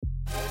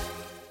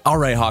All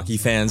right, hockey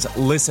fans,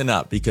 listen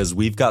up because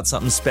we've got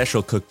something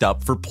special cooked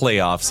up for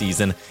playoff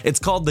season. It's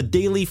called the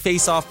Daily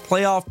Face-Off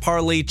Playoff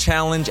Parlay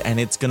Challenge, and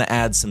it's going to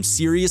add some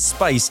serious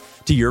spice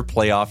to your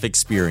playoff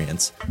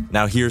experience.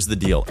 Now, here's the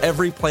deal.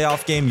 Every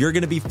playoff game, you're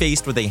going to be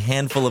faced with a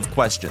handful of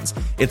questions.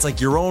 It's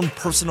like your own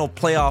personal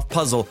playoff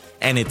puzzle,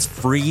 and it's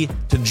free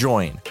to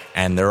join.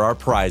 And there are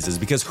prizes,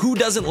 because who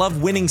doesn't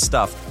love winning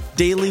stuff?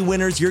 Daily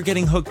winners, you're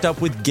getting hooked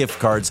up with gift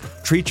cards.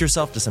 Treat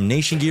yourself to some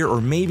Nation gear or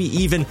maybe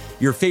even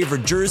your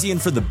favorite jersey.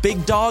 And for the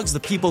big dogs, the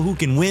people who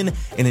can win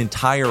an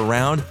entire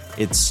round,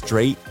 it's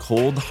straight,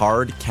 cold,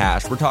 hard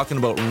cash. We're talking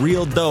about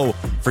real dough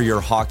for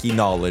your hockey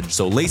knowledge.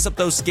 So lace up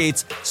those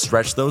skates,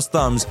 stretch those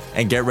thumbs,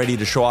 and get ready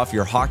to show off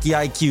your hockey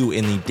IQ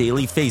in the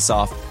Daily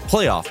Face-Off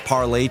Playoff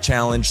Parlay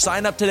Challenge.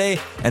 Sign up today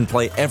and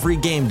play every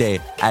game day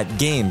at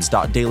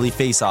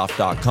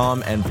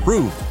games.dailyfaceoff.com and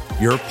prove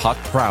your puck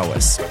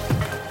prowess.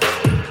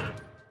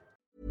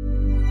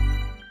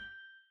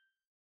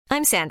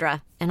 I'm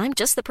Sandra, and I'm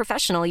just the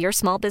professional your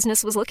small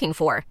business was looking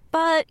for.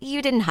 But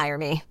you didn't hire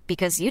me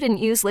because you didn't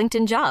use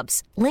LinkedIn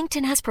Jobs.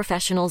 LinkedIn has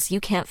professionals you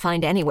can't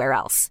find anywhere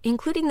else,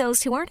 including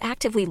those who aren't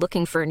actively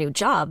looking for a new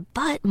job,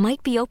 but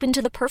might be open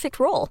to the perfect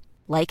role,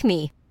 like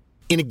me.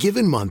 In a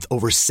given month,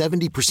 over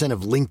 70%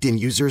 of LinkedIn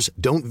users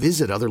don't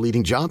visit other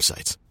leading job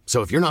sites.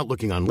 So if you're not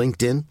looking on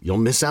LinkedIn, you'll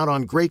miss out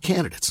on great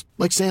candidates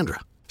like Sandra.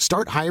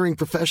 Start hiring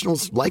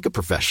professionals like a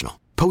professional.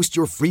 Post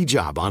your free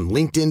job on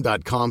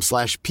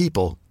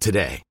linkedin.com/people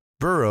today.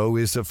 Burrow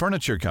is a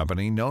furniture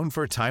company known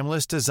for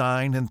timeless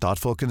design and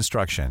thoughtful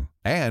construction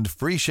and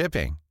free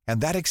shipping,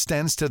 and that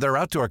extends to their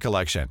outdoor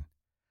collection.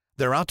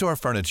 Their outdoor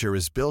furniture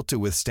is built to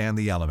withstand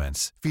the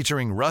elements,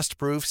 featuring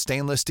rust-proof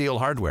stainless steel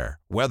hardware,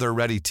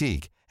 weather-ready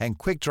teak, and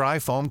quick-dry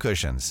foam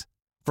cushions.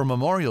 For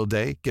Memorial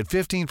Day, get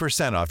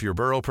 15% off your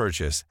Burrow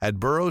purchase at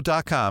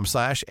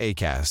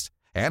burrow.com/acast,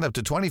 and up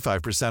to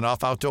 25%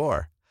 off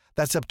outdoor.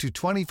 That's up to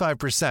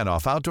 25%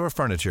 off outdoor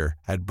furniture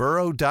at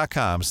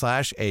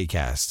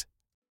burrow.com/acast.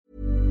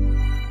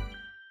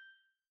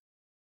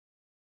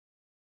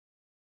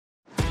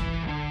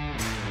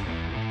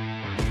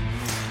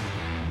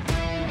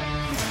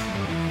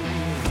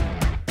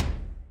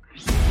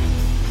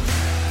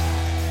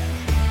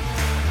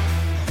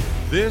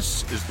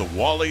 This is the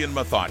Wally and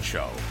Methot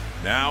Show.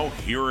 Now,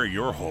 here are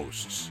your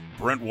hosts,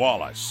 Brent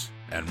Wallace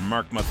and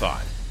Mark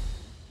Methot.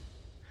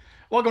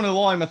 Welcome to the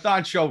Wally and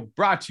Methot Show,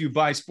 brought to you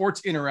by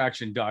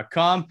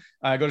sportsinteraction.com.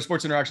 Go to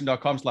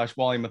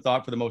sportsinteraction.com/Wally and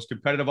Methot for the most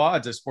competitive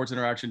odds, as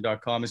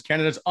sportsinteraction.com is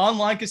Canada's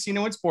online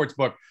casino and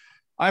sportsbook.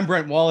 I'm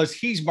Brent Wallace.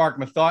 He's Mark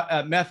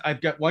Methot. Meth, I've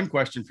got one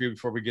question for you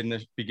before we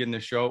begin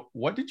this show.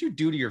 What did you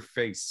do to your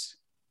face?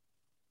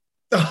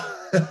 So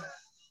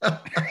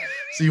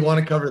you want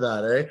to cover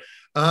that, eh?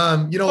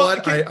 You know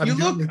what? You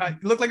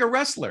look like a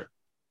wrestler.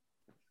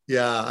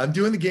 Yeah, I'm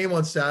doing the game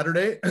on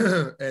Saturday,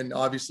 and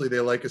obviously they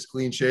like us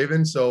clean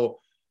shaven. So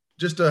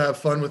just to have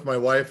fun with my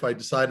wife, I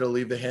decided to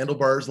leave the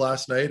handlebars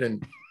last night,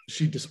 and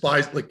she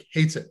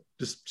hates it,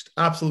 just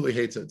absolutely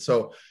hates it.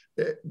 So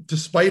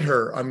despite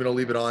her, I'm going to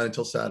leave it on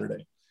until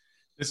Saturday.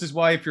 This is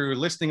why, if you're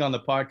listening on the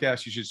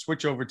podcast, you should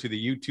switch over to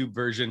the YouTube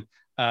version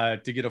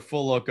to get a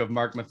full look of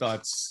Mark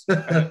Methot's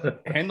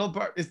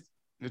handlebar.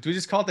 Do we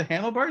just call it the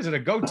handlebar? Is it a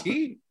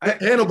goatee?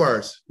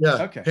 Handlebars.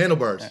 Yeah. Okay.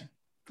 Handlebars.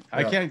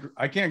 Okay.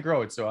 I can't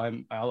grow it, so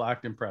I'll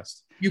act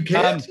impressed. You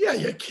can't? Yeah,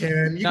 you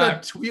can. You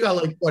got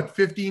like what,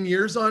 15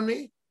 years on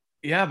me?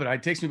 Yeah, but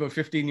it takes me about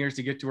 15 years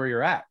to get to where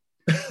you're at.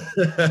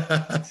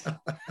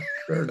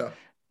 Fair enough.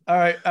 All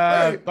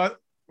right. But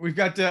we've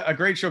got a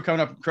great show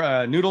coming up.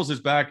 Noodles is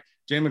back.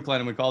 Jay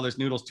McLennan, we call this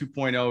Noodles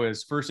 2.0.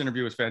 His first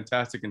interview was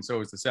fantastic, and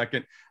so is the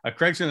second.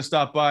 Craig's going to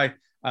stop by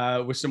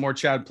with some more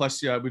chat.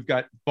 Plus, we've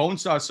got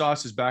Bonesaw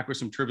Sauce is back with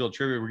some trivial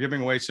trivia. We're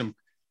giving away some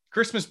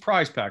Christmas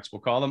prize packs,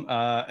 we'll call them,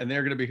 and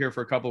they're going to be here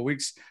for a couple of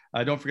weeks.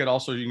 Don't forget,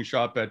 also, you can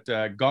shop at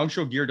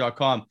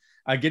gongshowgear.com.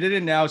 Get it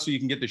in now so you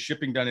can get the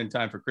shipping done in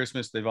time for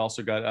Christmas. They've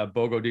also got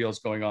BOGO deals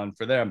going on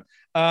for them.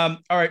 All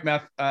right,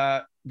 Matt,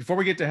 before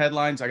we get to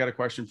headlines, I got a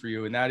question for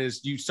you, and that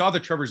is, you saw the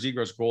Trevor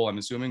Zegras goal, I'm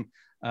assuming,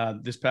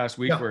 this past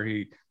week, where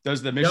he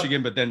does the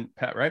Michigan, but then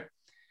Pat, right?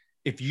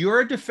 If you're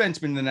a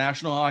defenseman in the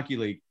National Hockey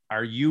League,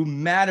 are you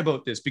mad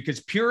about this? Because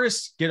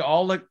purists get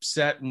all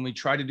upset when we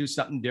try to do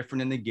something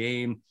different in the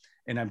game,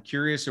 and I'm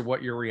curious of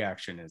what your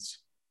reaction is.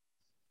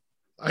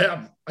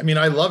 I mean,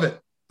 I love it.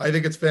 I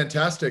think it's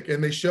fantastic.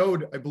 And they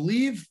showed, I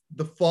believe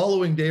the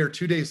following day or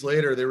 2 days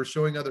later, they were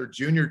showing other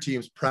junior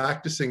teams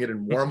practicing it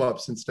in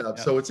warmups and stuff.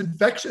 So it's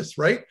infectious,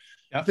 right?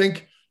 I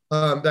think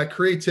that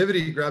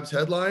creativity grabs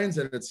headlines,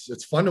 and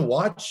it's fun to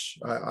watch.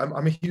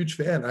 I'm a huge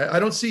fan. I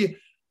don't see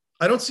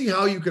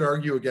how you could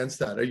argue against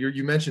that.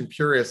 You mentioned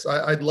purists.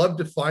 I'd love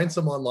to find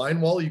some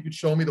online, Wally. You could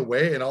show me the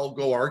way and I'll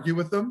go argue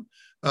with them.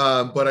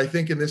 But I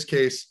think in this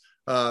case,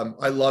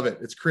 I love it.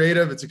 It's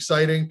creative. It's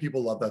exciting.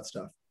 People love that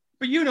stuff.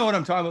 But you know what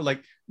I'm talking about.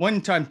 Like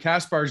one time,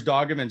 Kaspars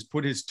Doggemans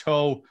put his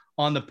toe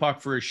on the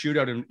puck for a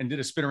shootout and did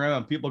a spin around,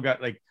 and people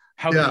got like,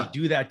 how did he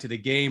do that to the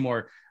game?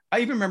 Or I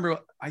even remember,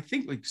 I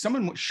think like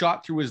someone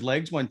shot through his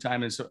legs one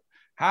time. And so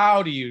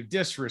how do you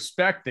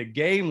disrespect the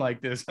game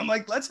like this? I'm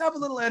like, let's have a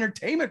little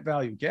entertainment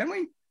value, can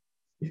we?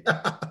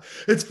 Yeah.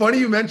 It's funny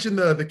you mentioned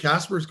the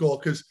Casper's goal,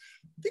 because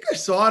I think I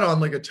saw it on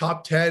like a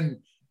top 10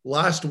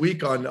 last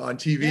week on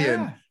TV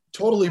and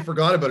totally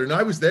forgot about it. And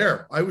I was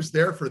there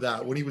for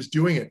that when he was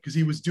doing it, because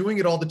he was doing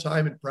it all the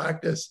time in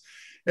practice.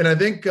 And I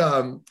think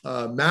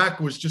Mac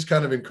was just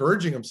kind of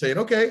encouraging him, saying,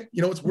 okay,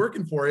 it's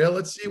working for you.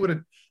 Let's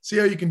see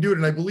how you can do it.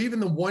 And I believe in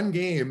the one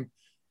game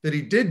that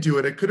he did do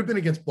it, it could have been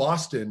against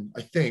Boston,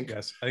 I think.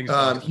 Yes, I think it's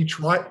Boston. He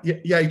tried.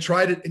 Yeah, he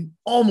tried it and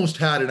almost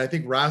had it. I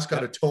think Rask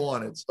got a toe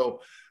on it. So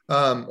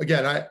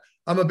again,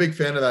 I'm a big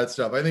fan of that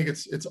stuff. I think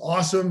it's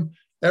awesome.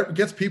 It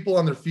gets people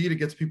on their feet. It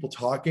gets people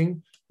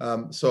talking.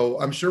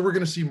 So I'm sure we're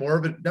going to see more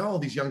of it now. All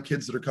these young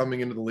kids that are coming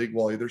into the league,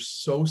 Wally, they're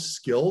so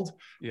skilled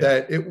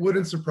that it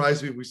wouldn't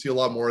surprise me if we see a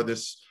lot more of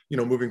this,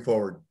 moving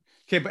forward.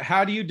 Okay, but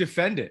how do you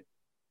defend it?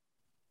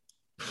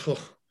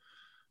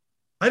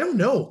 I don't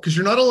know, because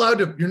you're not allowed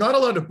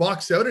to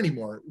box out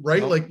anymore,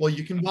 right? No. Well,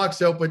 you can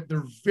box out, but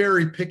they're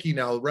very picky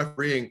now,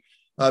 refereeing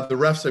the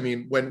refs. I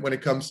mean, when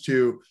it comes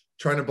to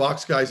trying to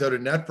box guys out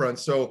at net front,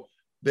 so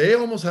they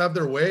almost have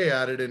their way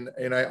at it.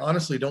 And I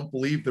honestly don't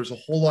believe there's a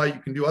whole lot you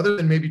can do other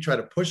than maybe try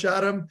to push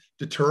at them,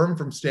 deter them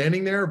from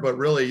standing there. But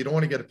really, you don't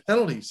want to get a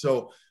penalty.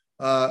 So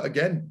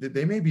again,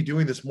 they may be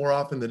doing this more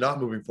often than not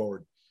moving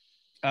forward.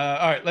 All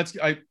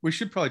right, we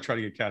should probably try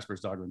to get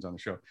Casper's Dogwins on the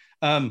show.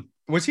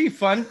 Was he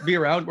fun to be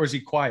around, or is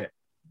he quiet,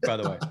 by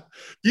the way?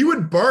 He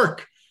would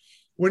bark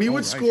when he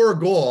would score a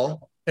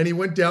goal, and he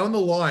went down the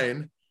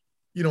line,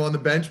 on the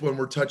bench when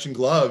we're touching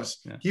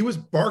gloves. Yeah. He was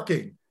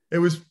barking. It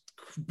was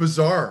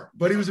bizarre,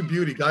 but he was a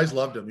beauty. Guys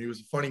loved him. He was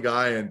a funny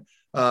guy, and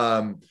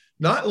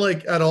not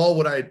like at all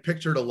what I had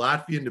pictured a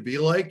Latvian to be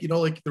like.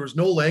 There was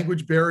no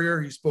language barrier.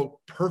 He spoke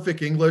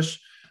perfect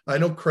English. I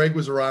know Craig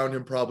was around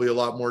him probably a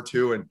lot more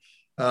too, and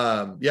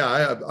I'm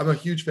a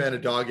huge fan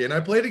of Doggy, and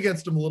I played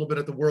against him a little bit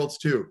at the Worlds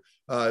too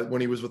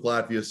when he was with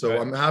Latvia. So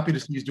I'm happy to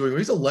see he's doing.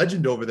 He's a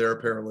legend over there,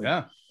 apparently.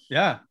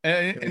 Yeah,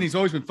 and he's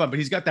always been fun. But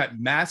he's got that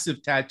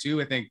massive tattoo,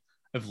 I think,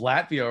 of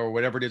Latvia or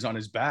whatever it is on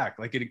his back.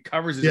 Like it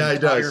covers his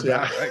entire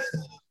back. Right?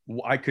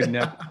 I could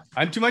never.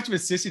 I'm too much of a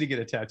sissy to get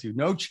a tattoo.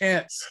 No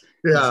chance.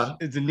 Yeah,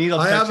 it's a needle.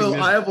 I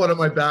have one on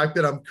my back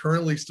that I'm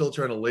currently still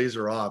trying to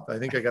laser off. I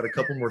think I got a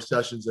couple more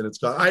sessions and it's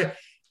gone.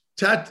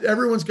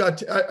 Everyone's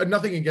got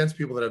nothing against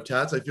people that have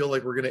tats. I feel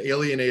like we're going to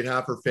alienate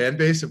half our fan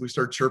base if we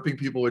start chirping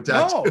people with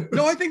tattoos.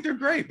 No, I think they're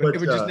great, but it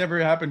would just never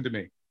happen to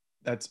me.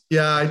 I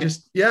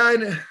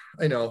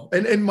know.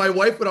 And my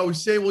wife would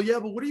always say, well, yeah,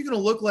 but what are you going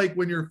to look like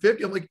when you're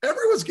 50? I'm like,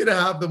 everyone's going to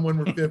have them when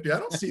we're 50. I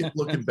don't see it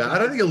looking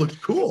bad. I think it looks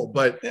cool,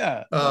 but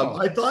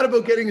I thought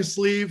about getting a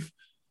sleeve,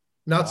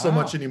 not so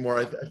much anymore.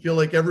 I feel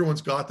like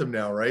everyone's got them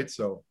now. Right.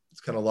 So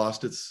it's kind of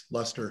lost its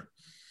luster.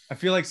 I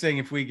feel like saying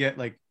if we get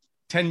like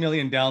 10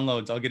 million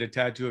downloads, I'll get a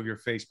tattoo of your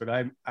face, but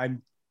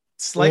I'm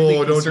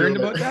slightly concerned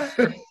about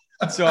that.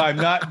 So I'm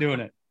not doing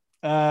it.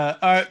 All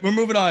right, we're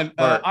moving on.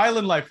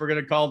 Island life, we're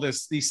going to call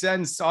this. The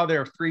Sens saw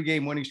their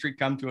 3-game winning streak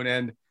come to an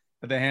end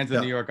at the hands of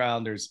the New York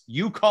Islanders.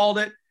 You called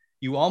it.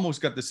 You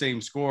almost got the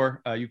same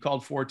score. You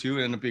called 4-2.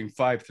 It ended up being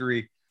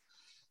 5-3.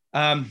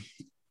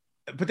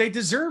 But they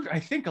deserved,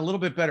 I think, a little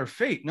bit better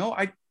fate. No,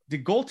 the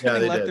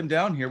goaltending let them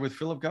down here with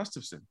Philip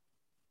Gustafsson.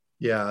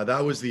 Yeah,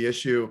 that was the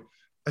issue.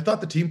 I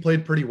thought the team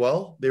played pretty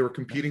well. They were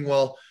competing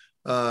well.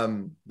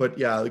 But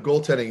yeah, the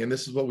goaltending, and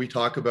this is what we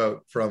talk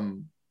about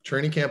from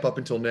training camp up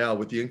until now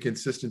with the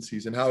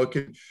inconsistencies and how it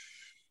could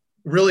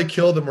really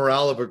kill the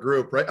morale of a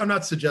group, right? I'm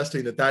not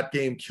suggesting that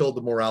game killed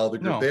the morale of the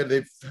group. No.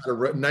 They've had a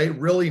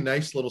really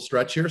nice little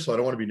stretch here, so I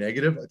don't want to be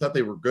negative. I thought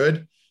they were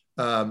good.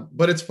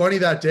 But it's funny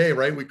that day,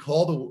 right? We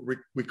call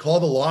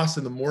the loss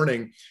in the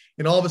morning,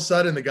 and all of a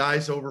sudden the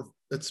guys over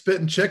at Spit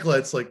and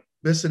Chicklets, like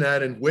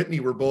Bissonnette and Whitney,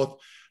 were both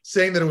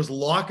saying that it was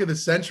lock of the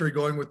century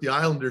going with the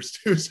Islanders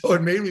too. So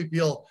it made me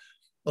feel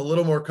a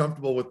little more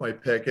comfortable with my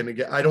pick. And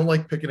again, I don't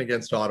like picking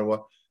against Ottawa,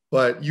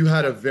 but you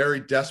had a very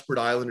desperate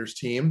Islanders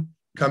team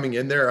coming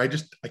in there. I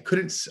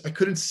couldn't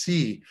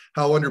see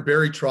how under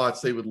Barry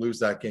Trotz they would lose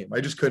that game. I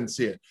just couldn't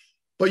see it.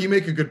 But you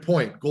make a good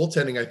point.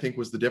 Goaltending, I think,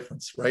 was the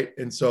difference, right?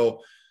 And so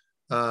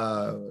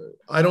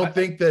I don't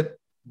think that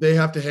they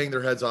have to hang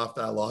their heads off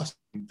that loss.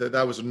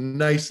 That was a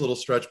nice little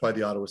stretch by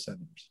the Ottawa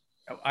Senators.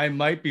 I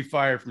might be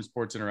fired from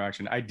Sports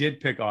Interaction. I did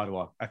pick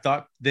Ottawa. I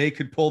thought they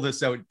could pull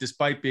this out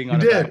despite being on a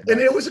back-to-back.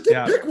 And it was a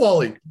good pick,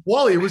 Wally.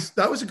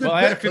 That was a good pick.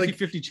 I had a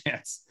 50-50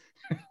 chance.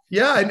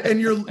 Yeah, and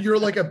you're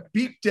like a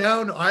beat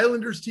down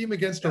Islanders team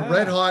against a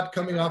red hot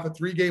coming off a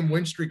 3-game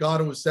win streak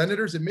Ottawa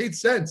Senators. It made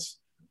sense.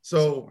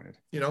 So,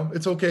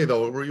 it's okay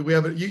though. We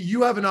have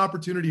you have an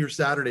opportunity here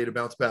Saturday to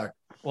bounce back.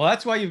 Well,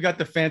 that's why you've got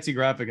the fancy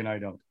graphic and I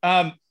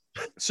don't.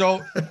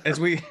 So as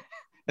we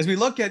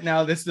look at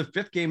now, this is the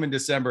 5th game in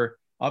December.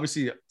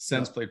 Obviously,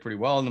 Sens played pretty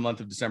well in the month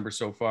of December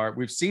so far.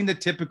 We've seen the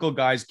typical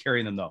guys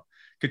carrying them, though.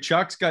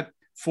 Kachuk's got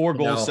 4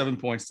 goals, 7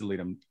 points to lead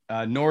him.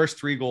 Norris,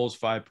 3 goals,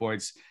 5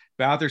 points.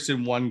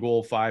 Batherson, 1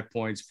 goal, 5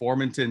 points.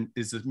 Formanton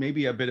is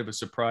maybe a bit of a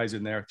surprise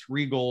in there.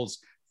 3 goals,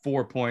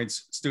 4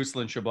 points.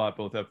 Stützle and Chabot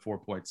both have 4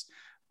 points.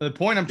 The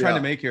point I'm trying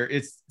to make here,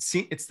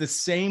 it's the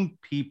same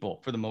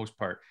people for the most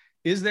part.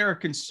 Is there a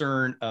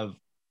concern of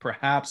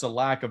perhaps a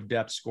lack of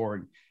depth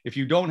scoring? If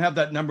you don't have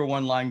that number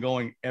one line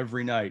going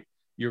every night,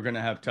 you're going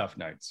to have tough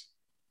nights.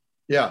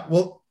 Yeah.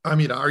 Well, I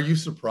mean, are you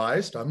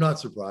surprised? I'm not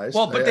surprised.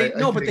 Well, but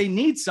they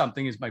need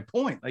something is my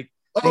point. Like,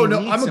 oh no,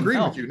 I'm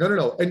agreeing with you.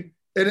 No.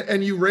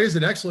 And you raised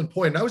an excellent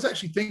point. And I was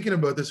actually thinking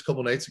about this a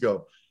couple of nights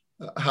ago,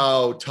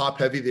 how top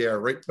heavy they are,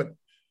 right? But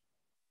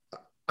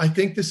I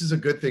think this is a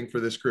good thing for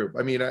this group.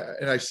 I mean,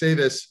 I say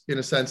this in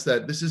a sense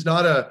that this is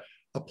not a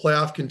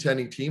playoff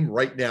contending team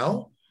right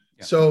now.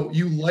 Yeah. So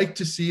you like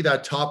to see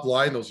that top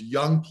line, those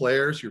young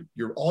players,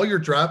 your all your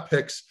draft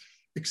picks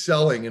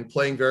excelling and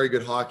playing very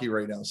good hockey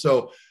right now.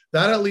 So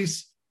that at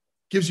least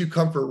gives you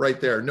comfort right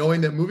there, knowing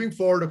that moving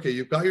forward, okay,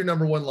 you've got your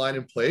number one line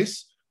in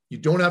place. You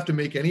don't have to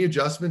make any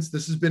adjustments.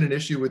 This has been an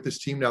issue with this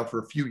team now for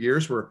a few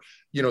years where,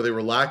 you know, they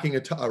were lacking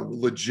a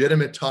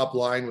legitimate top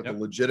line with a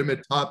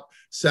legitimate top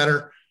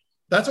center.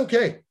 That's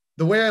okay.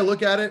 The way I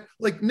look at it,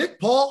 like Nick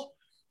Paul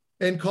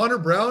and Connor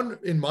Brown,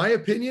 in my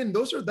opinion,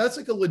 that's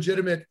like a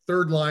legitimate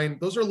third line.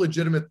 Those are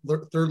legitimate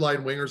third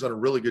line wingers on a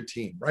really good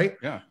team, right?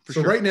 Yeah.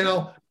 So right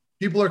now,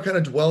 people are kind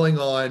of dwelling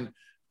on,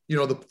 you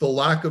know, the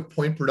lack of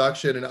point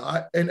production.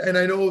 And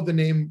I know the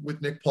name with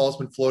Nick Paul's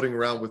been floating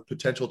around with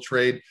potential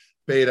trade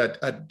bait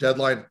at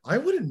deadline. I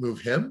wouldn't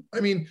move him. I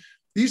mean,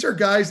 these are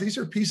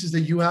pieces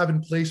that you have in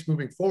place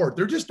moving forward.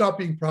 They're just not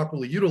being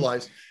properly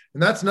utilized.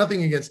 And that's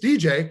nothing against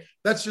DJ.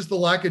 That's just the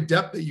lack of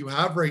depth that you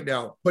have right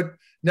now. But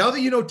now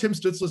that you know Tim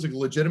Stützle is a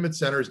legitimate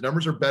center, his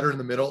numbers are better in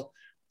the middle.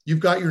 You've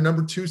got your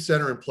number two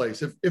center in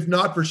place. If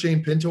not for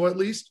Shane Pinto, at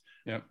least,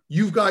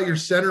 you've got your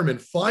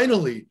centerman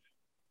finally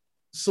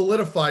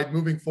solidified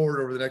moving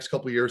forward over the next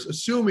couple of years,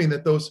 assuming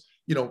that those,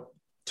 you know,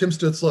 Tim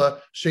Stützle,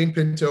 Shane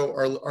Pinto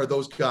are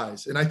those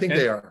guys. And I think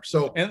they are.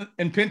 So,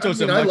 and Pinto's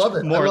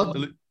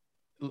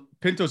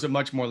Pinto's a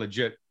much more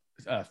legit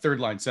third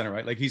line center,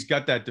 right? Like he's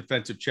got that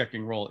defensive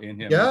checking role in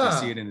him. Yeah. You can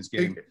see it in his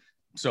game.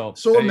 So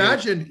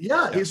imagine,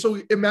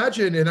 So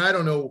imagine, and I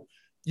don't know,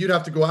 you'd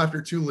have to go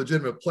after two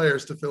legitimate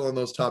players to fill in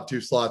those top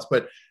two slots,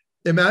 but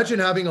imagine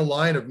having a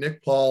line of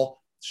Nick Paul,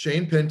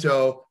 Shane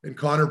Pinto, and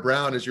Connor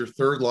Brown as your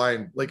third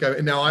line.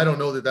 Now I don't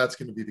know that that's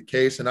going to be the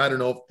case. And I don't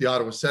know if the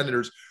Ottawa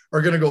Senators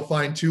are going to go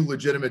find two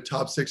legitimate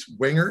top six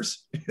wingers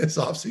this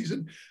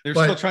offseason. They're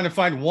still trying to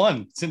find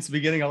one since the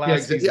beginning of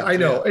last season. Yeah, I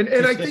know. And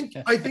I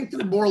think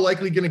they're more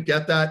likely going to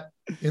get that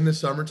in the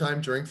summertime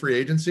during free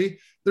agency.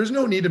 There's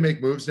no need to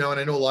make moves now. And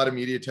I know a lot of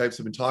media types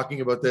have been talking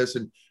about this,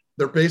 and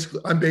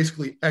I'm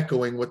basically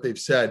echoing what they've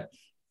said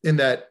in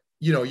that,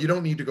 you know, you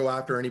don't need to go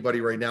after anybody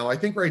right now. I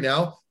think right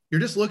now you're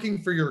just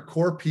looking for your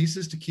core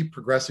pieces to keep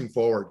progressing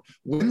forward.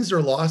 Wins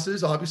or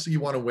losses, obviously you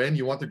want to win.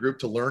 You want the group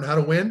to learn how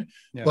to win,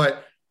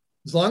 but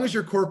as long as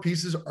your core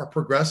pieces are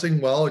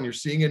progressing well, and you're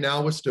seeing it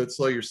now with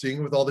Stützle, you're seeing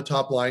it with all the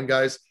top line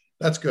guys,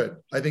 that's good.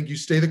 I think you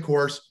stay the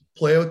course,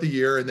 play out the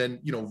year, and then,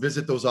 you know,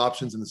 visit those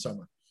options in the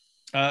summer.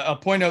 I'll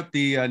point out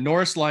the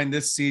Norris line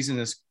this season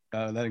is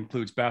that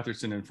includes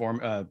Batherson and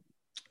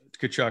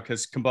Tkachuk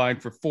has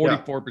combined for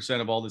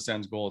 44% of all the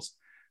Sens goals.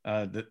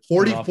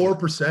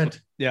 44%.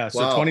 Yeah. So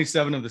wow.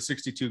 27 of the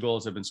 62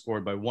 goals have been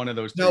scored by one of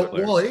those three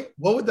players. Wally,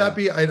 what would that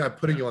be? I'm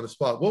putting you on the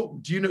spot.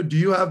 What do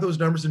you have those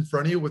numbers in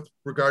front of you with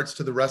regards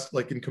to the rest,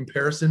 like in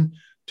comparison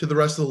to the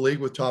rest of the league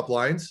with top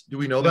lines? Do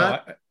we know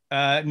that?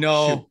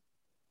 No. Shoot.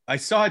 I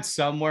saw it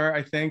somewhere.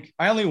 I think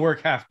I only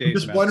work half days.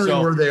 I'm just wondering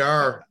where they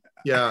are.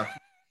 Yeah.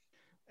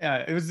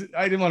 Yeah, it was.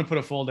 I didn't want to put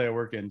a full day of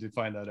work in to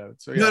find that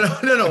out. So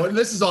no. And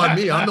this is on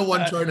me. I'm the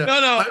one trying to.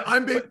 No.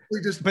 I'm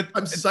basically just. But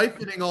I'm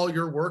siphoning all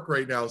your work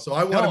right now, so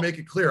I want to make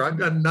it clear. I've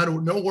got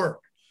no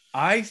work.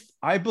 I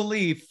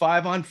believe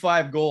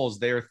 5-on-5 goals.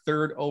 They are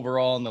third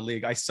overall in the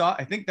league. I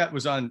think that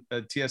was on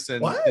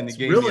TSN in the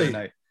game the other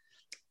night.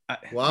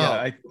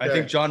 Wow. Yeah, I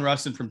think John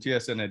Rustin from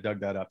TSN had dug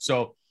that up.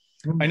 So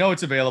I know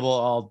it's available.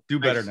 I'll do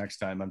better next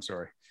time. I'm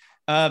sorry.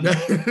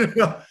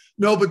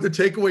 No, but the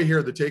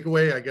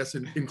takeaway, I guess,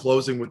 in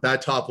closing with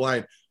that top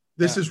line,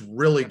 this is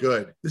really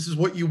good. This is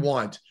what you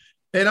want.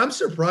 And I'm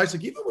surprised,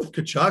 like even with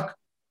Tkachuk,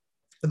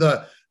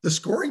 the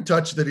scoring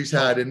touch that he's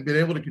had and been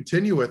able to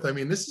continue with, I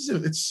mean,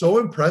 it's so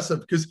impressive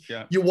because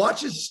you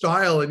watch his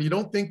style and you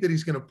don't think that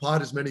he's going to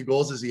pot as many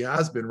goals as he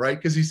has been, right?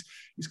 Because he's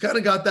kind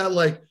of got that,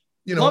 like,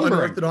 you know,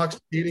 unorthodox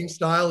skating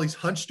style. He's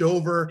hunched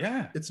over.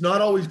 Yeah. It's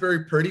not always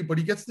very pretty, but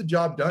he gets the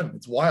job done.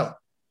 It's wild.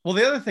 Well,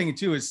 the other thing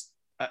too is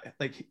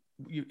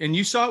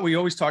you saw it. We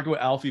always talked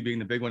about Alfie being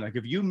the big one. Like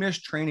if you miss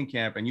training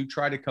camp and you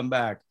try to come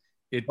back,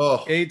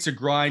 it's a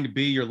grind.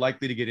 B, you're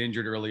likely to get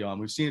injured early on.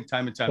 We've seen it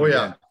time and time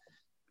again.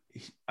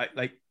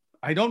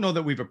 I don't know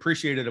that we've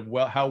appreciated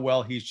how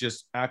well he's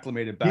just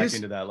acclimated back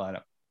into that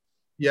lineup.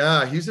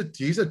 Yeah, he's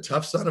a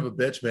tough son of a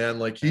bitch, man.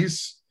 Like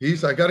he's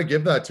I got to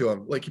give that to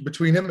him. Like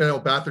between him and I know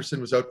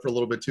Batherson was out for a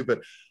little bit too, but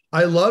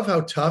I love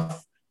how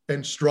tough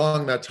and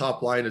strong that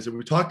top line is. And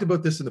we talked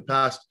about this in the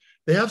past.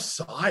 They have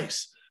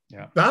size.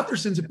 Yeah.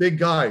 Batherson's a big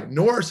guy.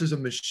 Norris is a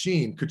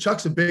machine.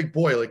 Tkachuk's a big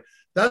boy. Like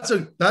that's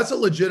a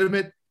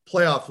legitimate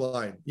playoff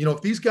line. You know,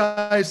 if these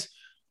guys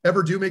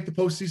ever do make the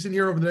postseason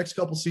here over the next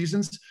couple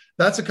seasons,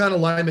 that's a kind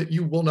of line that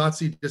you will not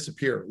see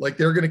disappear. Like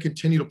they're going to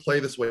continue to play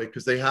this way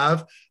because they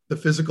have the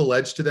physical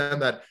edge to them,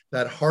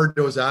 that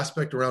hard-nosed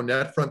aspect around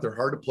net front. They're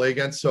hard to play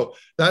against. So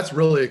that's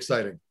really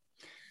exciting.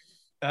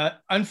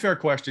 Unfair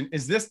question.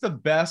 Is this the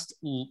best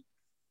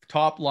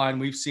top line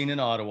we've seen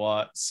in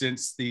Ottawa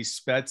since the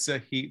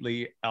Spezza,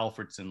 Heatley,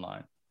 Alfredson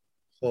line?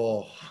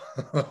 Oh,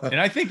 and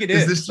I think it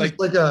is. Is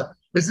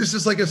this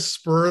just like a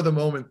spur of the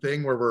moment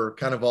thing where we're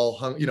kind of all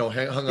hung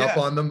up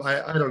on them?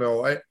 I don't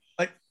know.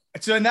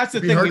 And that's the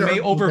thing. We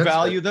may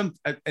overvalue them.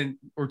 And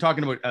we're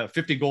talking about a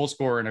 50 goal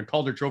scorer and a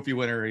Calder Trophy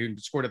winner who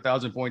scored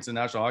 1,000 points in the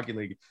National Hockey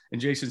League,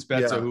 and Jason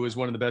Spezza, who is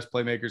one of the best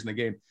playmakers in the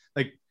game.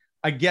 Like,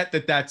 I get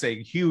that that's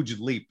a huge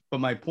leap, but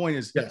my point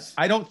is, yes,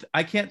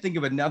 I can't think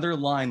of another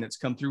line that's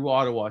come through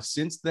Ottawa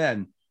since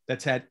then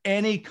that's had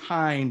any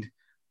kind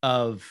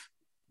of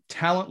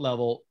talent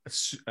level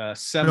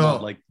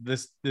like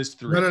this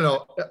three.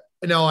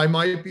 No, I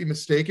might be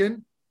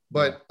mistaken,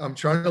 but I'm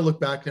trying to look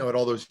back now at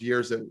all those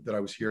years that I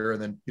was here, and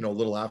then a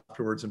little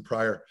afterwards and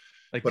prior.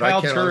 Like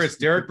Kyle Turris,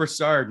 Derek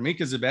Brassard,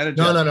 Mika Zibanejad.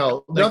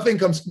 No. Nothing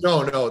comes.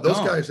 No. Those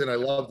guys, and I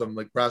love them.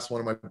 Like Brass,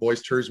 one of my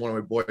boys. Turris, one of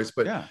my boys.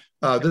 But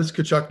this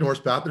Tkachuk, Norris,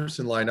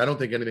 Batherson line, I don't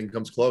think anything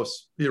comes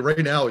close. Right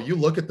now, you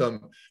look at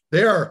them;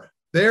 they're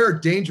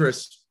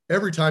dangerous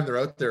every time they're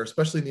out there,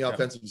 especially in the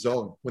offensive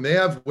zone. When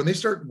they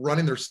start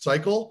running their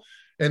cycle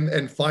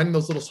and finding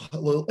those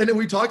little. And then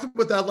we talked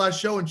about that last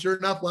show, and sure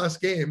enough, last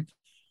game.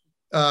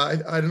 I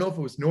don't know if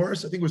it was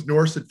Norris. I think it was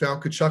Norris that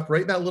found Tkachuk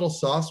right in that little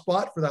soft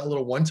spot for that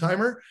little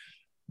one-timer.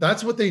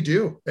 That's what they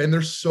do, and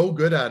they're so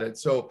good at it.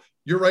 So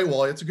you're right,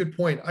 Wally. It's a good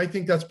point. I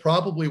think that's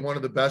probably one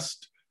of the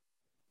best,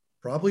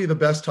 probably the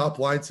best top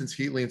line since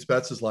Heatley and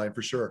Spezza's line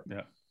for sure.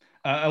 Yeah.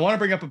 I want to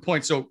bring up a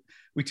point. So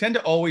we tend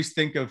to always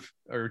think of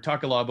or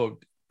talk a lot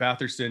about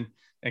Batherson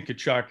and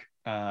Tkachuk,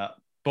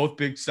 both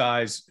big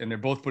size, and they're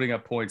both putting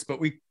up points. But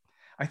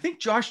I think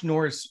Josh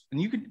Norris,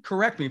 and you can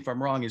correct me if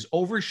I'm wrong, is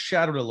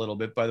overshadowed a little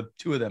bit by the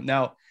two of them.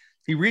 Now,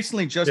 he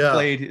recently just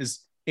played his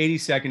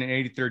 82nd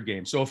and 83rd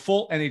game, so a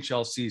full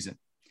NHL season.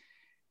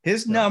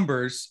 His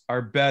numbers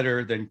are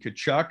better than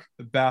Tkachuk,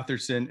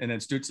 Batherson, and then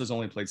Stützle's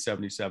only played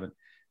 77.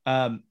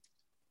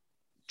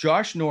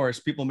 Josh Norris,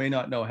 people may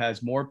not know,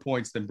 has more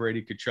points than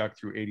Brady Tkachuk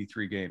through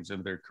 83 games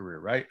of their career,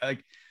 right?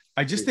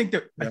 I just think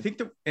that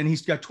and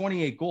he's got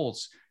 28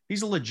 goals.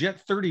 He's a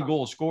legit 30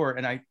 goal scorer,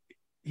 and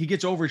he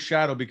gets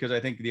overshadowed because I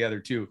think the other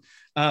two.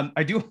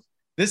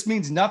 This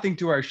means nothing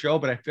to our show,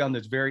 but I found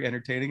this very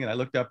entertaining, and I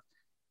looked up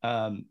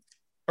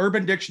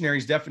Urban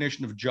Dictionary's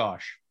definition of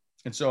Josh.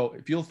 And so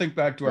if you'll think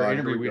back to our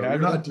interview we had. You're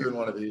not doing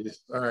one of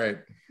these. All right.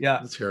 Yeah.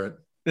 Let's hear it.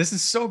 This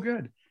is so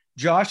good.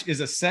 Josh is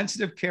a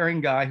sensitive,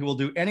 caring guy who will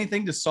do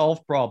anything to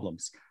solve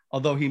problems.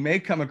 Although he may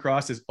come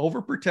across as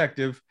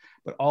overprotective,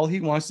 but all he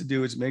wants to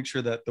do is make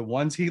sure that the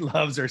ones he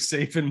loves are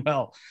safe and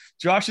well.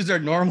 Joshes are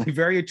normally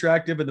very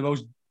attractive and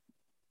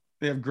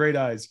they have great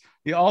eyes.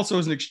 He also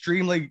is an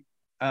extremely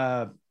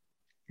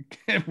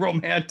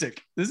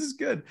romantic. This is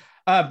good.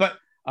 But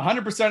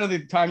 100% of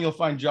the time you'll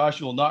find Josh,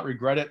 you will not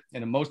regret it.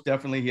 And most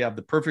definitely, you have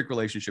the perfect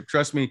relationship.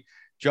 Trust me,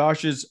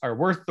 Joshes are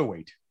worth the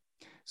wait.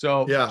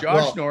 So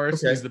Josh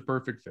Norris is the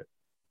perfect fit.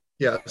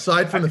 Yeah.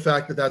 Aside from the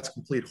fact that that's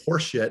complete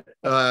horseshit,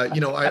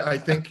 I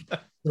think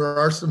there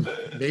are some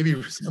maybe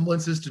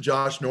resemblances to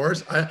Josh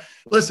Norris.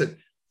 Listen,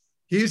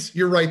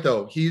 you're right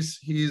though.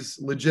 He's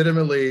a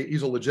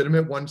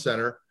legitimate one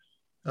center.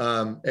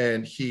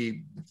 And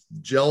he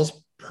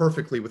gels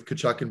perfectly with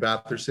Tkachuk and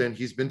Batherson.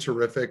 He's been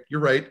terrific. You're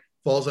right.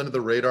 Falls under the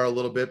radar a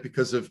little bit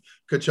because of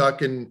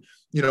Tkachuk and,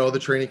 the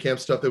training camp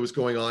stuff that was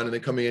going on and then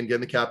coming in,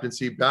 getting the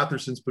captaincy.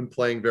 Batherson's been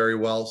playing very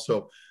well.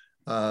 So,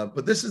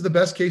 but this is the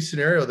best case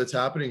scenario that's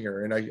happening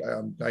here. And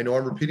I know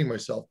I'm repeating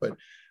myself, but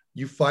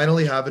you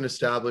finally have an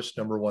established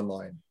number one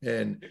line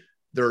and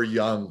they're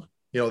young,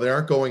 they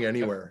aren't going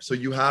anywhere. So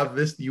you have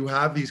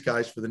these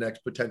guys for the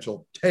next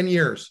potential 10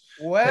 years.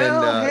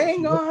 Well,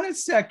 hang on a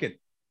second.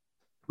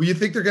 Well, you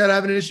think they're going to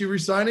have an issue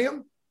re-signing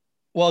him?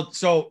 Well,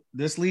 so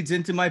this leads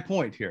into my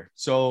point here.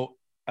 So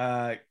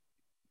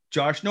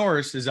Josh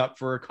Norris is up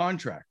for a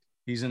contract.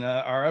 He's an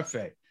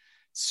RFA.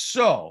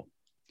 So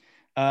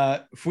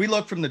if we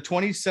look from the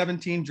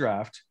 2017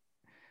 draft,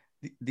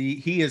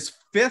 he is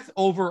 5th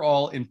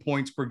overall in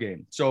points per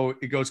game. So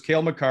it goes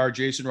Cale Makar,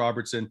 Jason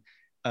Robertson,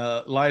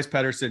 Elias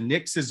Pettersson,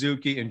 Nick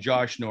Suzuki, and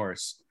Josh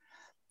Norris.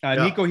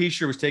 Nico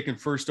Hischier was taken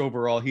 1st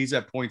overall. He's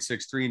at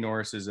 0.63.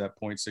 Norris is at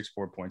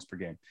 0.64 points per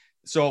game.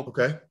 So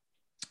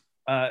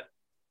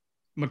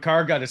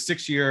Makar got a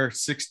 6-year,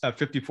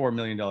 $54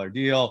 million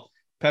deal.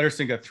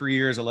 Pettersson got 3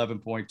 years,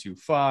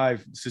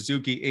 11.25.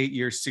 Suzuki, 8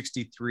 years,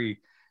 63.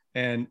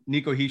 And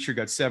Nico Hischier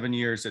got 7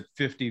 years at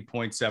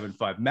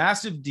 50.75.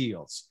 Massive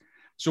deals.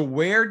 So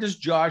where does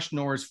Josh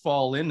Norris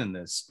fall in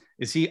this?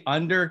 Is he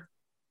under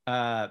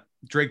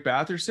Drake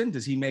Batherson?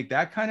 Does he make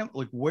that kind of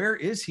where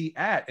is he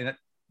at? And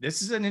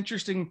this is an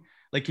interesting,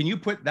 can you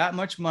put that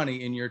much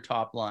money in your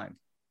top line?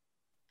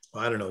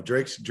 I don't know.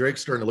 Drake's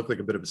starting to look like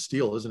a bit of a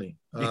steal, isn't he?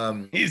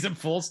 He's a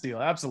full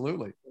steal.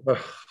 Absolutely.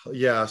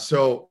 Yeah.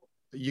 So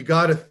you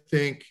got to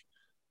think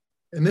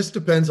And this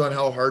depends on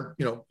how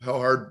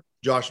hard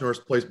Josh Norris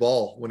plays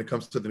ball when it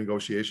comes to the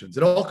negotiations.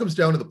 It all comes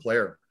down to the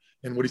player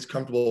and what he's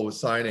comfortable with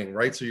signing,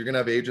 right? So you're going to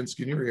have agents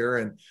in your ear.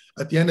 And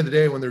at the end of the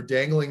day, when they're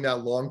dangling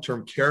that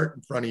long-term carrot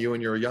in front of you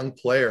and you're a young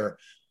player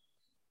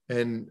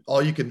and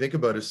all you can think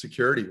about is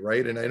security,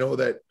 right? And I know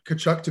that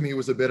Tkachuk to me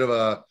was a bit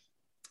of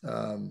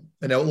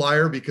an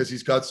outlier because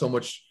he's got so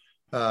much,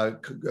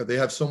 they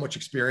have so much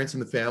experience in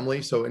the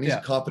family. So, and he's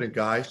a confident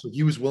guy. So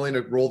he was willing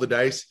to roll the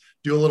dice,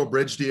 do a little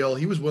bridge deal.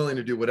 He was willing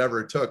to do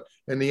whatever it took.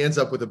 And he ends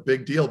up with a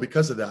big deal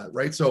because of that.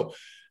 Right. So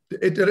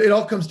it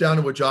all comes down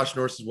to what Josh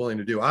Norris is willing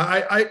to do.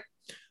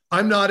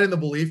 I'm not in the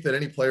belief that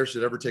any player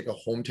should ever take a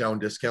hometown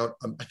discount.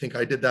 I think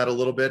I did that a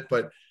little bit,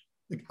 but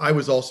I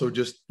was also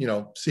just,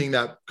 seeing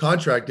that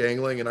contract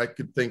dangling and I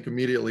could think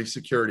immediately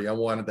security. I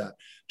wanted that.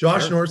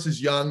 Josh Norris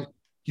is young.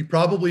 He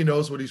probably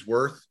knows what he's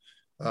worth.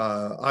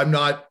 I'm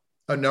not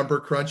a number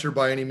cruncher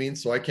by any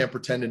means, so I can't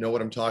pretend to know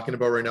what I'm talking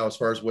about right now as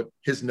far as what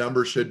his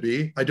number should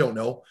be. I don't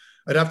know.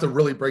 I'd have to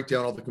really break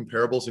down all the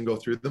comparables and go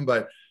through them,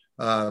 but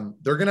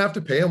they're going to have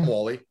to pay him,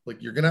 Wally. Like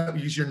you're going to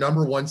use your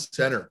number one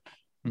center.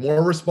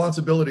 More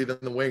responsibility than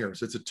the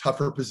wingers. It's a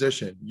tougher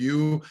position.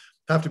 You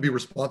have to be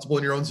responsible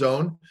in your own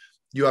zone.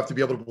 You have to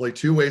be able to play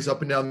two ways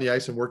up and down the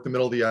ice and work the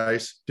middle of the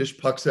ice, dish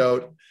pucks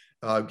out,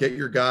 get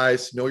your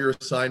guys, know your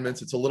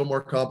assignments. It's a little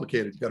more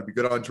complicated. You got to be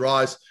good on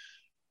draws.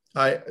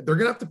 They're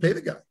going to have to pay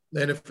the guy.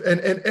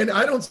 And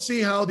I don't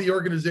see how the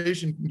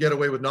organization can get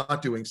away with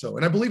not doing so.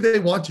 And I believe they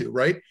want to,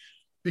 right?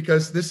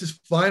 Because this is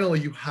finally,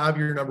 you have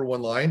your number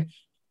one line.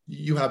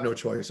 You have no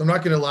choice. I'm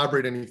not going to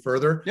elaborate any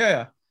further.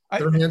 Yeah.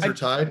 Their hands are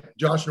tied.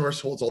 Josh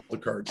Norris holds all the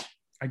cards.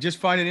 I just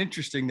find it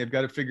interesting. They've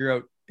got to figure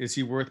out, is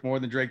he worth more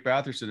than Drake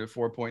Batherson at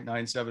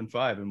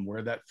 4.975 and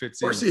where that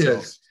fits in? Of course he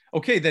is.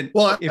 Okay, then.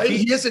 Well,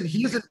 he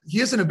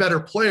isn't a better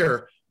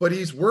player, but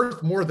he's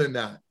worth more than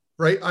that,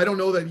 right? I don't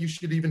know that you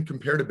should even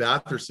compare to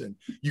Batherson.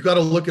 You got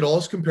to look at all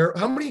his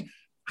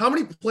how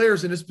many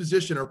players in his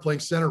position are playing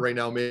center right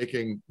now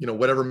making,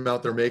 whatever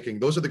amount they're making.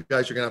 Those are the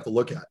guys you're going to have to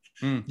look at.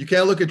 You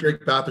can't look at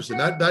Drake Batherson.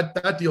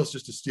 That deal's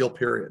just a steal,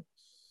 period.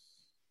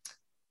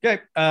 Okay.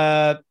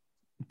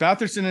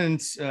 Batherson and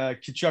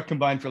Tkachuk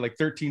combined for like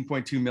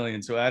 13.2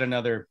 million. So add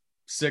another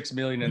 6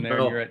 million in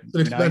there. You're at it's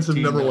an expensive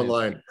number one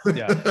line.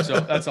 Yeah. So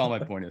that's all my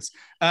point is.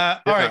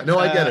 All right. No,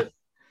 I get it.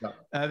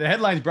 The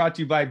headline is brought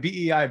to you by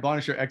BEI,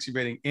 Bonisher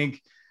Excavating Inc.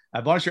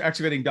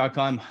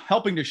 BonisherExcavating.com,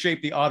 helping to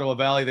shape the Ottawa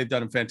Valley. They've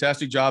done a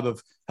fantastic job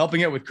of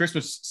helping out with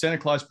Christmas Santa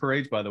Claus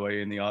parades, by the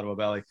way, in the Ottawa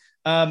Valley.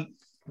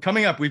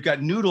 Coming up, we've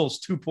got Noodles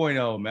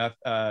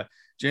 2.0.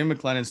 Jamie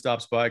McLennan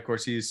stops by. Of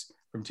course, he's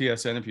from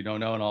TSN, if you don't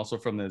know, and also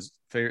from this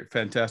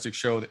fantastic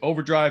show, The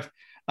Overdrive.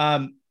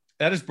 That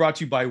is brought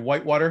to you by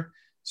Whitewater.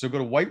 So go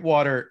to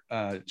Whitewater,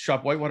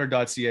 shop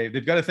whitewater.ca.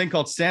 They've got a thing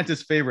called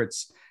Santa's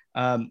Favorites,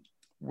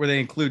 where they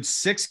include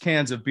 6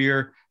 cans of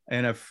beer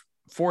and a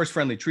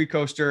forest-friendly tree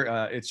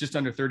coaster. It's just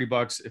under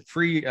 $30.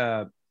 Free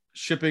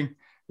shipping.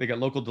 They got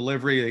local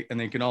delivery,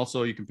 and you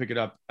can pick it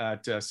up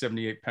at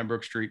 78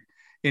 Pembroke Street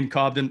in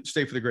Cobden.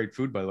 Stay for the great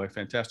food, by the way.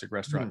 Fantastic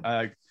restaurant.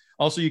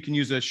 Also, you can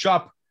use you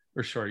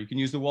can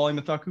use the Wally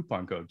Methot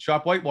coupon code.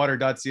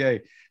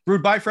 Shopwhitewater.ca.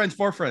 Brewed by friends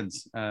for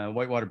friends.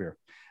 Whitewater beer.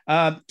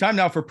 Time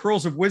now for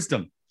Pearls of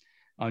Wisdom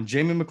on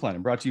Jamie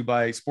McLennan, brought to you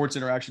by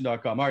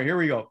sportsinteraction.com. All right, here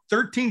we go.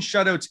 13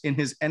 shutouts in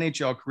his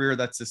NHL career.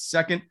 That's the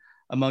second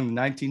among the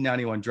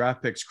 1991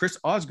 draft picks. Chris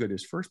Osgood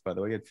is first, by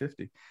the way, he had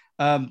 50.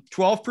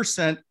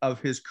 12%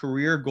 of his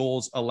career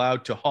goals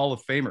allowed to Hall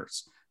of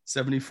Famers,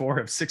 74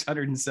 of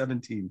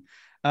 617.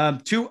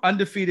 2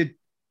 undefeated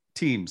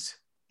teams.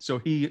 So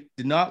he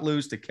did not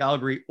lose to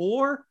Calgary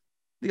or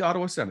the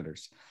Ottawa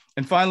Senators.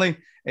 And finally,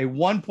 a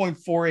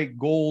 1.48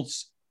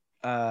 goals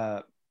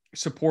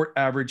support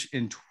average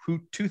in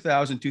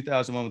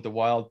 2000-2001 with the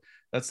Wild.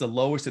 That's the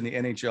lowest in the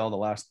NHL the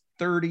last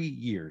 30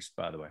 years,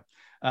 by the way.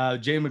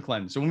 Jay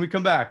McLennan. So when we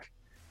come back,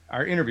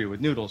 our interview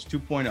with Noodles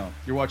 2.0.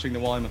 You're watching the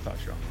Wally Methot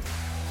Show.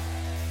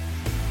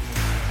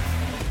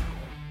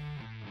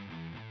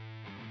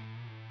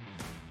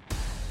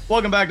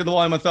 Welcome back to the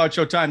Wally Methot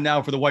Show. Time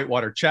now for the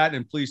Whitewater Chat,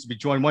 and pleased to be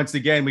joined once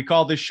again. We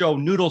call this show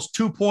Noodles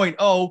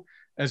 2.0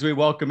 as we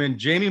welcome in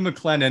Jamie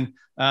McLennan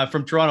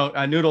from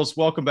Toronto. Noodles,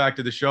 welcome back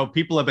to the show.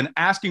 People have been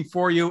asking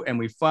for you, and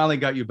we finally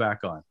got you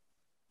back on.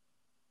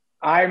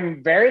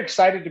 I'm very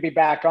excited to be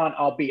back on.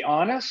 I'll be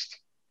honest.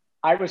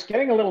 I was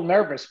getting a little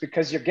nervous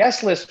because your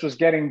guest list was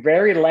getting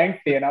very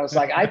lengthy. And I was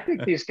like, I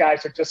think these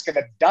guys are just going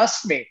to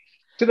dust me,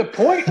 to the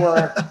point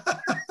where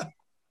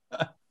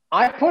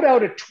I put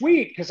out a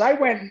tweet because I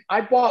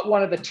bought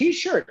one of the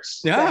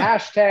t-shirts, the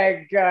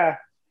hashtag,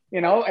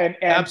 and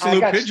Absolute I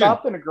got Pigeon.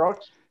 stopped in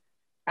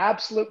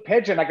Absolute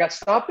Pigeon. I got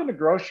stopped in the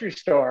grocery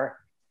store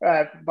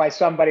by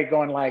somebody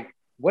going like,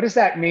 what does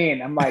that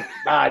mean? I'm like,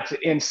 it's an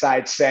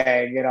inside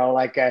saying, and I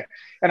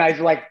was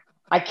like,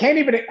 I can't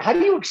even, how do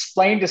you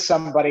explain to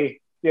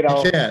somebody, the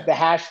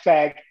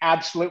hashtag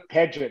Absolute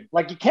Pigeon?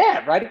 Like you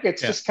can't, right?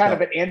 It's just kind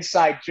of an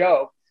inside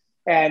joke.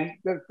 And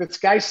this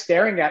guy's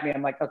staring at me.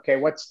 I'm like, okay,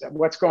 what's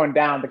going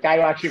down? The guy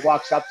who actually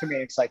walks up to me,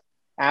 it's like,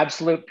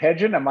 Absolute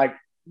Pigeon. I'm like,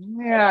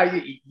 yeah,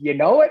 you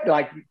know it?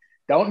 Like,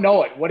 don't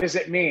know it. What does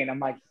it mean? I'm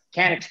like,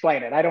 can't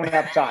explain it. I don't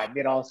have time,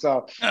 you know?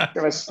 So it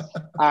was,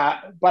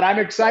 but I'm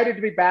excited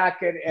to be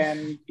back,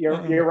 and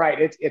you're right.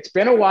 It's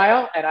been a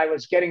while, and I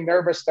was getting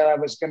nervous that I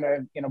was going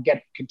to, you know,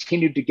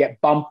 continued to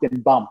get bumped,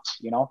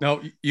 you know?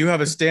 No, you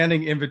have a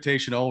standing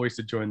invitation always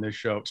to join this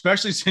show,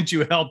 especially since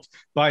you helped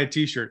buy a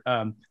t-shirt.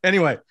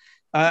 Anyway,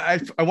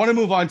 I want to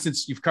move on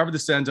since you've covered the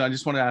Sens. I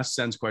just want to ask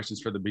Sens questions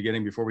for the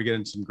beginning before we get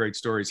into some great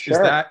stories. Sure. Is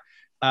that,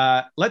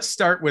 let's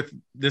start with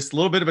this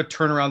little bit of a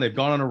turnaround. They've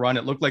gone on a run.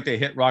 It looked like they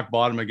hit rock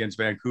bottom against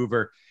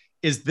Vancouver.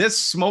 Is this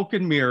smoke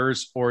and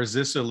mirrors, or is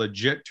this a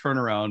legit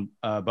turnaround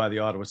by the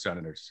Ottawa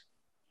Senators?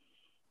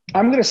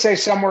 I'm going to say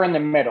somewhere in the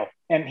middle.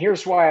 And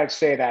here's why I'd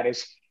say that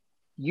is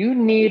you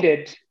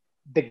needed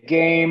the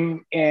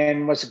game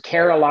in, was it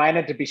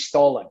Carolina, to be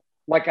stolen.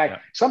 Like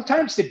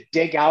sometimes to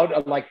dig out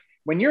of, like,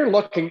 when you're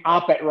looking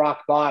up at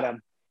rock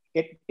bottom,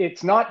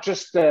 it's not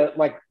just the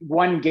like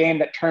one game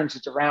that turns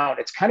it around.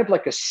 It's kind of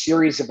like a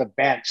series of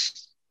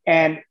events.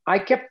 And I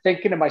kept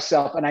thinking to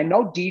myself, and I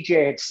know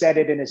DJ had said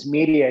it in his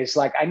media, is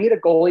like, I need a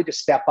goalie to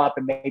step up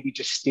and maybe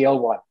just steal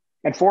one.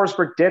 And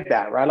Forsberg did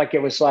that, right? Like,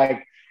 it was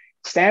like,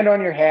 stand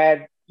on your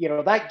head. You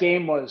know, that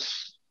game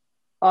was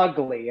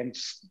ugly and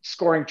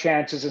scoring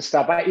chances and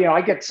stuff.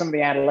 I get some of the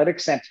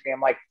analytics sent to me.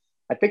 I'm like,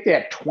 I think they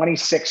had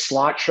 26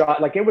 slot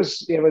shot. Like, it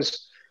was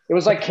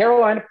like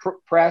Carolina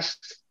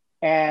pressed,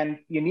 and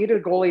you needed a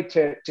goalie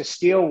to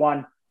steal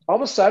one. All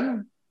of a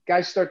sudden,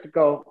 guys start to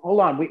go, hold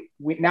on,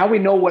 we now we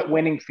know what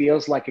winning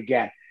feels like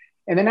again.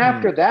 And then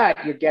after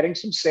that, you're getting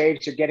some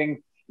saves. You're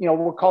getting, you know,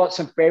 we'll call it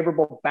some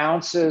favorable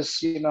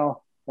bounces. You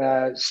know,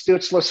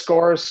 Stützle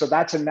scores, so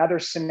that's another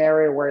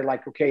scenario where,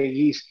 like, okay,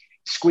 he's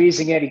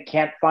squeezing it, he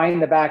can't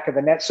find the back of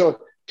the net. So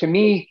to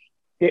me,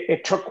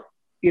 it took,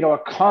 you know, a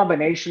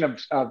combination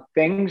of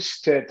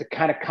things to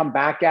kind of come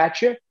back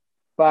at you.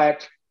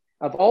 But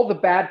of all the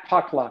bad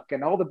puck luck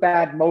and all the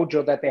bad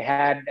mojo that they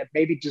had that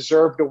maybe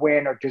deserved a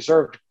win or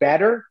deserved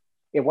better,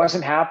 it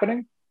wasn't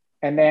happening.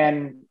 And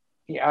then,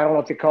 I don't know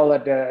if they call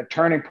it a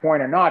turning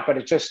point or not, but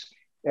it's just,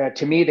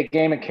 to me, the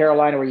game in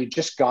Carolina where you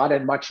just got a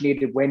much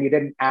needed win. You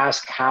didn't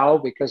ask how,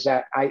 because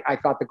I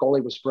thought the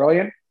goalie was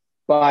brilliant.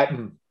 But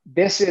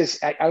this is,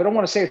 I don't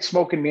want to say it's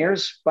smoke and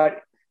mirrors,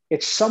 but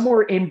it's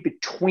somewhere in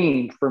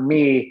between for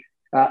me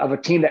of a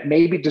team that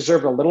maybe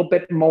deserved a little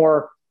bit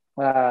more,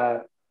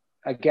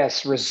 I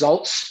guess,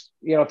 results.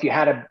 You know, if you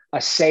had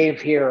a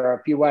save here, or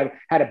if you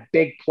had a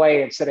big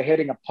play instead of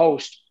hitting a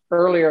post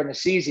earlier in the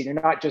season, you're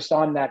not just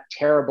on that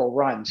terrible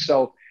run.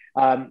 So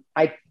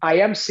I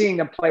am seeing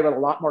them play with a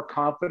lot more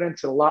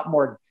confidence and a lot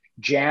more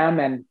jam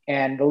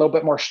and a little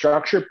bit more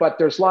structure, but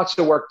there's lots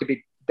of work to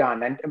be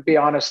done. And to be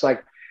honest,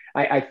 like,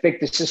 I think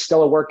this is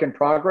still a work in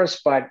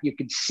progress, but you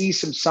can see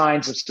some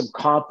signs of some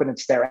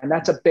confidence there. And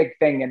that's a big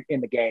thing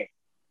in the game.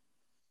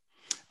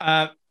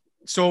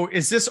 So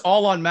is this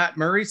all on Matt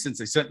Murray, since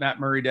they sent Matt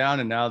Murray down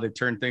and now they've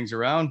turned things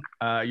around?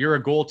 You're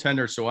a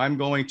goaltender, so I'm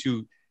going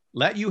to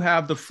let you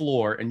have the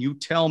floor, and you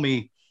tell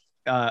me,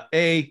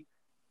 A,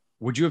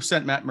 would you have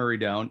sent Matt Murray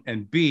down?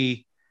 And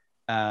B,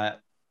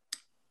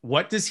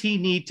 what does he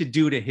need to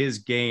do to his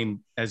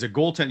game as a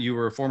goaltender? You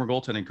were a former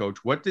goaltending coach.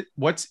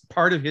 What's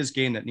part of his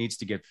game that needs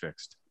to get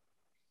fixed?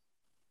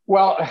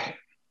 Well,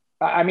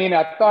 I mean,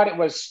 I thought it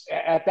was,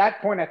 at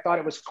that point, I thought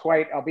it was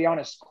quite, I'll be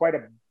honest, quite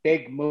a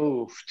big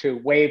move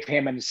to waive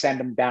him and send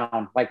him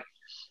down. Like,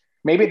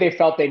 maybe they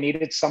felt they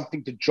needed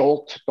something to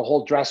jolt the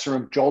whole dressing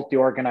room, jolt the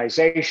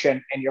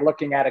organization. And you're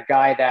looking at a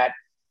guy that,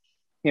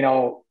 you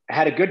know,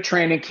 had a good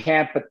training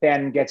camp, but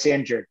then gets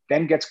injured,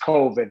 then gets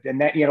COVID. And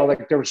then, you know,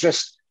 like, there was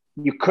just,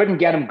 you couldn't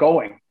get him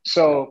going.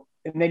 So,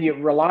 and then you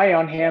rely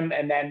on him,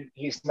 and then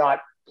he's not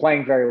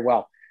playing very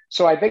well.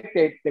 So I think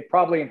they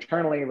probably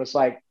internally was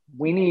like,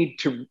 we need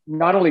to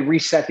not only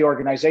reset the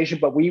organization,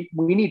 but we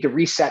need to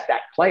reset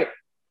that player.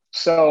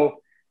 So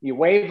you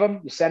waive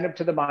him, you send him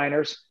to the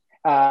minors.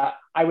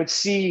 I would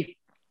see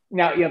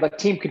now, you know, the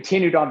team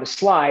continued on the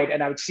slide,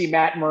 and I would see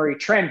Matt Murray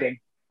trending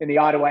in the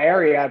Ottawa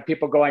area, and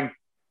people going,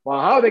 well,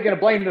 how are they going to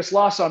blame this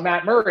loss on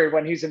Matt Murray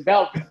when he's in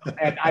Belleville?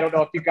 And I don't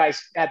know if you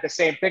guys had the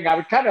same thing. I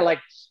would kind of like,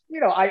 you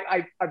know,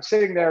 I'm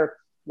sitting there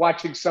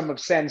watching some of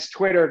Sen's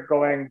Twitter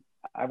going,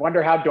 I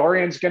wonder how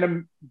Dorian's going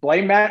to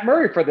blame Matt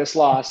Murray for this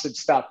loss and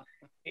stuff.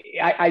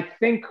 I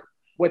think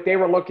what they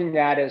were looking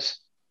at is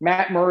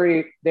Matt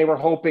Murray, they were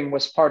hoping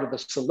was part of the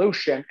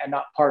solution and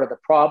not part of the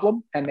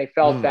problem. And they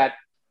felt that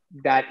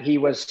he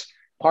was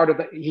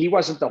he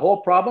wasn't the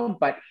whole problem,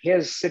 but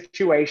his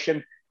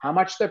situation, how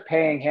much they're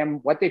paying him,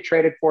 what they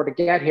traded for to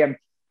get him,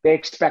 they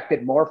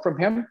expected more from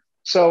him.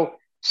 So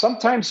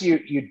sometimes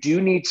you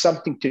do need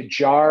something to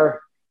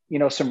jar, you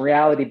know, some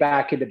reality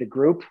back into the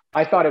group.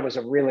 I thought it was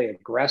a really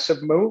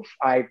aggressive move.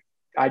 I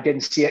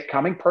didn't see it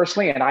coming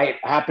personally. And I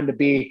happened to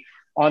be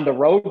on the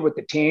road with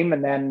the team.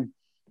 And then,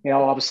 you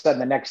know, all of a sudden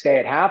the next day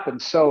it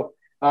happened. So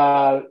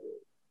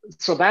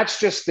that's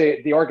just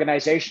the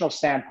organizational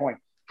standpoint.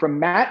 From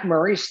Matt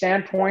Murray's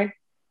standpoint,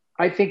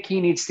 I think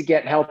he needs to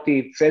get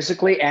healthy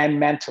physically and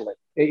mentally.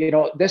 You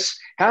know, this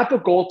half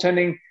of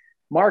goaltending,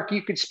 Mark,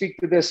 you could speak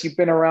to this. You've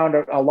been around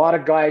a lot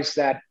of guys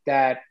that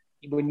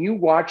when you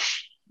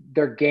watch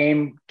their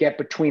game get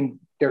between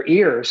their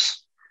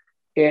ears,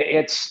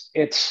 I'm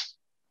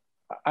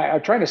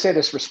trying to say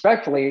this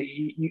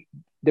respectfully.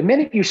 The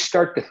minute you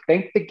start to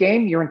think the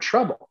game, you're in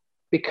trouble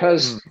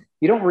because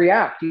you don't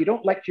react. You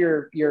don't let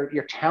your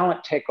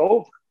talent take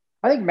over.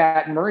 I think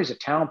Matt Murray's a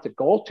talented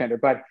goaltender,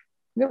 but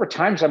there were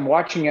times I'm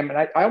watching him and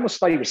I almost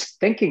thought he was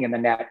thinking in the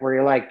net where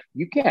you're like,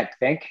 you can't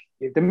think.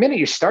 The minute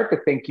you start to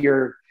think,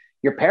 you're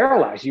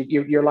paralyzed.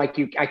 You're like,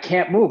 I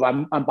can't move.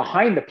 I'm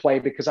behind the play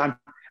because I'm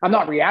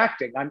not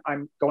reacting.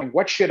 I'm going,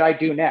 what should I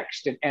do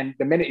next? And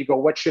the minute you go,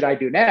 what should I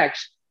do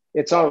next?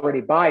 It's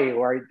already by you,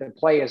 or the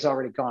play has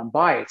already gone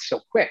by. It's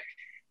so quick.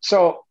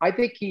 So I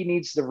think he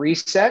needs the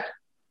reset.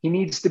 He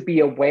needs to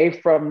be away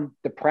from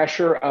the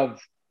pressure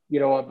of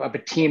a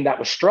team that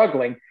was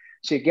struggling.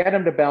 So you get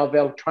him to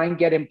Belleville, try and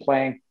get him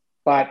playing,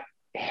 but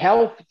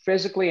health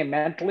physically and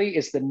mentally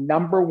is the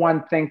number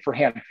one thing for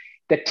him.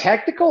 The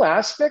technical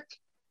aspect,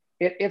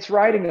 it's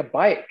riding a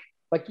bike.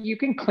 Like you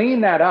can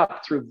clean that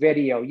up through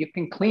video. You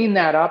can clean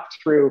that up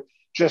through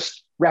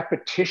just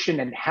repetition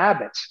and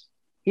habits.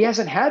 He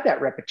hasn't had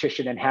that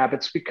repetition and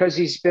habits because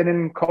he's been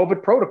in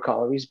COVID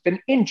protocol, or he's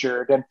been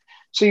injured. And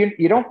so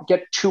you don't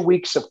get 2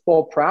 weeks of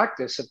full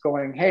practice of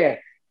going, hey,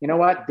 you know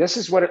what, this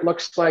is what it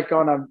looks like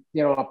on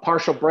a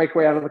partial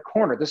breakaway out of the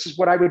corner. This is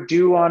what I would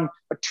do on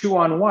a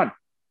 2-on-1.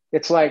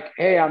 It's like,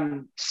 hey,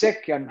 I'm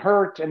sick, I'm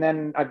hurt, and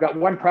then I've got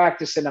one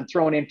practice and I'm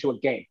thrown into a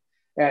game.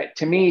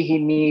 To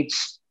me,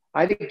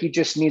 I think he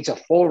just needs a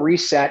full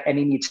reset, and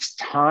he needs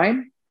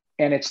time.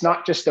 And it's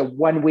not just a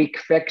 1 week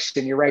fix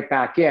and you're right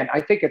back in.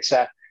 I think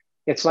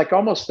it's like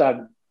almost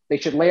they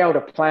should lay out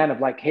a plan of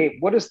like, hey,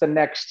 what does the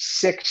next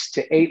 6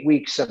 to 8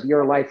 weeks of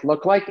your life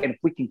look like? And if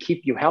we can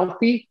keep you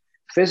healthy,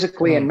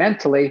 physically and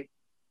mentally,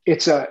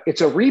 it's a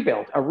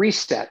rebuild, a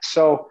reset.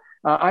 So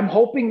I'm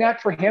hoping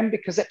that for him,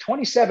 because at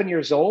 27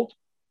 years old,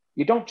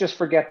 you don't just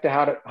forget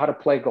how to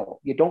play goal.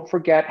 You don't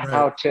forget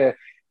how to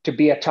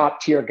be a top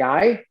tier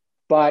guy,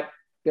 but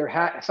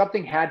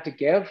something had to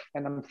give.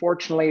 And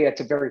unfortunately,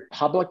 it's a very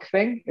public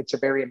thing. It's a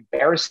very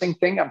embarrassing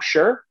thing, I'm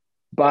sure.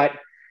 But,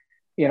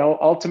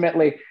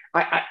 ultimately,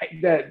 I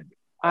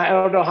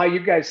don't know how you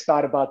guys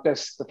thought about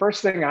this. The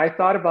first thing I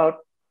thought about,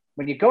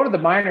 when you go to the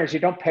minors, you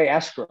don't pay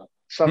escrow.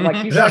 So I'm like,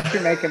 he's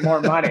actually making more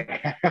money.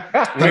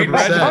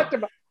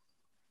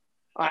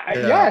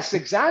 Yes,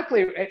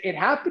 exactly. It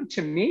happened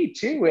to me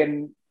too.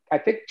 In, I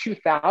think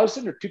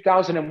 2000 or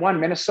 2001,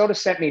 Minnesota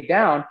sent me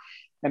down.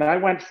 And I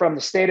went from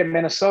the state of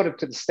Minnesota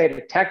to the state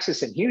of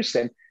Texas in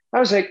Houston. I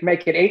was like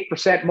making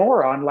 8%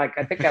 more on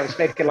I think I was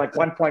making like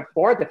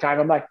 1.4 at the time.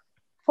 I'm like,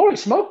 holy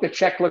smoke, the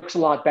check looks a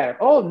lot better.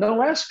 Oh,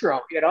 no escrow,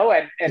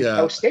 and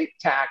no state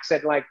tax.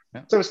 And so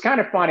it was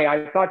kind of funny.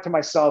 I thought to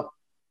myself,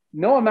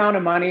 no amount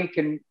of money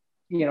can,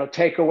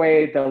 take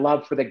away the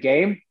love for the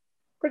game,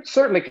 but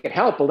certainly could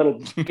help a little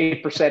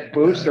 8%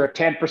 boost or a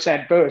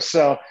 10% boost.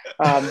 So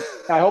I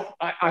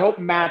hope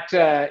Matt,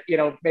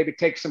 maybe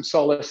takes some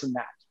solace in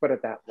that. Put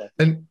it that way.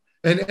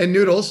 And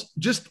Noodles,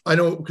 just, I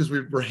know because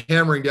we're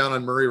hammering down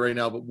on Murray right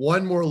now, but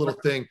one more little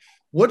thing.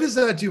 What does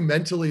that do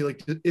mentally?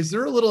 Like, is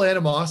there a little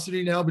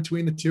animosity now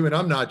between the two? And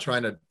I'm not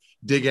trying to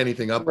dig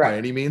anything up by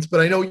any means,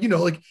 but I know,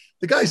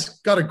 the guy's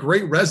got a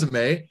great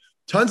resume,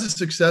 tons of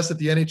success at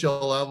the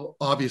NHL level,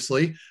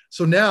 obviously.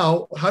 So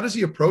now how does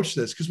he approach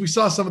this? Because we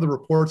saw some of the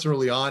reports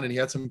early on and he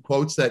had some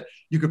quotes that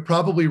you could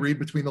probably read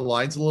between the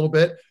lines a little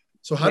bit.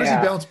 So how does he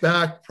bounce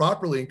back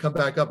properly and come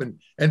back up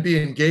and be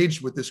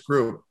engaged with this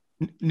group?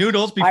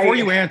 Noodles, before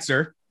you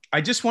answer, I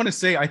just want to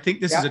say, I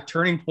think this is a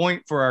turning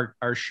point for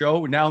our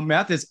show. Now,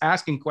 Meth is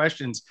asking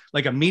questions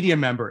like a media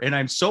member, and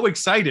I'm so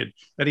excited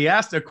that he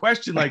asked a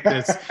question like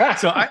this.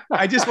 So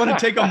I just want to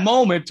take a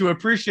moment to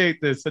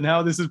appreciate this and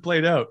how this has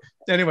played out.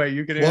 Anyway,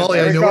 you can answer.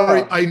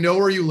 Wally, I know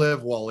where you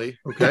live, Wally.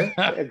 Okay.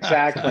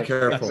 Exactly. Be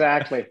careful.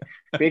 Exactly.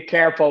 Be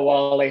careful,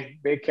 Wally.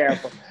 Be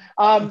careful.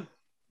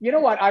 You know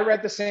what? I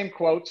read the same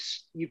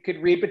quotes. You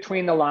could read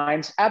between the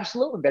lines.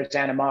 Absolutely, there's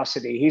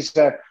animosity. He's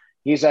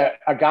a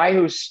guy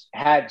who's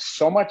had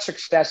so much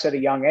success at a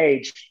young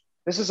age.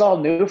 This is all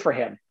new for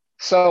him.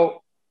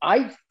 So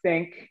I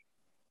think,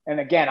 and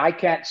again, I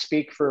can't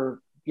speak for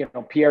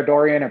Pierre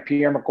Dorian or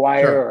Pierre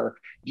McGuire or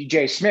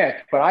DJ Smith,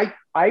 but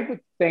I would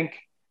think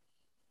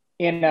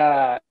in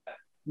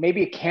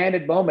maybe a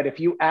candid moment, if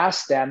you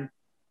ask them,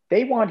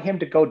 they want him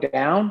to go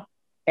down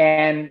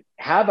and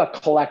have a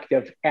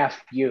collective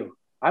F you.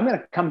 I'm going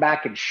to come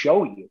back and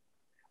show you.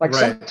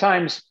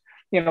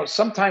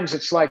 Sometimes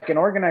it's like an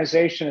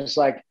organization is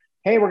like,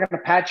 hey, we're going to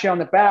pat you on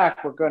the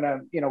back. We're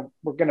going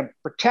to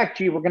protect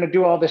you. We're going to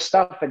do all this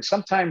stuff. And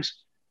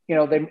sometimes,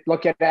 they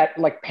look at that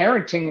like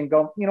parenting and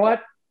go, you know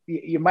what,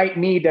 you might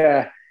need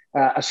a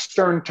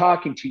stern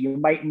talking to. You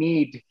might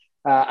need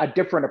a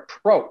different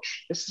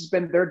approach. This has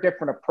been their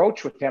different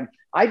approach with him.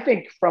 I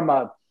think from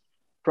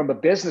a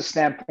business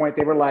standpoint,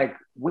 they were like,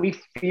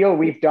 we feel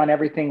we've done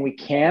everything we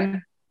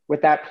can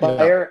with that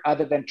player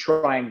other than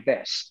trying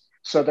this.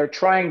 So they're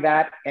trying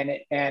that. And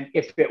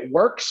if it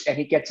works and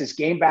he gets his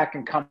game back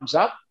and comes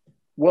up,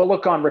 we'll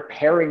look on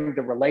repairing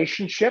the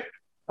relationship.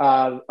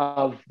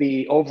 of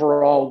the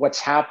overall what's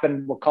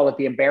happened. We'll call it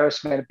the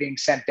embarrassment of being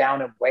sent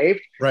down and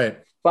waived. Right.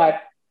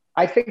 But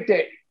I think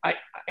that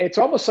it's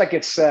almost like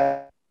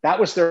that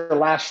was their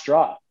last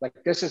straw. Like,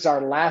 this is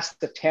our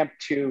last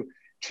attempt to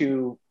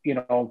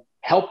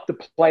help the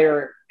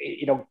player,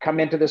 come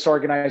into this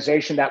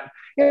organization that,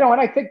 and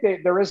I think that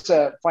there is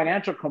a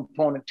financial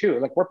component too.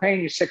 Like, we're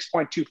paying you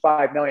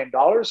 $6.25 million.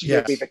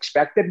 Yes. We've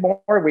expected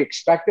more. We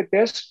expected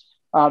this.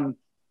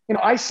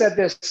 I said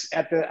this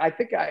I've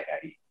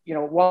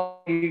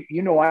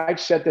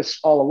said this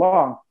all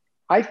along.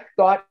 I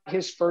thought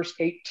his first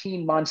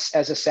 18 months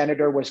as a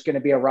Senator was going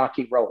to be a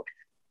rocky road,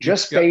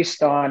 just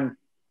based on,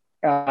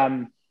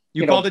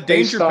 you called it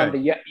danger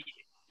pay.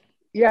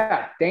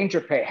 Danger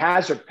pay,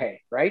 hazard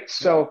pay, right?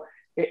 So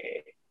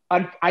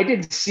I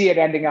didn't see it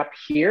ending up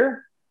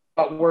here,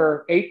 but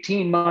we're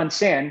 18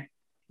 months in.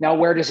 Now,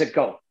 where does it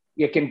go?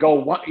 It can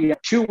go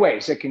two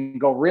ways. It can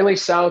go really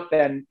south,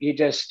 and he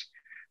just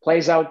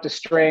plays out the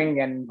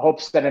string and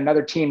hopes that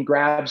another team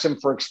grabs him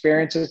for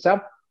experience and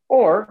stuff,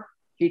 or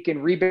he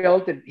can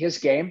rebuild his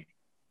game.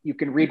 You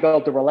can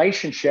rebuild the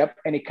relationship,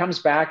 and he comes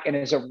back and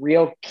is a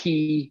real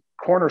key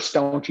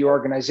cornerstone to your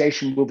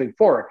organization moving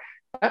forward.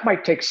 That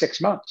might take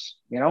 6 months,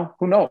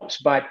 who knows?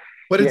 But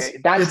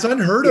it's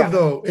unheard of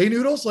though. Hey,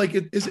 Noodles, like,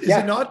 is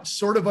it not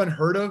sort of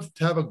unheard of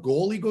to have a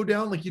goalie go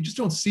down? Like, you just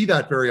don't see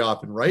that very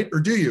often, right? Or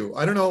do you?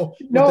 I don't know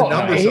what the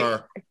numbers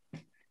are.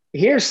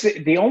 Here's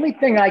the only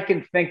thing I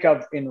can think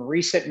of in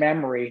recent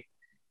memory.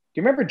 Do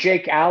you remember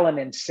Jake Allen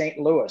in St.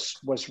 Louis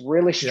was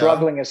really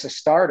struggling as a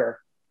starter?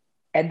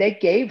 And they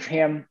gave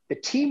him, the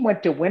team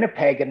went to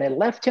Winnipeg and they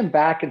left him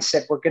back and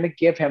said, we're going to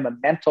give him a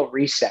mental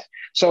reset.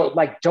 So,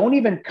 like, don't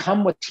even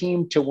come with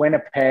team to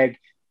Winnipeg.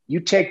 You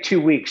take 2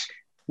 weeks.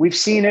 We've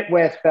seen it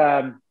with,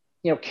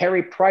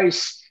 Carey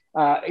Price.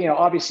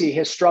 Obviously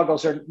his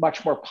struggles are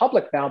much more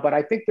public now, but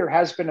I think there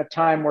has been a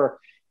time where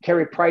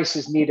Carey Price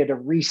has needed a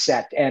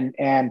reset and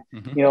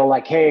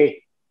like,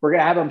 hey, we're going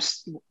to have him,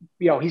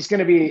 he's going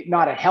to be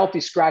not a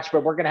healthy scratch,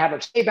 but we're going to have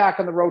him stay back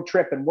on the road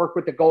trip and work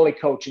with the goalie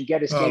coach and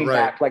get his game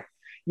back. Like,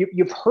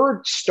 you've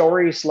heard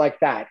stories like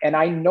that. And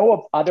I know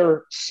of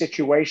other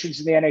situations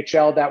in the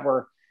NHL that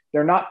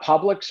they're not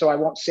public, so I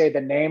won't say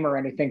the name or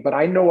anything, but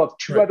I know of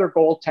two other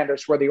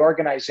goaltenders where the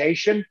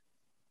organization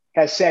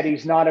has said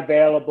he's not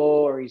available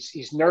or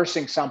he's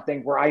nursing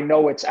something, where I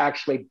know it's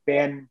actually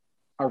been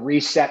a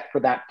reset for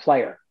that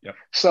player. Yep.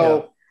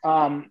 So,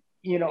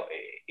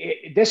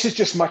 this is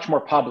just much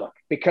more public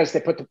because they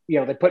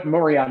put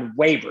Murray on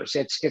waivers.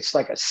 It's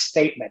like a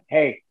statement.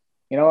 Hey,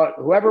 you know what?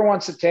 Whoever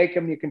wants to take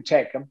him, you can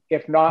take him.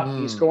 If not,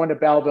 he's going to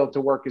Belleville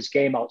to work his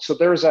game out. So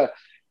there's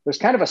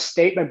kind of a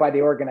statement by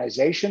the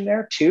organization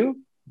there too.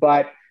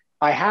 But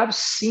I have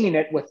seen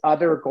it with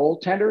other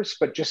goaltenders,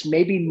 but just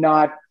maybe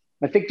not.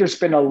 I think there's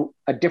been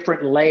a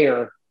different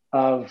layer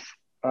of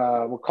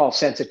we'll call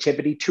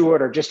sensitivity to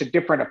it, or just a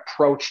different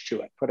approach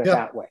to it. Put it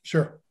that way.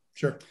 Sure.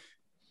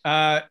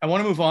 I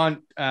want to move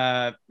on.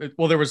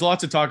 Well, there was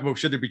lots of talk about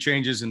should there be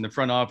changes in the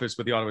front office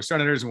with the Ottawa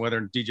Senators and whether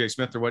DJ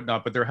Smith or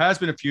whatnot, but there has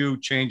been a few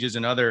changes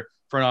in other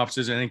front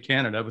offices and in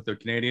Canada with the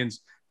Canadiens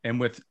and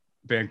with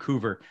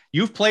Vancouver.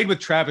 You've played with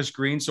Travis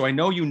Green, so I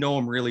know you know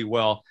him really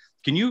well.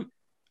 Can you,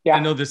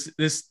 I know this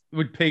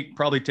would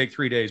probably take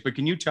 3 days, but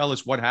can you tell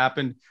us what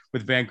happened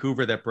with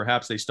Vancouver that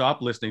perhaps they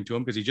stopped listening to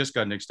him because he just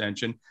got an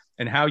extension,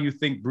 and how you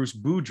think Bruce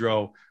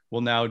Boudreau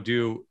will now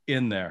do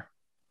in there?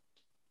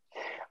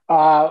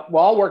 Well,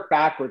 I'll work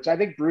backwards. I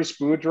think Bruce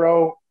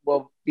Boudreau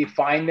will be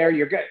fine there.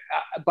 You're good,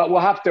 but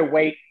we'll have to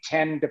wait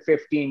 10 to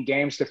 15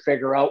 games to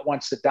figure out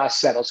once the dust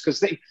settles,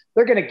 because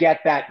they're going to get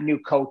that new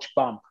coach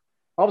bump.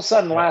 All of a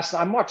sudden,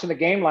 I'm watching the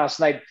game last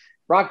night.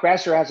 Brock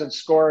Besser hasn't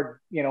scored,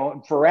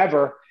 in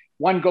forever.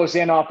 One goes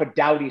in off of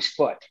Doughty's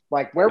foot.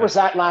 Like, where was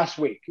that last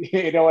week?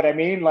 You know what I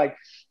mean? Like,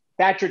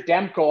 Thatcher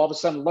Demko all of a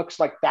sudden looks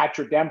like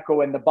Thatcher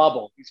Demko in the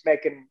bubble. He's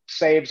making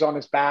saves on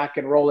his back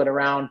and rolling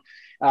around.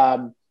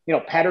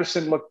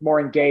 Pettersson looked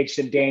more engaged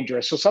and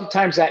dangerous. So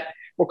sometimes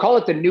we'll call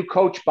it the new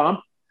coach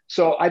bump.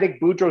 So I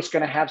think Boudreau's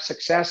going to have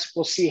success.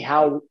 We'll see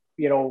how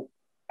long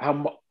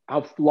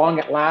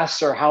it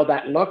lasts or how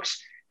that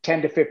looks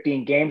 10 to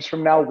 15 games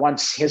from now,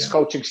 once his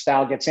coaching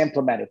style gets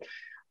implemented.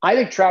 I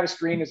think Travis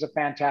Green is a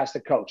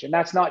fantastic coach, and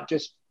that's not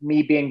just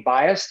me being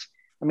biased.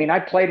 I mean,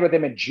 I played with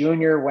him in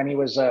junior when he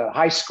was a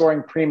high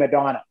scoring prima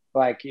donna.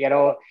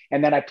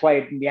 And then I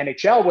played in the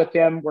NHL with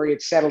him where he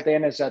had settled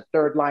in as a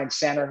third line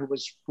center who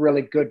was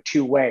really good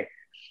two-way.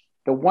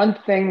 The one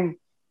thing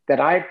that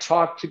I've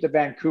talked to the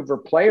Vancouver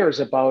players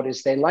about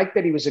is they like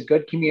that he was a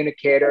good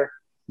communicator.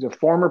 He's a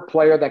former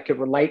player that could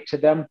relate to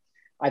them.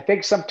 I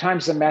think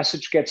sometimes the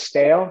message gets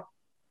stale,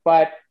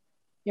 but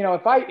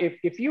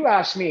if you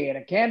ask me in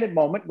a candid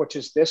moment, which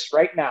is this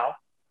right now,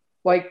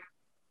 like,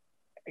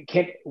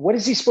 what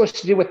is he supposed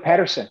to do with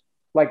Pettersson?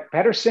 Like,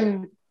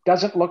 Pettersson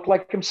doesn't look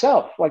like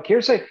himself. Like,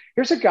 here's a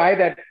guy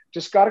that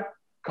just got a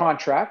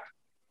contract.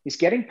 He's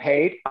getting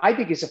paid. I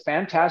think he's a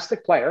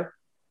fantastic player,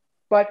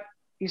 but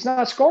he's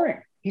not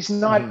scoring. He's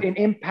not an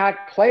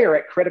impact player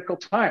at critical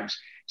times.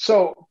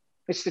 So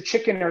it's the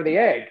chicken or the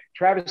egg.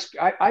 Travis,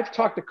 I've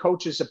talked to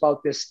coaches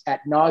about this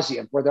ad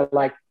nauseum, where they're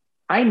like,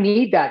 I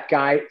need that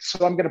guy,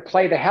 so I'm going to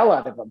play the hell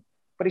out of him.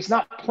 But he's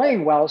not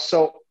playing well,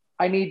 so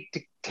I need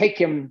to take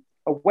him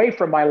away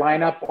from my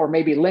lineup or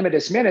maybe limit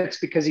his minutes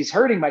because he's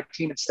hurting my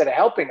team instead of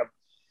helping him.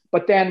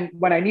 But then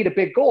when I need a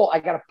big goal, I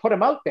got to put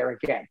him out there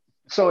again.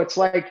 So it's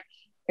like,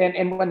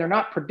 and when they're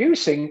not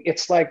producing,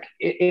 it's like,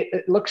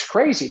 it looks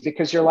crazy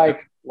because you're like,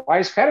 why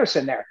is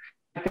Pettersson there?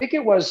 I think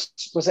it was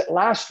it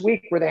last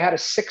week where they had a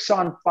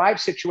 6-on-5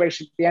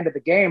 situation at the end of the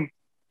game.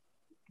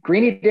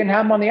 Greeny didn't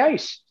have him on the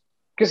ice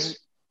because,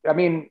 I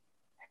mean,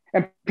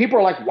 and people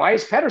are like, why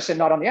is Pettersson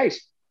not on the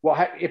ice? Well,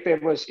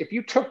 if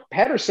you took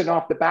Pettersson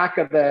off the back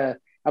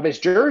of his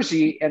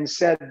jersey and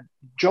said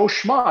Joe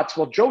Schmotz,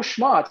 well, Joe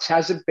Schmotz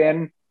hasn't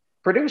been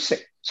producing.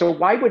 So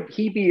why would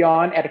he be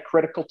on at a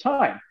critical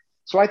time?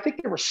 So I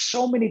think there were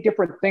so many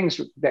different things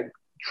that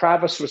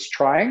Travis was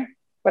trying,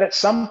 but at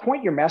some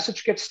point your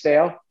message gets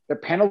stale. The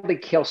penalty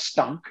kill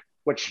stunk,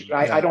 which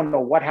I don't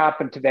know what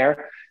happened to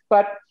there,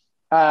 but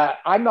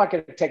I'm not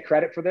going to take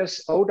credit for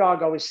this.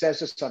 O-Dog always says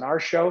this on our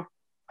show.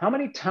 How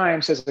many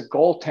times has the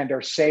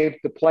goaltender saved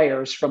the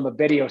players from a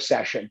video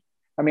session?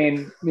 I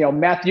mean,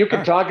 Meth, you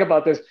can talk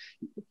about this.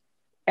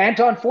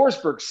 Anton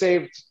Forsberg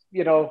saved,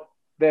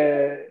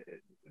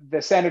 the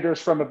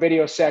Senators from a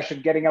video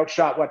session, getting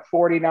outshot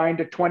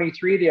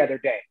 49-23 the other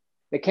day.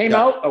 They came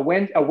out, a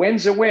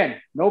win's a win.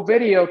 No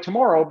video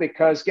tomorrow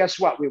because guess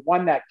what? We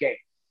won that game.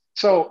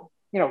 So,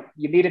 you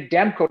needed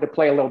Demko to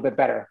play a little bit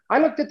better. I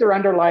looked at their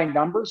underlying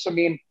numbers. I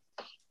mean,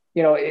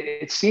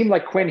 it seemed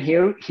like Quinn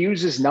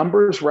Hughes's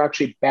numbers were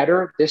actually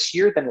better this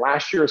year than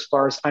last year as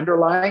far as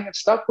underlying and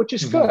stuff, which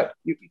is good.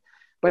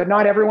 But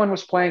not everyone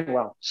was playing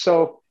well.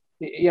 So,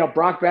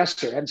 Brock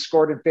Besser hadn't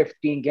scored in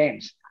 15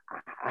 games.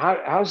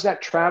 How's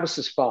that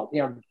Travis's fault?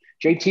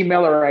 JT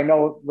Miller, I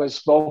know, was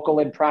vocal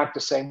in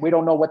practice saying, we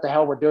don't know what the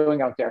hell we're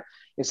doing out there.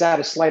 Is that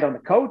a slight on the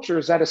coach or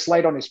is that a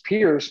slight on his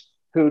peers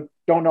who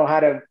don't know how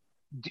to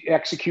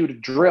execute a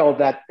drill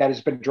that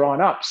has been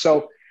drawn up?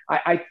 So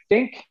I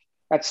think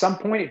at some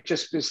point it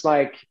just was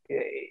like,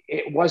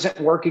 it wasn't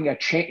working. A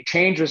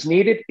change was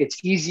needed.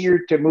 It's easier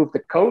to move the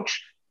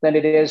coach than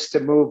it is to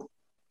move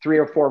 3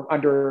 or 4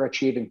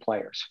 underachieving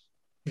players.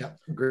 Yeah,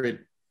 agreed.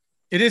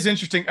 It is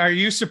interesting. Are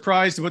you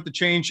surprised with the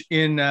change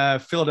in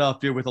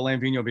Philadelphia with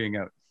Alain Vigneault being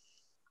out?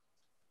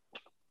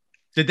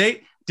 Did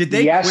they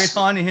quit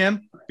on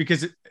him?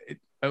 Because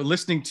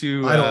listening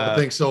to I don't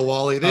think so,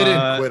 Wally. They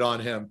didn't quit on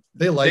him.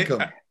 They like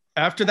him.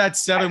 After that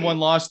 7-1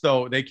 loss,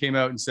 though, they came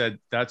out and said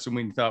that's when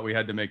we thought we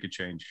had to make a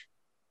change.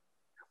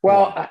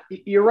 Well,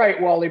 you're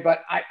right, Wally.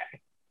 But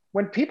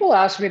when people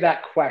ask me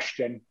that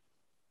question,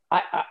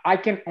 I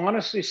can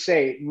honestly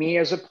say, me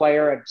as a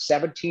player at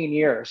 17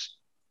 years.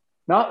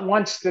 Not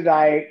once did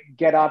I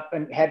get up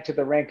and head to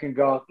the rink and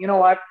go, you know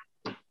what?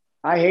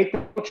 I hate the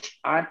coach.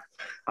 I'm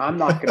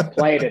not going to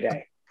play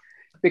today,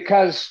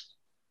 because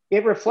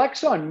it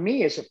reflects on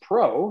me as a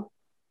pro.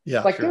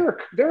 Yeah, like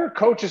there are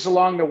coaches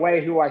along the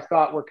way who I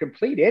thought were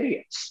complete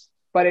idiots,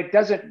 but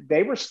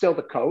they were still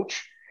the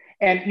coach.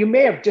 And you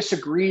may have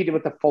disagreed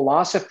with the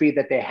philosophy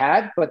that they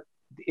had, but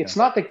it's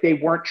not like they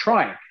weren't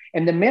trying.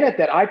 And the minute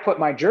that I put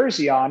my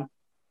jersey on,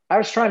 I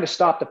was trying to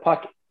stop the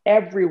puck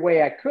every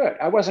way I could.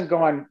 I wasn't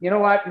going, you know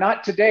what,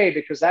 not today,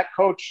 because that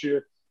coach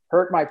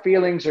hurt my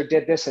feelings or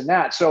did this and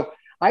that. So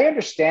I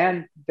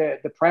understand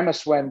the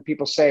premise when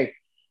people say,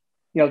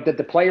 that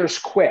the players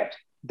quit.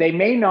 They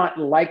may not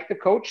like the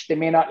coach. They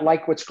may not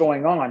like what's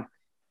going on,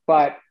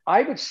 but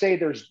I would say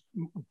there's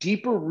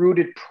deeper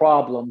rooted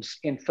problems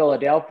in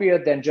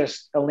Philadelphia than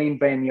just Alain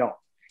Vigneault.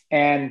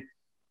 And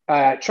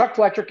Chuck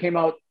Fletcher came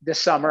out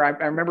this summer. I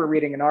remember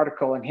reading an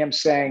article and him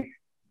saying,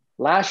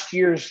 last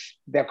year's,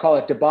 they'll call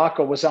it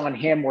debacle, was on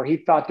him, where he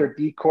thought their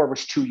D-core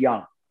was too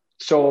young.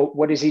 So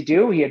what does he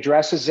do? He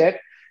addresses it.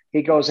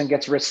 He goes and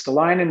gets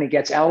Ristolainen. He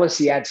gets Ellis.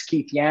 He adds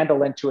Keith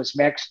Yandel into his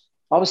mix.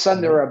 All of a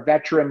sudden, they're a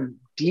veteran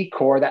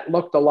D-core that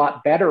looked a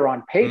lot better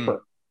on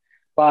paper.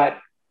 But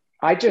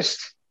I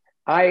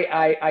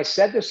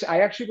said this. I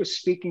actually was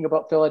speaking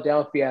about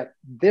Philadelphia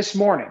this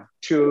morning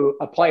to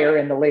a player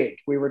in the league.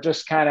 We were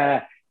just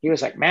he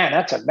was like, man,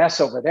 that's a mess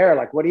over there.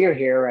 Like, what do you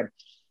hear?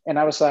 And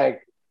I was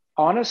like,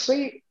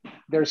 honestly,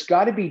 there's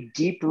got to be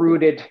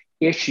deep-rooted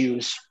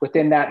issues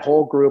within that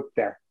whole group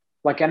there.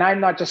 Like, and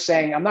I'm not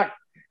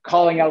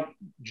calling out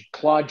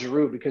Claude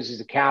Giroux because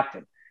he's a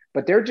captain,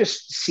 but there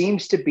just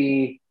seems to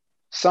be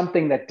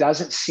something that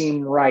doesn't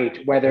seem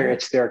right, whether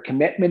it's their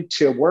commitment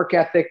to work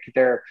ethic,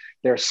 their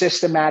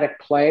systematic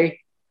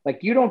play. Like,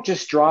 you don't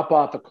just drop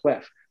off a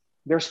cliff.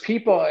 There's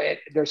people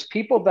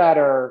that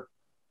are,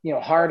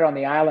 hard on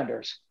the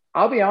Islanders.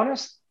 I'll be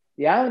honest.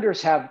 The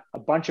Islanders have a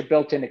bunch of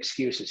built-in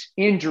excuses,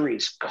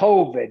 injuries,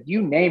 COVID,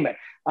 you name it,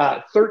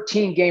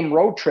 13-game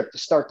road trip to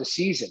start the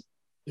season.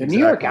 The New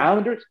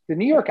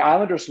York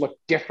Islanders look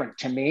different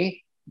to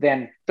me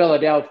than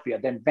Philadelphia,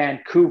 than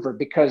Vancouver,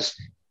 because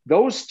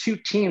those two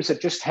teams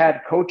that just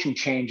had coaching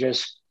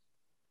changes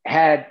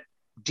had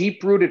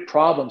deep-rooted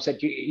problems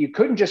that you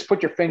couldn't just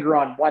put your finger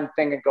on one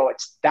thing and go,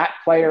 it's that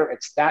player,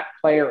 it's that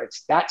player,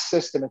 it's that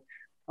system. And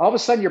all of a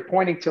sudden you're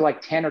pointing to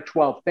like 10 or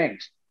 12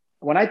 things.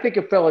 When I think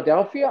of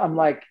Philadelphia, I'm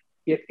like,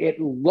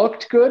 it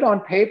looked good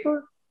on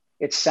paper.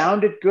 It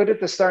sounded good at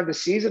the start of the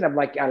season. I'm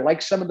like, I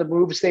like some of the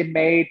moves they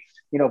made.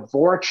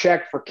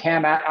 Voracek for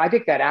Cam. I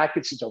think that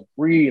Atkinson's a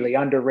really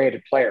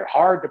underrated player,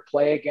 hard to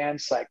play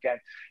against,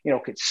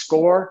 could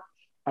score.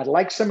 I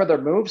like some of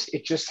their moves.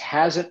 It just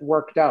hasn't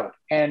worked out.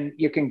 And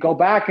you can go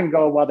back and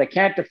go, well, they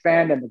can't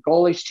defend and the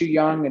goalie's too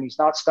young and he's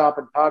not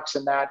stopping pucks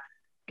and that.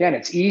 Again,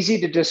 it's easy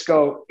to just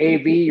go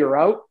AV, you're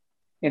out,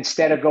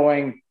 instead of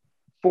going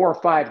 4 or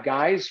 5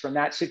 guys from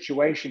that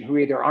situation who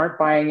either aren't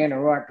buying in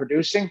or who aren't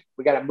producing.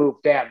 We got to move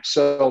them.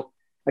 So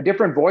a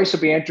different voice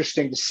will be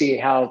interesting to see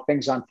how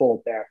things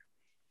unfold there.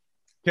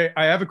 Okay,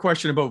 I have a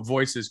question about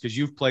voices because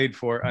you've played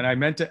for, and I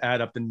meant to add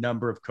up the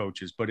number of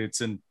coaches, but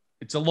it's a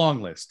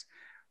long list.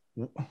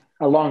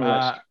 A long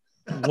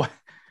list.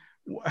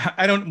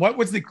 What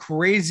was the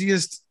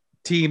craziest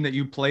team that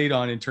you played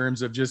on in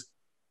terms of just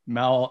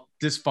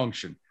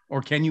dysfunction?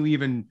 Or can you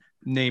even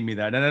name me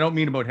that? And I don't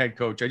mean about head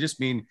coach. I just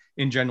mean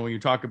in general, you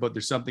talk about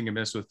there's something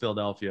amiss with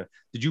Philadelphia.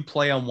 Did you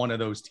play on one of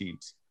those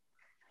teams?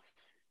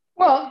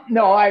 Well,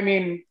 no, I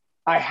mean,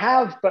 I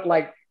have, but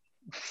like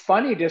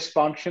funny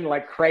dysfunction,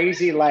 like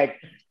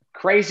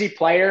crazy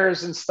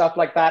players and stuff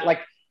like that. Like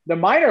the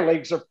minor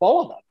leagues are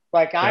full of them.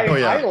 Like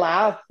I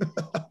laugh,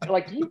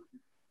 like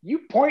you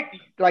point,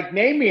 like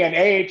name me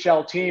an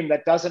AHL team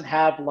that doesn't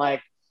have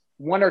like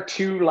 1 or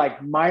 2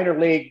 like minor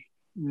league,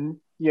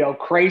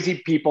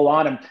 crazy people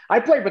on him. I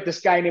played with this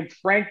guy named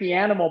Frank the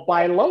Animal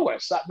by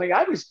Lois. I mean,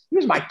 he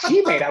was my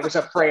teammate. I was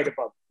afraid of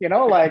him,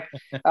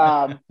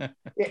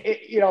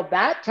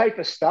 that type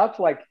of stuff.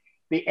 Like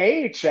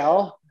the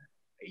AHL,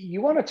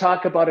 you want to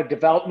talk about a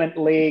development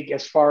league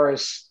as far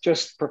as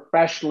just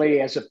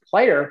professionally as a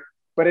player,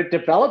 but it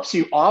develops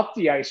you off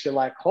the ice. You're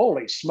like,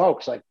 holy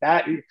smokes, like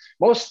that. A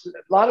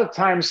lot of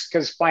times,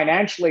 because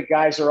financially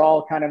guys are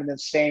all kind of in the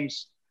same,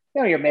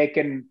 you're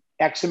making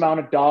X amount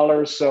of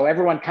dollars. So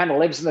everyone kind of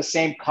lives in the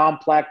same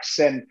complex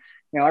and,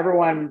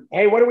 everyone,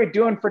 hey, what are we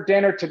doing for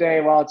dinner today?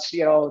 Well,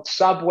 it's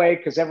Subway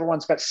because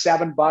everyone's got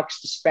 $7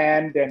 to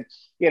spend and,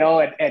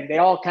 and they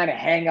all kind of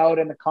hang out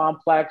in the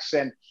complex.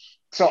 And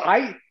so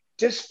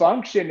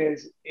dysfunction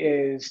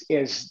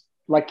is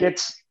like,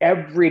 it's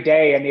every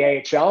day in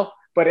the AHL,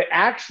 but it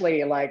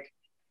actually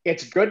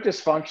it's good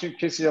dysfunction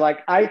because you're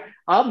like,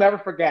 I'll never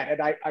forget it.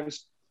 I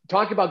was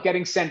talking about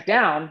getting sent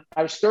down.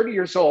 I was 30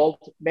 years old,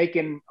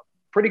 making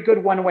pretty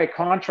good one-way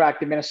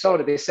contract in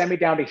Minnesota. They sent me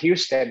down to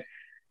Houston.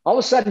 All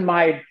of a sudden,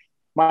 my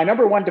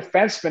number one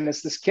defenseman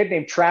is this kid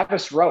named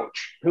Travis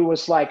Roach, who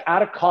was like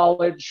out of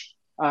college,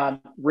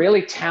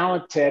 really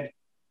talented.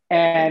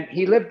 And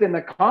he lived in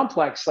the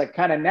complex, like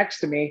kind of next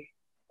to me.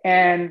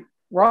 And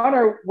we're on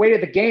our way to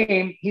the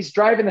game. He's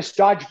driving this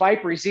Dodge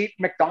Viper. He's eating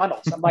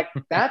McDonald's. I'm like,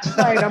 that's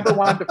my number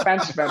one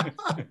defenseman.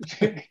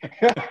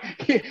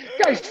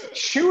 Guy's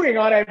shooting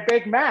on a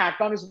Big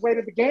Mac on his way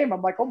to the game.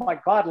 I'm like, oh my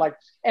God.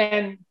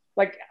 I'm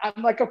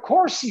like, of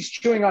course he's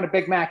chewing on a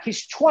Big Mac.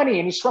 He's 20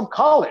 and he's from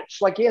college.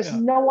 Like he has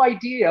no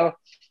idea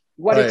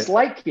what it's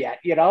like yet,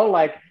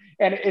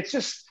 and it's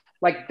just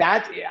like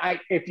that.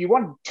 If you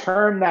want to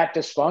term that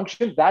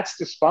dysfunction, that's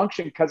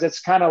dysfunction. Cause it's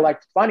kind of like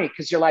funny.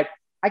 Cause you're like,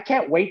 I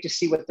can't wait to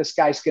see what this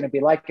guy's going to be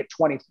like at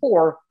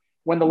 24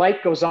 when the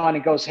light goes on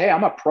and goes, hey,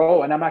 I'm a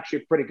pro and I'm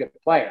actually a pretty good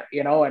player,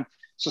 And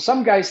so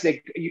some guys,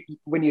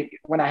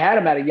 when I had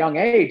them at a young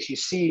age, you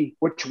see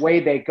which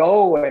way they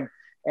go.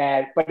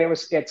 But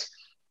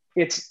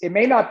it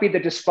may not be the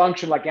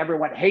dysfunction, like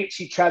everyone hates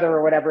each other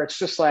or whatever. It's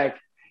just like,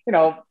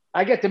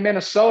 I get to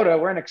Minnesota,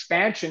 we're in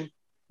expansion.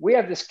 We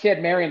have this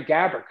kid, Marion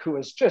Gabrick, who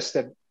is just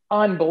an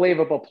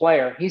unbelievable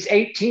player. He's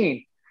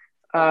 18.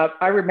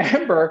 I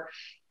remember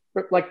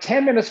like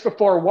 10 minutes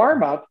before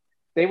warm-up,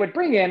 they would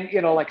bring in,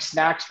 like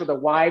snacks for the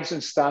wives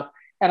and stuff.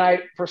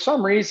 And for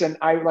some reason,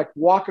 I like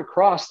walk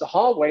across the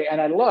hallway and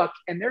I look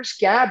and there's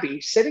Gabby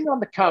sitting on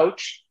the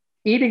couch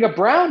eating a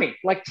brownie,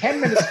 like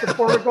 10 minutes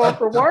before we're going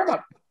for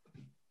warm-up.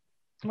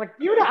 I'm like,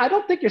 I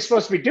don't think you're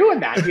supposed to be doing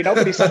that,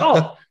 but he said,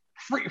 oh,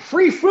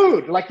 free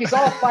food. Like he's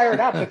all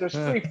fired up that there's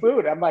free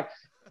food. I'm like,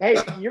 hey,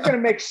 you're going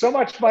to make so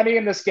much money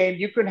in this game.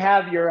 You can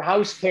have your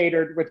house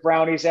catered with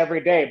brownies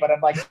every day. But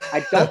I'm like,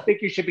 I don't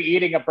think you should be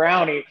eating a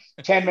brownie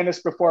 10 minutes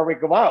before we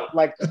go out.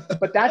 Like,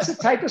 but that's the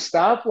type of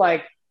stuff.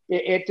 Like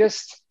it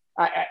just,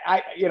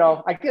 I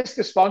guess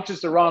dysfunction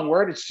is the wrong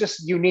word. It's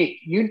just unique.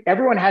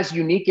 Everyone has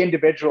unique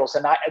individuals.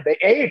 And the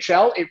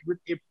AHL,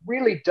 it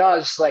really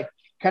does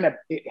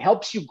it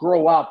helps you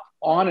grow up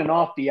on and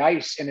off the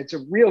ice. And it's a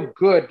real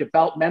good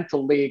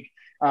developmental league,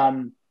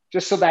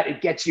 just so that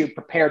it gets you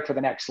prepared for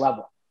the next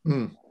level.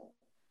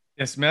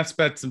 Yes, Meth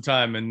spent some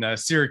time in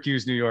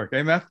Syracuse, New York.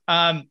 Hey, Meth.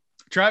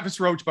 Travis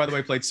Roach, by the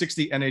way, played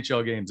 60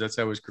 NHL games. That's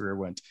how his career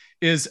went.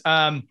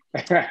 I'm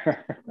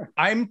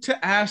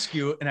to ask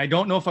you, and I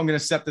don't know if I'm going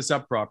to set this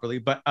up properly,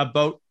 but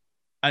about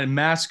a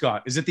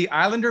mascot. Is it the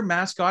Islander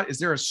mascot? Is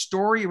there a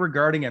story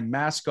regarding a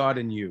mascot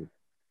in you?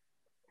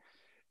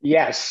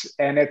 Yes,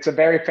 and it's a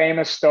very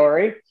famous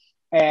story,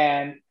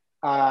 and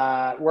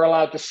we're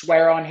allowed to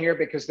swear on here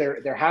because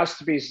there has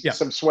to be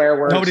some swear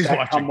words Nobody's that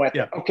watching. come with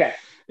Yeah. it. Okay.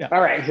 Yeah.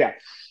 All right. Yeah.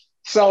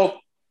 So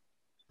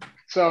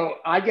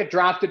I get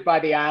drafted by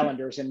the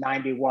Islanders in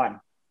 91.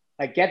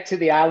 I get to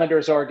the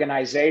Islanders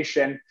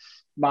organization.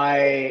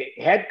 My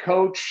head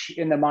coach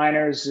in the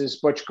minors is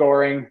Butch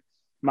Goring.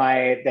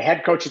 The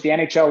head coach at the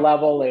NHL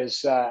level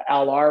is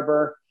Al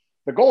Arbor.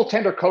 The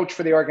goaltender coach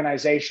for the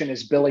organization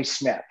is Billy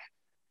Smith.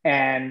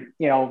 And,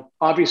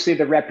 obviously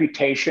the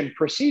reputation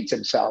precedes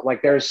himself.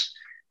 Like there's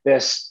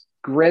this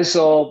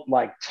grizzled,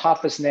 like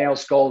tough as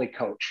nails goalie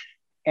coach.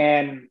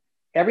 And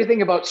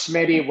everything about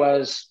Smitty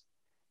was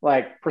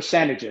like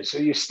percentages. So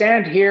you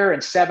stand here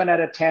and 7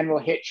 out of 10 will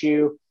hit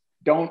you.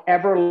 Don't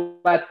ever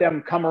let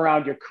them come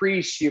around your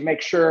crease. You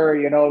make sure,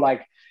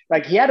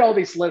 like he had all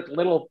these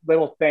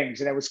little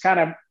things. And it was kind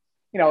of,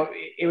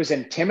 it was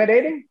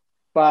intimidating,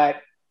 but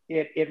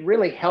it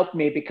really helped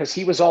me because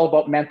he was all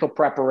about mental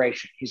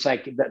preparation. He's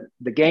like,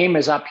 the game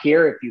is up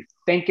here. If you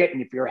think it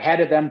and if you're ahead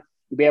of them,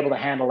 you'll be able to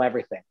handle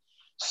everything.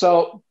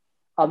 So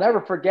I'll never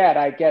forget,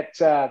 I get,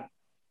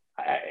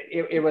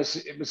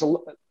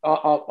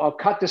 I'll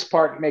cut this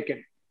part and make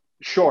it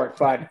short,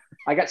 but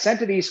I got sent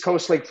to the East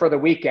Coast League for the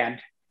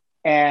weekend,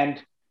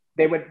 and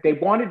they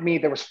wanted me.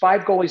 There was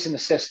 5 goalies in the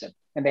system,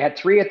 and they had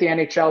 3 at the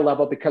NHL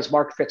level because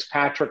Mark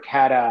Fitzpatrick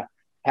had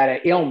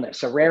an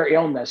illness, a rare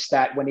illness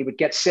that when he would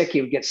get sick,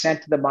 he would get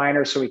sent to the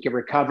minors so he could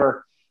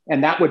recover.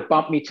 And that would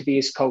bump me to the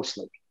East Coast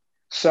League.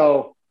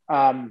 So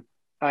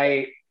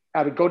I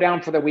would go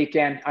down for the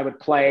weekend, I would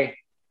play.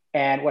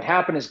 And what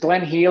happened is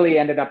Glenn Healy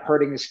ended up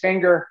hurting his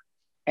finger.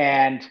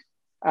 And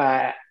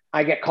I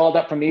get called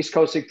up from the East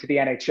Coast League to the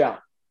NHL.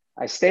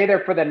 I stay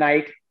there for the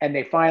night, and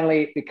they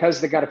finally, because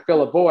they got to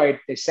fill a void,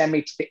 they send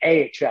me to the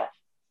AHL.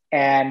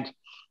 And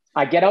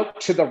I get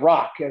out to the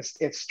Rock.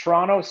 It's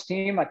Toronto's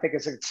team. I think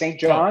it's St.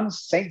 John's.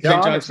 St.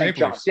 John's.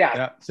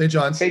 Yeah. St.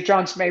 John's. St.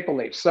 John's Maple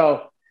Leafs.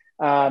 So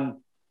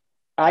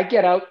I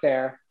get out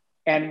there,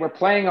 and we're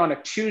playing on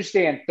a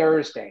Tuesday and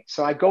Thursday.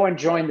 So I go and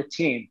join the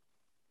team.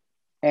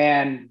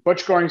 And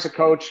Butch Goring's the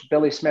coach.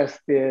 Billy Smith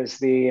is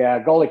the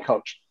goalie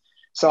coach.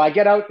 So I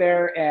get out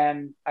there,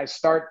 and I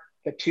start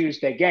the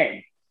Tuesday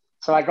game.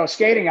 So I go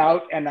skating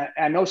out, and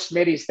I know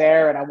Smitty's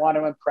there, and I want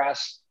to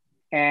impress.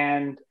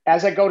 And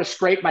as I go to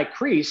scrape my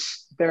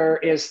crease, there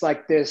is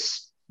like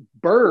this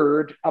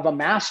bird of a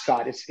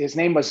mascot. His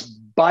name was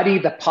Buddy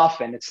the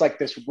Puffin. It's like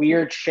this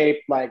weird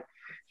shaped like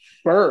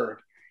bird.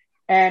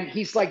 And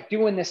he's like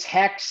doing this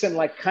hex and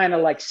like kind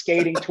of like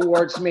skating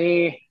towards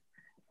me.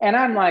 And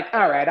I'm like,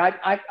 all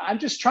right, I'm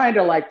just trying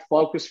to like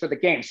focus for the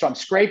game. So I'm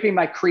scraping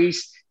my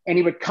crease, and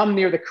he would come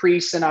near the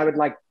crease, and I would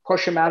like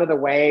push him out of the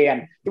way.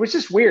 And it was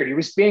just weird. He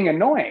was being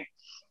annoying.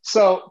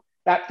 So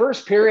that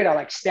first period, I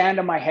like stand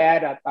on my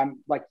head. I'm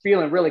like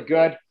feeling really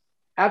good.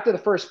 After the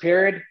first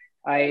period,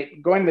 I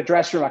go in the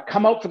dressing room. I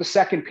come out for the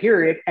second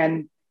period,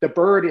 and the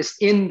bird is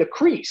in the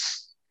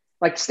crease,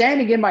 like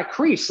standing in my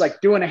crease, like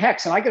doing a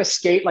hex. And I got to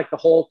skate like the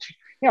whole,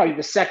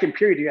 the second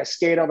period, you got to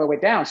skate all the way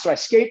down. So I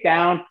skate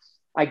down.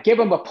 I give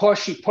him a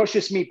push. He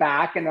pushes me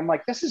back, and I'm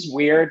like, this is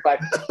weird. But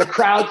the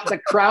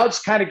crowd's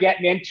kind of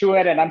getting into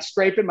it, and I'm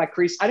scraping my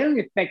crease. I didn't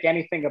even think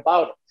anything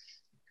about it.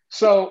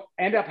 So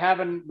end up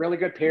having really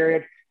good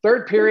period.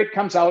 Third period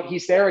comes out.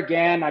 He's there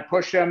again. I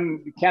push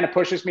him. He kind of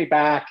pushes me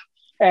back.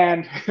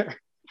 And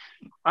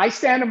I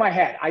stand in my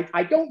head.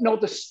 I don't know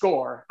the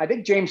score. I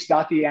think James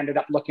Duthie ended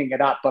up looking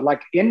it up. But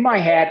like in my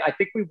head, I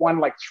think we won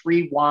like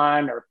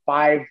 3-1 or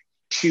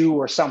 5-2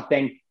 or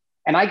something.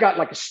 And I got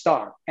like a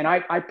star. And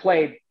I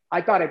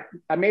thought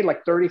I made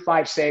like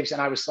 35 saves. And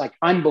I was like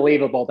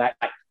unbelievable that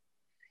night.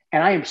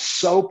 And I am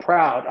so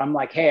proud. I'm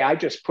like, hey, I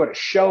just put a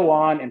show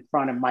on in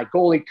front of my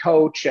goalie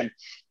coach. And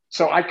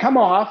so I come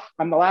off,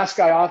 I'm the last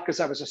guy off because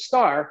I was a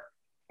star.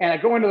 And I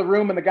go into the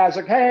room, and the guy's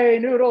like, hey,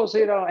 Noodles,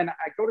 and I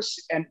go to,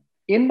 and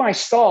in my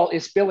stall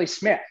is Billy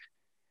Smith.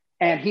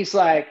 And he's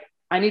like,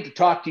 I need to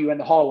talk to you in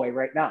the hallway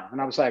right now. And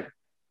I was like,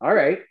 all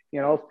right,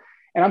 and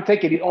I'm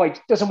thinking, he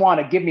doesn't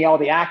want to give me all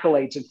the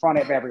accolades in front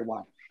of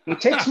everyone. He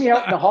takes me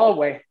out in the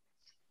hallway,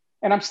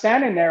 and I'm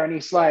standing there, and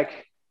he's like,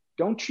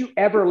 don't you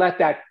ever let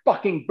that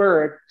fucking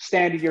bird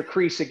stand in your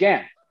crease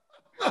again.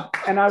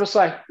 And I was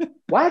like,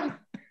 what?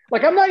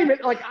 Like, I'm like,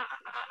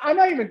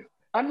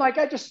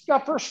 I just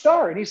got first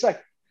star. And he's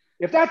like,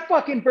 if that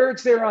fucking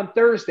bird's there on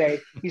Thursday,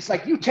 he's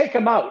like, you take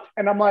him out.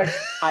 And I'm like,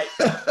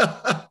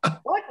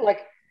 what?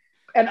 Like,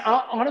 and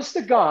honest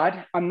to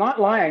God, I'm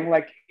not lying.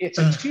 Like, it's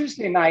a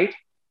Tuesday night.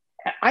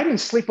 I didn't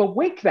sleep a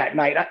wink that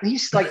night.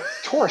 He's like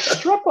tore a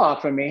strip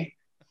off of me.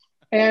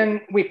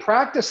 And we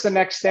practiced the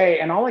next day.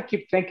 And all I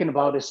keep thinking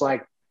about is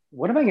like,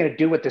 what am I going to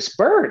do with this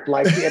bird?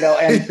 Like,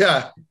 and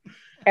yeah.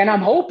 And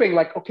I'm hoping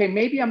like, okay,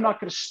 maybe I'm not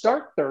going to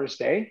start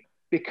Thursday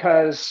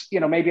because,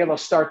 maybe I'll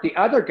start the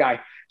other guy.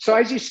 So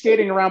as he's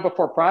skating around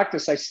before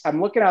practice,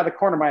 I'm looking out of the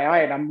corner of my eye,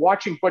 and I'm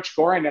watching Butch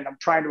Goring, and I'm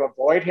trying to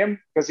avoid him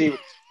because he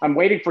I'm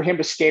waiting for him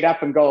to skate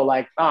up and go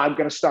like, I'm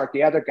going to start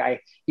the other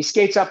guy. He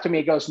skates up to me,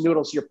 he goes,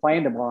 Noodles, you're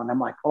playing tomorrow. And I'm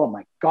like, oh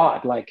my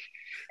God. Like,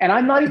 and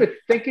I'm not even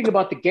thinking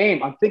about the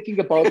game. I'm thinking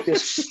about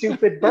this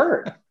stupid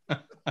bird.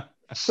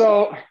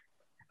 So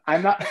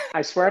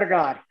I swear to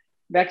God,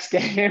 next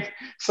game.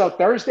 So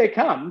Thursday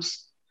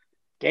comes,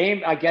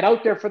 I get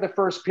out there for the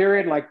first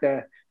period. Like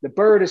the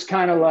bird is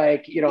kind of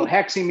like,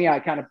 hexing me.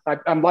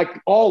 I'm like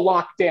all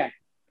locked in.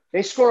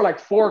 They score like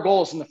 4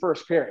 goals in the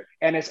first period.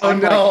 And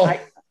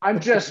I'm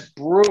just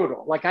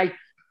brutal. Like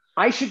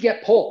I should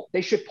get pulled.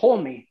 They should pull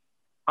me.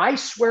 I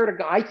swear to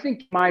God, I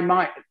think my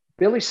mind,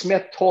 Billy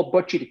Smith told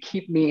Butchie to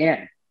keep me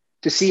in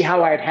to see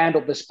how I had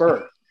handled this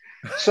bird.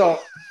 So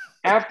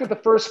after the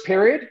first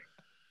period,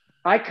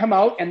 I come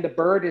out and the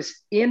bird is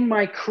in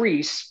my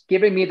crease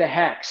giving me the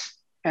hex.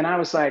 And I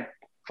was like,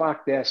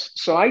 fuck this.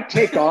 So I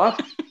take off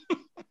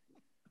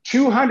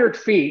 200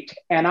 feet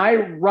and I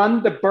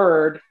run the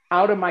bird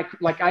out of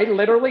I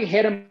literally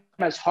hit him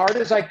as hard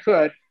as I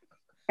could.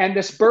 And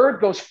this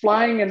bird goes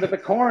flying into the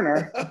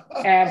corner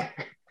and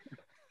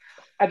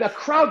the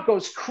crowd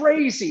goes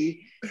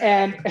crazy.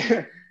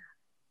 And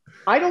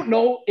I don't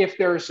know if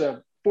there's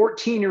a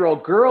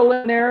 14-year-old girl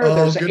in there.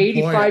 There's an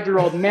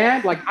 85-year-old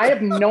man. Like, I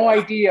have no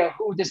idea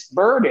who this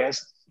bird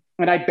is.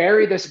 And I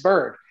bury this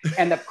bird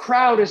and the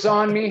crowd is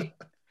on me.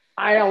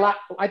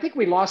 I think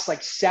we lost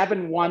like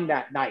 7-1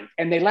 that night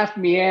and they left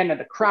me in and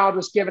the crowd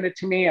was giving it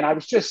to me. And I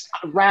was just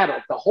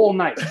rattled the whole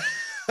night.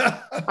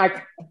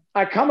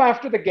 I come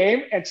after the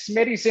game and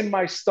Smitty's in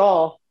my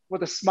stall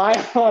with a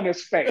smile on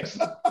his face.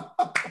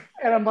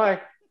 And I'm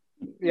like,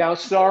 yeah,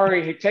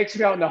 sorry. He takes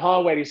me out in the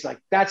hallway. He's like,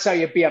 that's how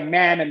you be a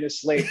man in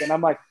this league. And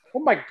I'm like, oh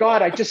my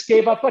God, I just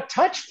gave up a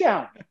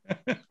touchdown.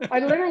 I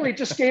literally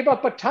just gave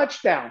up a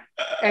touchdown.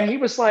 And he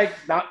was like,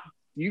 no,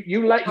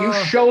 you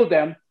show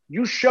them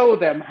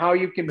how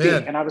you can be.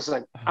 And I was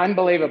like,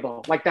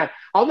 unbelievable. Like that.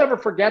 I'll never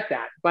forget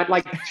that. But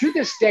like to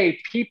this day,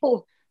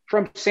 people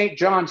from St.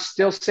 John's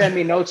still send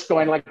me notes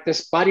going like,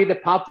 this Buddy the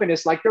Puffin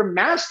is like their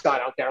mascot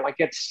out there. Like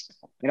it's,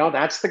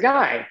 that's the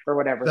guy or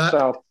whatever.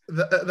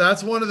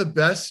 That's one of the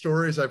best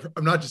stories I'm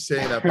not just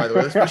saying that, by the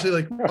way, especially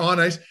like on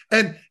ice.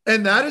 And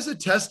that is a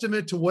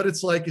testament to what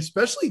it's like,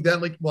 especially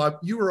then, like, well,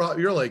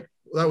 you're like,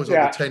 that was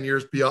over 10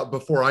 years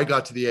before I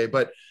got to the A,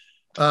 but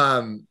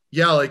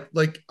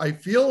like I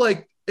feel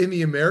like in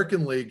the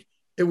American League,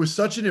 it was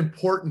such an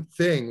important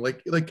thing.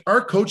 Like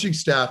our coaching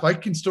staff, I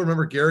can still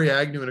remember Gary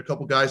Agnew and a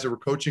couple guys that were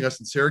coaching us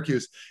in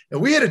Syracuse.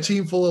 And we had a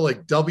team full of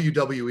like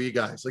WWE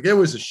guys. Like it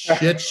was a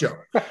shit show.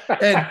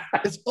 And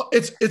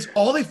it's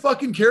all they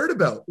fucking cared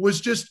about was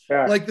just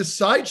like the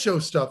sideshow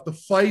stuff, the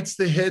fights,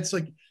 the hits.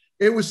 Like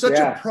it was such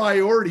a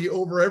priority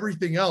over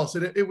everything else.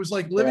 And it was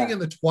like living in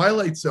the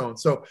Twilight Zone.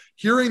 So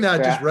hearing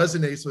that just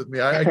resonates with me.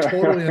 I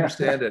totally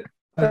understand it.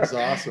 That's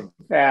awesome.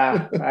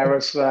 Yeah, I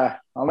was,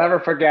 I'll never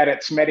forget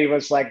it. Smitty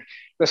was like,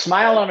 the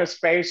smile on his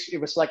face, it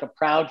was like a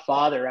proud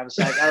father. I was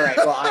like, all right,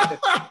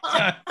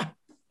 well,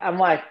 I'm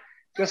like,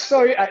 just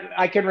so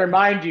I can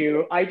remind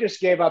you, I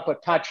just gave up a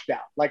touchdown,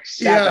 like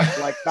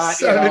 7, like not,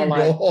 7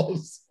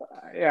 goals.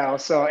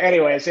 So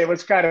anyways, it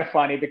was kind of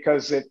funny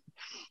because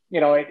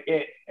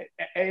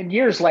and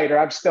years later,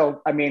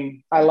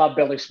 I love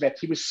Billy Smith.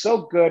 He was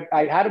so good.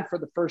 I had him for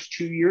the first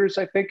 2 years,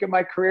 I think, in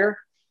my career.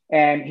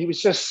 And he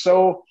was just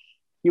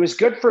he was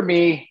good for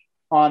me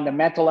on the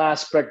mental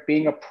aspect,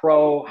 being a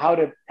pro, how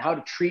to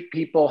treat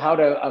people, how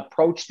to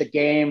approach the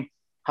game,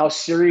 how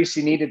serious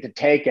he needed to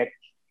take it.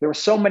 There were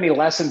so many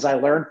lessons I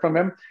learned from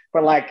him,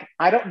 but like,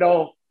 I don't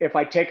know if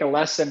I take a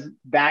lesson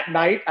that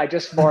night. I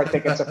just more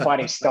think it's a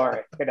funny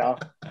story,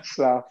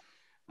 so.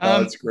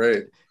 That's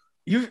great.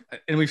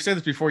 And we've said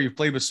this before, you've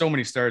played with so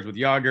many stars with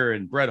Yager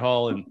and Brett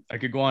Hull, and I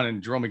could go on,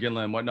 and Jerome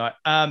McGinley and whatnot.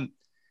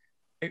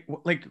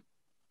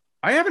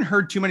 I haven't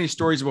heard too many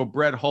stories about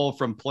Brett Hull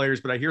from players,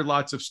 but I hear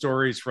lots of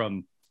stories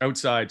from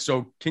outside.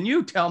 So can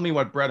you tell me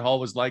what Brett Hull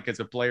was like as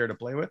a player to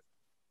play with?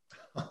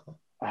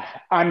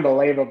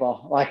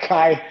 Unbelievable. Like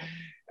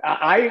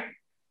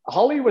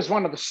Hully was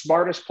one of the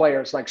smartest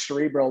players, like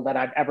cerebral, that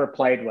I've ever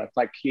played with.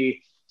 Like he's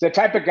the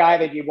type of guy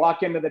that you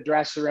walk into the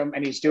dressing room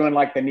and he's doing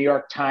like the New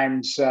York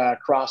Times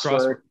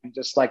crossword and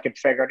just like it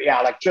figured.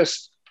 Yeah. Like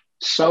just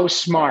so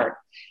smart.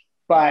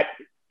 But,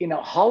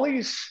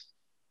 Hully's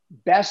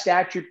best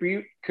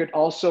attribute could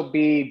also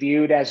be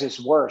viewed as his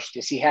worst,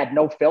 is he had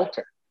no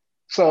filter.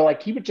 So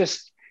like he would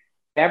just,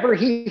 whatever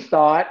he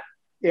thought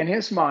in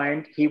his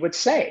mind, he would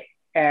say.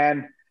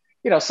 And,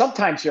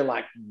 sometimes you're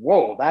like,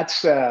 whoa,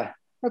 that's a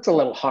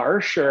little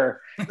harsh,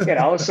 or,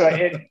 so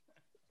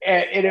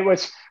it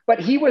was, but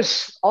he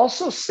was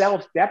also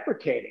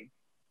self-deprecating.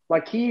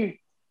 Like he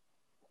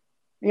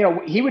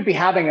would be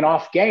having an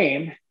off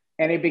game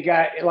and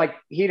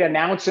he'd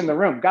announce in the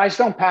room, guys,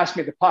 don't pass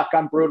me the puck.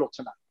 I'm brutal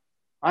tonight.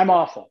 I'm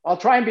awful. I'll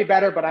try and be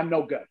better, but I'm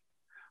no good.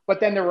 But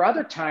then there were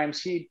other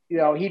times he'd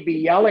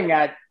be yelling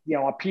at,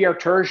 a Pierre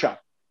Turgeon,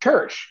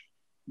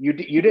 you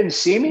didn't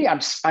see me.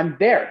 I'm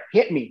there.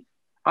 Hit me.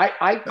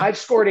 I've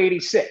scored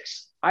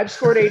 86. I've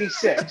scored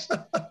 86.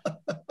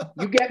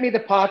 You get me the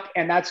puck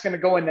and that's going to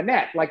go in the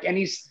net. Like, and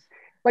he's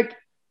like,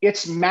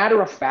 it's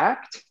matter of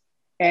fact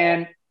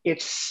and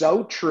it's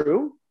so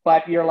true,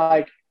 but you're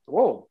like,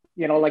 whoa,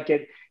 you know, like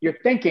you're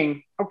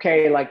thinking,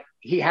 okay, like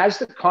he has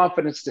the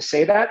confidence to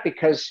say that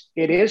because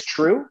it is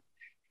true.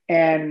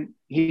 And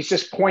he's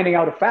just pointing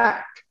out a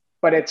fact,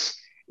 but it's,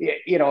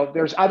 you know,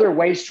 there's other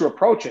ways to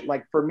approach it.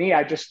 Like for me,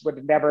 I just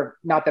would never,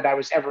 not that I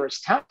was ever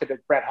as talented as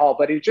Brett Hull,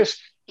 but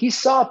he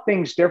saw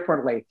things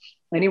differently.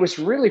 And he was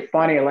really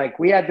funny. Like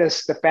we had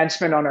this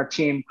defenseman on our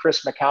team,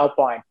 Chris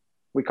McAlpine.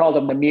 We called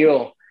him the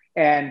Mule.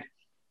 And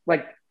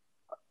like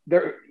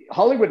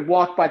Holly would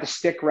walk by the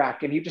stick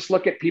rack and he'd just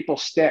look at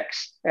people's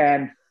sticks.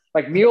 And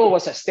like Mule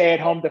was a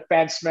stay-at-home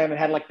defenseman and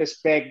had like this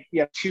big,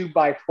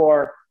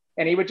 2x4.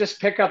 And he would just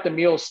pick up the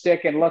Mule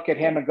stick and look at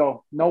him and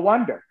go, no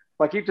wonder.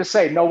 Like you just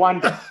say, no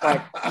wonder.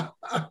 Like,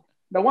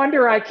 no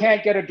wonder I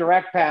can't get a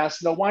direct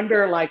pass. No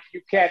wonder, like,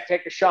 you can't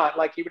take a shot.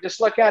 Like, he would just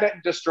look at it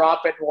and just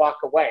drop it and walk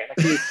away.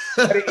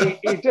 Like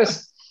he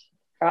just,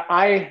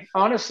 I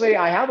honestly,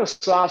 I have a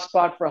soft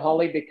spot for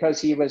Holly because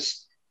he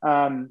was,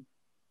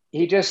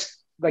 he just,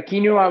 like,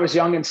 he knew I was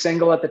young and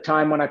single at the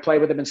time when I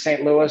played with him in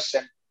St. Louis.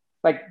 And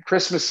like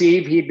Christmas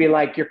Eve, he'd be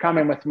like, you're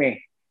coming with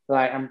me.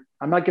 Like, I'm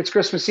like, it's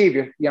Christmas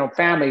Eve,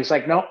 family. He's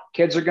like, no,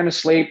 kids are going to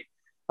sleep.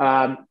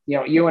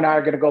 You and I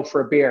are going to go for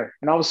a beer.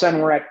 And all of a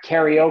sudden we're at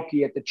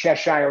karaoke at the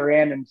Cheshire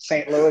Inn in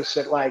St. Louis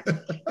at like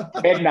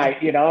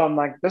midnight, I'm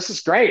like, this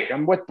is great.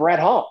 I'm with Brett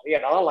Hull,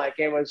 like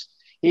it was,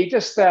 he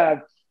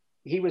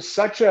was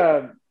such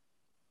a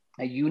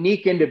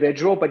unique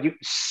individual, but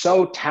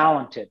so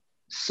talented,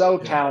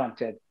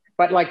 talented.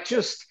 But like,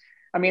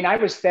 I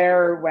was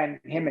there when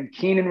him and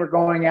Keenan were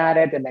going at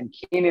it, and then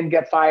Keenan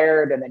got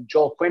fired, and then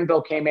Joel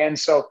Quenneville came in.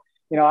 So,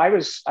 I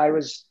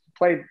was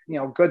played,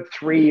 good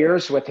 3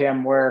 years with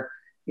him where,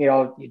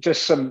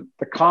 just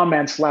the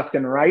comments left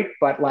and right,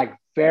 but like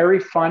very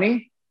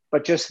funny,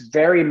 but just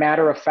very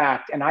matter of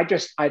fact. And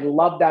I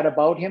love that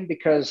about him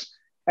because,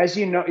 as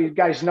you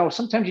guys know,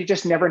 sometimes you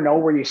just never know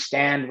where you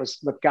stand with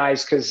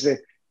guys because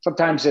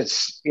sometimes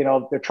it's,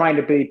 they're trying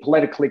to be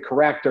politically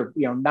correct or,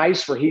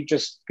 nice, where he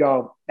just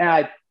go,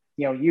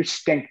 you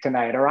stink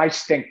tonight, or I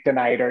stink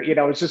tonight, or,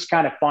 it's just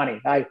kind of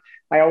funny. I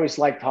always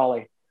liked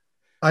Holly.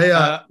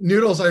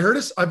 Noodles,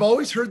 I've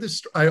always heard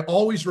this. I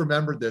always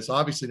remembered this,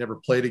 obviously never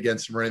played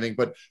against him or anything,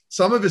 but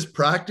some of his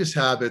practice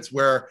habits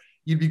where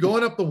you'd be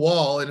going up the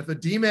wall, and if a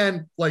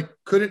D-man like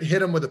couldn't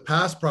hit him with a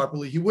pass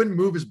properly, he wouldn't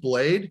move his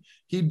blade.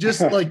 He'd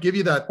just like give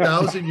you that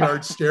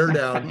 1,000-yard stare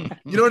down.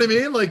 You know what I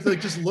mean? Like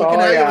just looking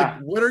at you like,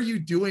 what are you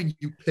doing,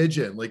 you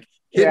pigeon? Like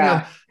hit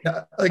me.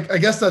 Like, I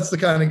guess that's the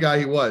kind of guy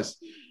he was.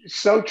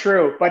 So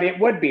true. But it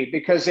would be,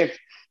 because if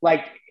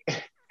like,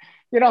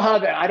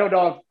 I don't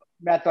know if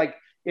Matt, like,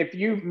 if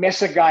you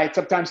miss a guy,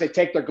 sometimes they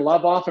take their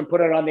glove off and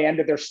put it on the end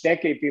of their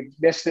stick. If you've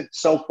missed it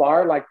so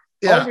far, like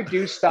Paul would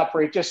do stuff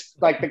where he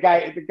just like the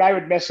guy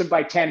would miss him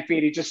by 10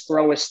 feet. He'd just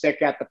throw his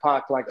stick at the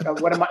puck. Like,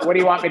 what do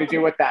you want me to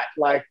do with that?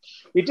 Like,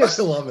 he just,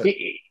 I love it.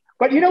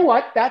 But you know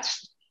what?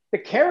 That's the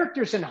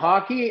characters in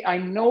hockey. I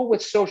know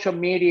with social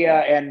media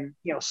and,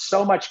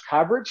 so much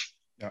coverage,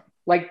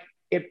 like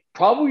it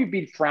probably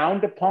be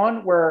frowned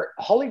upon, where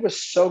Holly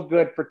was so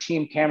good for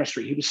team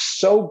chemistry. He was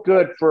so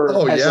good for,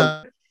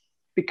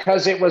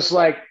 because it was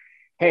like,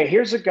 hey,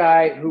 here's a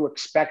guy who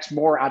expects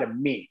more out of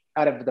me,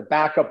 out of the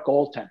backup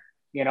goaltender,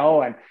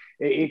 and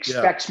he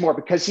expects more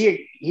because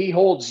he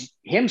holds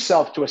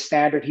himself to a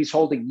standard. He's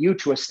holding you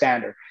to a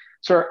standard.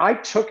 So I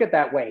took it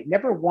that way.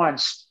 Never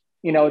once,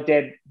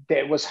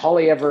 was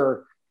Holly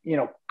ever,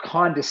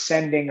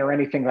 condescending or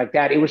anything like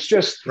that. It was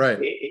just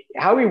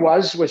how he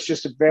was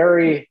just a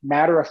very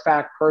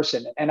matter-of-fact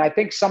person. And I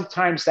think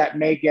sometimes that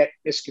may get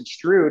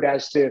misconstrued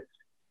as to,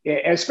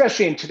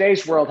 especially in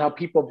today's world, how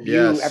people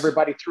view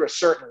everybody through a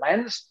certain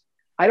lens.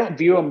 I don't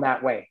view him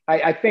that way.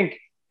 I think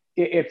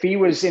if he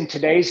was in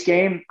today's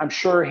game, I'm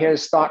sure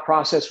his thought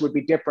process would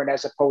be different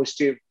as opposed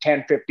to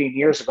 10, 15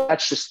 years ago.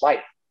 That's just life.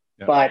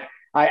 Yeah. But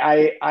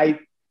I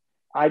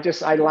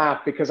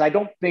laugh because I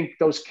don't think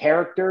those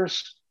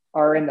characters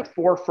are in the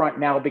forefront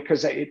now,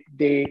 because it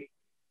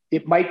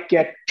might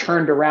get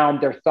turned around,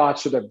 their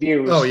thoughts or their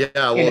views. Oh yeah.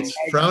 Well, it's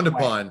frowned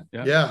upon.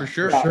 Yeah, for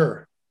sure.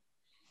 Sure.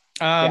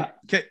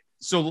 Okay.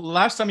 So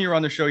last time you were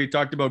on the show, you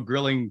talked about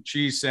grilling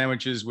cheese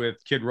sandwiches with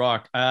Kid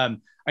Rock.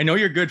 I know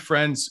you're good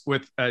friends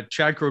with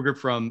Chad Kroeger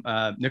from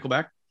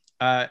Nickelback.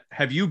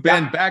 Have you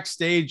been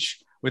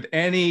backstage with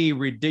any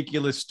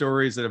ridiculous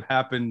stories that have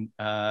happened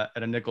at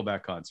a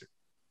Nickelback concert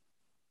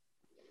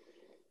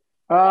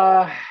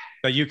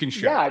that you can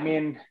share? Yeah, I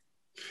mean...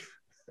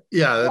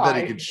 that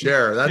he could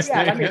share. That's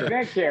let me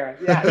think here.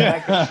 I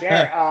can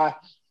share.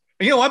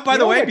 You know what? By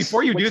the way,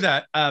 before you do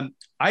that,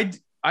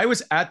 I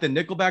was at the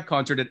Nickelback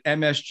concert at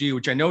MSG,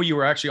 which I know you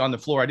were actually on the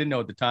floor. I didn't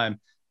know at the time.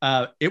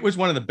 It was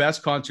one of the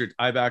best concerts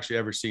I've actually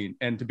ever seen.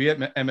 And to be at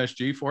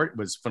MSG for it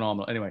was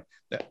phenomenal. Anyway,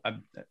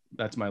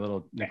 that's my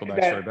little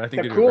Nickelback story. But I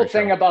think the cool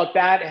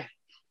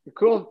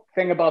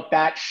thing about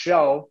that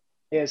show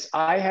is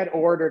I had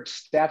ordered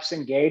Steph's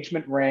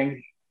engagement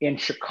ring in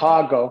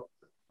Chicago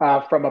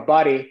from a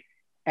buddy,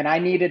 and I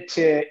needed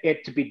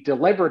it to be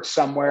delivered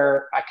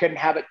somewhere. I couldn't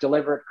have it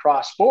delivered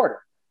cross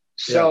border.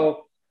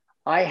 So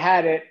I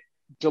had it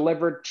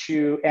delivered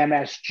to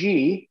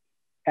MSG,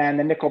 and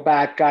the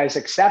Nickelback guys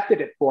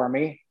accepted it for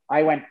me.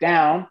 I went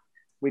down,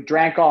 we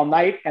drank all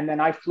night, and then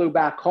I flew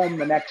back home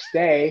the next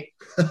day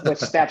with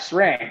Steph's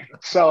ring.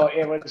 So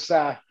it was,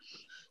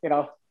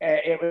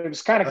 it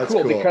was kind of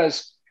cool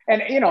because,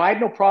 and, I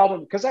had no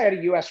problem because I had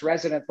a U.S.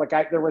 resident.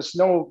 There was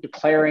no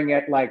declaring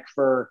it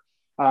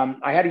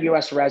I had a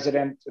U.S.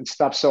 resident and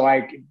stuff. So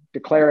I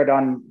declare it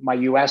on my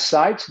U.S.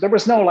 side. So there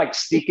was no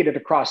sneaking it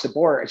across the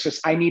border. It's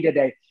just,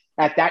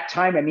 at that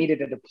time, I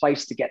needed a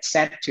place to get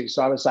sent to.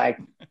 So I was like,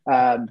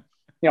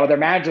 their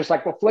manager's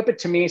like, well, flip it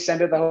to me,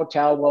 send it to the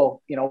hotel.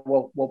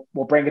 We'll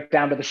bring it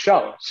down to the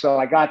show. So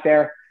I got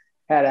there,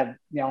 had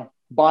a,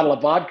 bottle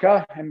of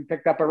vodka and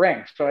picked up a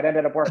ring. So it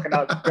ended up working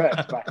out good.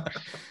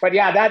 But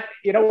yeah,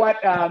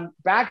 that,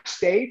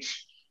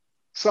 backstage.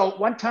 So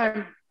one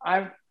time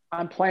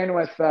I'm playing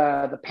with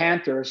the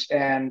Panthers,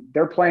 and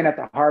they're playing at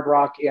the Hard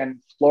Rock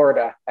in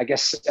Florida, I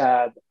guess,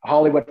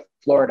 Hollywood,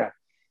 Florida.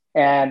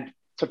 And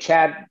so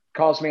Chad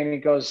calls me and he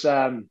goes,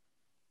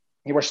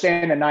 we're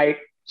staying the night.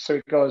 So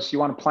he goes, you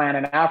want to plan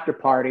an after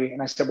party?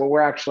 And I said, well,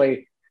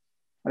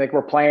 I think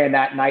we're playing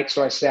that night.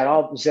 So I said,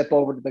 I'll zip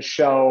over to the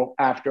show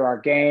after our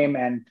game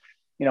and,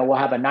 we'll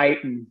have a night.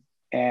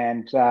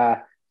 And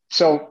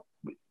so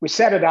we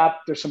set it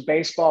up. There's some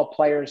baseball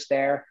players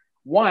there.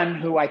 One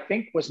who I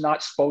think was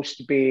not supposed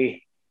to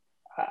be,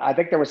 I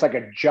think there was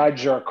a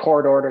judge or a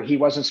court order. He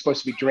wasn't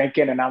supposed to be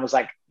drinking. And I was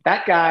like,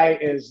 that guy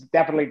is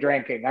definitely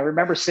drinking. I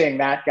remember seeing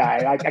that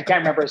guy. I can't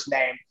remember his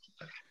name,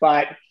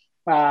 but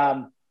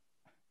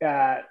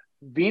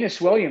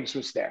Venus Williams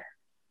was there.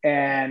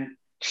 And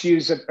she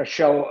was a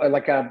show,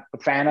 a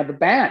fan of the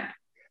band.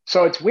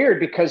 So it's weird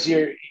because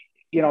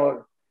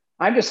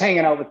I'm just hanging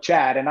out with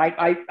Chad, and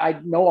I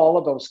know all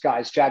of those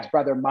guys, Chad's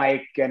brother,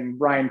 Mike, and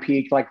Ryan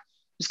Peake.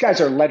 These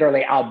guys are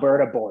literally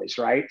Alberta boys,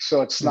 right?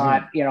 So it's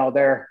not,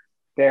 they're,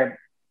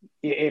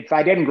 if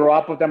I didn't grow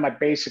up with them, I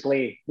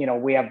basically,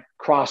 we have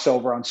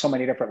crossover on so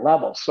many different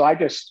levels. So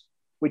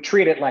we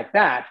treat it like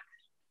that.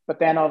 But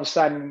then all of a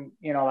sudden,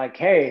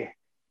 hey,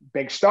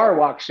 big star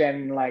walks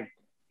in,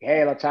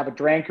 hey, let's have a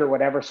drink or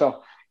whatever.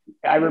 So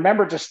I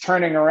remember just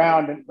turning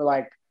around and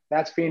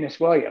that's Venus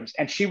Williams.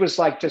 And she was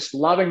just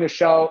loving the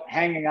show,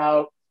 hanging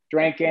out,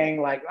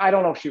 drinking. I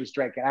don't know if she was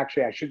drinking.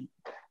 Actually, I should,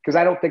 because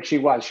I don't think she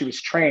was. She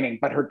was training,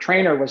 but her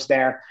trainer was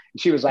there.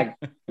 And she was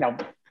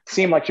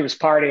seemed like she was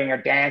partying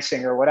or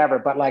dancing or whatever.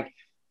 But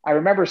I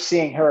remember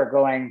seeing her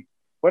going,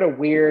 what a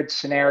weird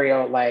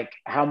scenario,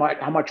 how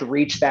much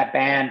reach that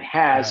band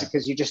has,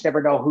 because you just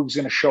never know who's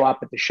going to show up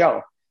at the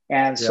show.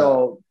 And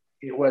so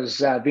it was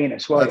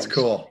Venus Williams. That's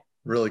cool.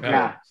 Really cool.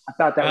 Yeah, I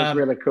thought that was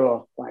really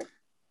cool.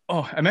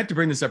 I meant to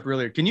bring this up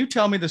earlier. Can you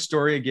tell me the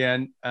story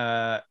again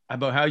about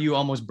how you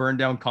almost burned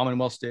down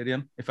Commonwealth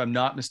Stadium, if I'm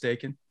not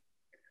mistaken?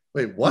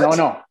 Wait, what?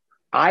 No.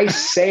 I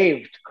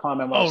saved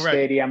Commonwealth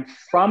Stadium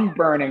from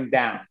burning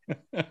down.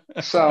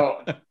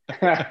 So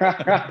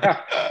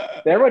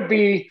there would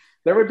be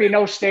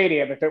no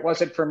stadium if it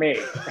wasn't for me.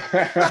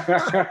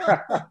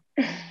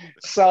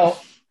 So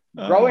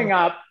growing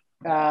up,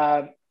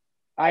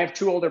 I have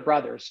two older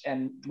brothers,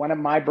 and one of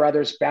my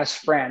brother's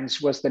best friends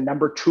was the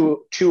number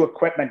two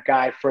equipment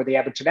guy for the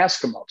Edmonton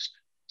Eskimos.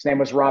 His name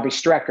was Robbie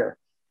Strecker.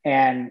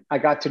 And I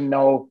got to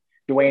know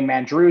Dwayne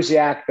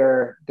Mandrusiak,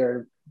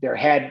 their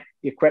head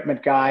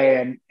equipment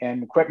guy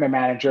and equipment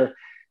manager.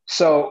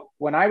 So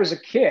when I was a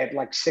kid,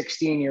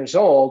 16 years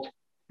old,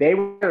 they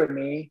were with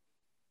me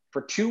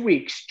for 2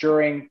 weeks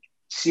during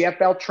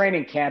CFL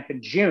training camp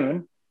in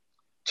June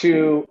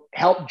to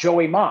help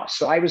Joey Moss.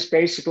 So I was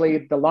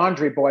basically the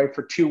laundry boy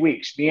for 2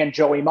 weeks, me and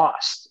Joey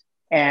Moss.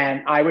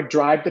 And I would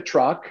drive the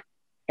truck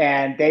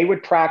and they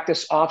would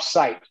practice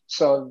off-site.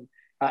 So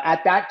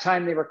at that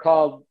time they were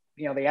called,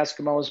 the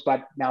Eskimos,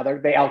 but now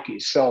they're the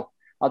Elkies. So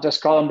I'll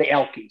just call them the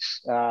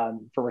Elkies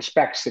for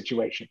respect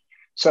situation.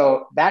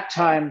 So that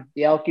time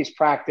the Elkies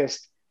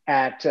practiced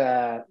at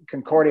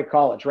Concordia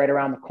College right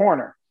around the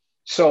corner.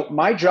 So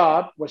my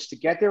job was to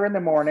get there in the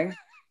morning.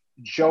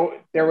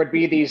 There would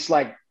be these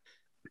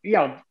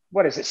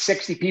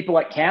 60 people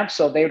at camp.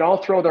 So they would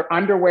all throw their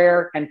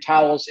underwear and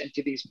towels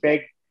into these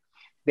big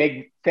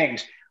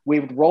things. We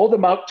would roll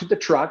them out to the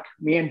truck,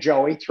 me and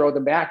Joey, throw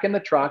them back in the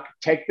truck,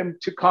 take them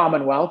to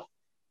Commonwealth,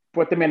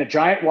 put them in a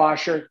giant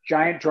washer,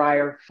 giant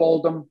dryer,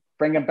 fold them,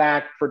 bring them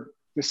back for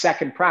the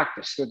second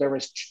practice. So there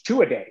was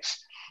 2 a days.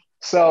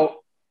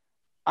 So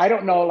I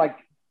don't know,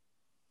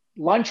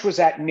 lunch was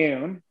at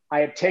noon. I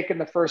had taken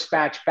the first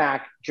batch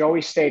back.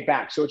 Joey stayed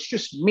back. So it's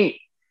just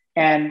me.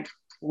 And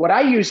what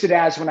I used it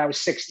as when I was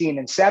 16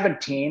 and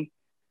 17,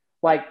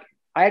 I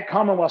had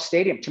Commonwealth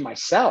Stadium to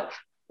myself.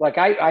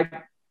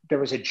 There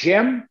was a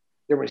gym,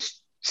 there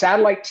was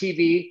satellite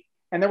TV,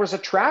 and there was a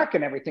track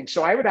and everything.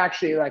 So I would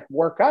actually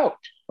work out.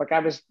 I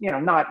was,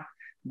 not,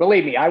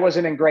 believe me, I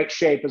wasn't in great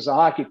shape as a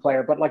hockey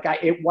player, but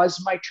it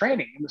was my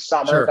training in the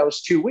summer,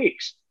 those 2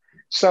 weeks.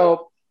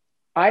 So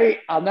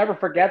I'll never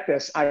forget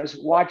this. I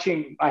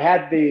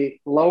had the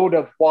load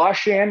of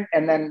wash in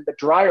and then the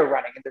dryer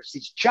running, and there's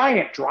these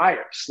giant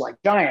dryers,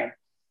 giant.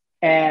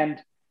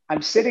 And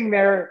I'm sitting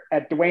there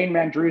at Dwayne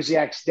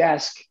Mandrusiak's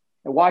desk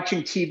and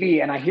watching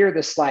TV, and I hear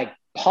this like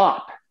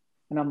pop,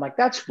 and I'm like,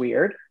 that's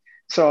weird.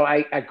 So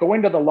I go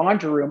into the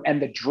laundry room,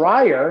 and the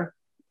dryer,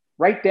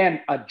 right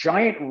then, a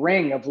giant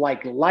ring of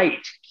like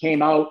light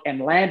came out and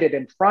landed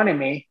in front of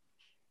me,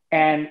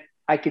 and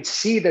I could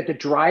see that the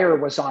dryer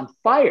was on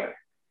fire.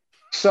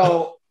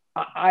 So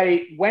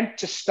I went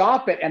to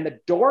stop it, and the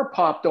door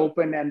popped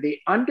open, and the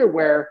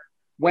underwear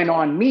went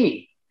on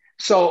me.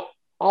 So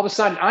all of a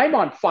sudden I'm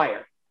on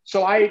fire.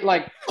 So I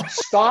like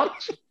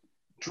stopped,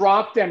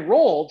 dropped, and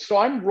rolled. So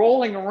I'm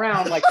rolling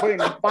around, like putting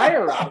the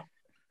fire out.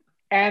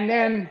 And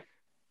then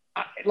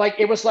like,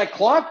 it was like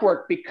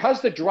clockwork,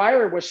 because the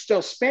dryer was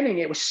still spinning.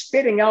 It was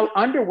spitting out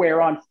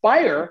underwear on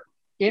fire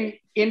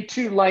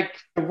into like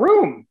the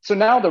room. So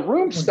now the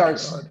room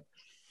starts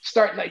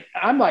like,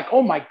 I'm like,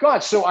 oh my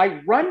God. So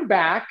I run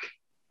back,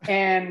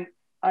 and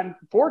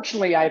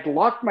unfortunately I had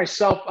locked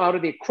myself out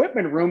of the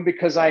equipment room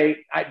because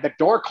the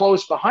door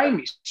closed behind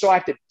me. So I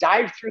have to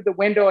dive through the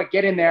window and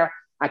get in there.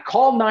 I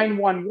call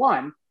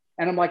 911,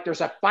 and I'm like,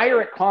 there's a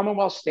fire at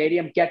Commonwealth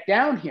Stadium, get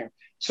down here.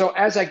 So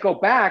as I go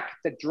back,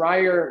 the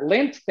dryer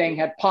lint thing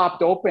had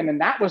popped open,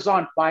 and that was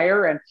on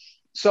fire. And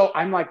so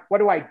I'm like, what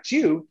do I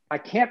do? I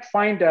can't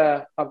find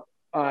a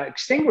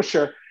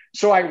extinguisher.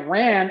 So I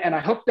ran and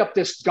I hooked up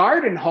this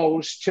garden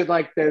hose to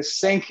like the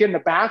sink in the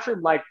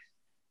bathroom, like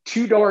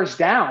 2 doors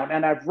down.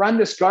 And I've run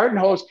this garden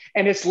hose,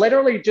 and it's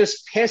literally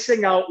just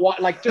pissing out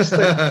water, like just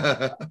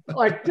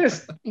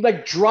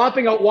like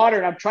dropping out water.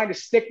 And I'm trying to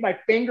stick my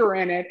finger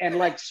in it and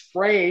like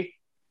spray.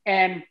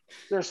 And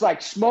there's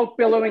like smoke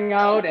billowing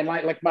out, and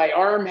like my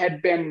arm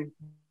had been,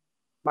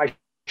 my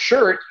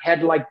shirt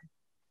had like,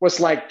 was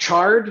like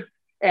charred,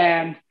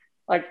 and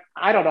like,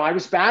 I don't know, I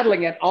was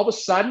battling it. All of a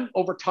sudden,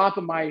 over top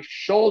of my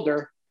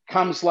shoulder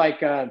comes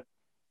like a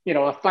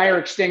fire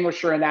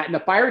extinguisher and that, and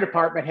the fire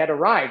department had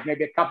arrived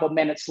maybe a couple of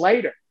minutes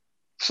later.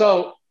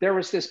 So there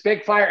was this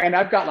big fire, and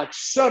I've got like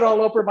soot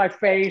all over my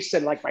face,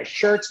 and like my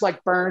shirt's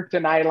like burnt,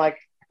 and I like,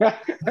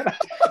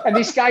 and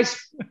these guys,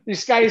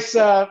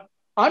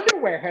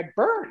 underwear had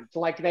burned.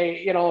 Like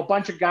they, a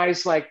bunch of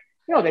guys, like,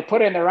 they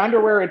put in their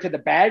underwear into the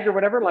bag or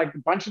whatever, like a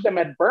bunch of them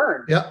had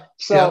burned. Yeah.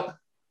 So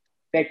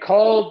they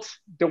called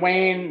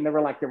Dwayne, and they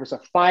were like, there was a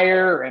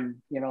fire,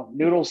 and,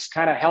 Noodles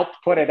kind of helped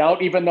put it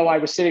out, even though I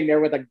was sitting there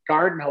with a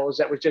garden hose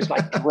that was just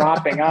like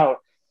dropping out.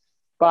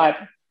 But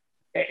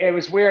it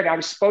was weird. I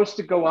was supposed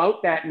to go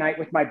out that night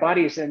with my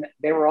buddies, and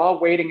they were all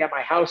waiting at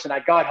my house. And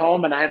I got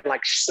home, and I had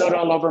like soot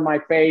all over my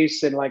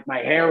face, and like my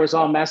hair was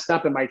all messed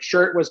up, and my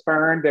shirt was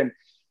burned. And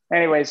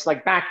anyways,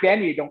 like back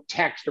then you don't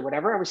text or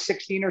whatever. I was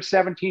 16 or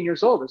 17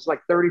 years old. It was like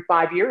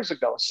 35 years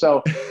ago.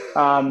 So,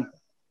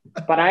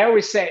 but I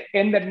always say,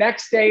 in the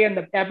next day in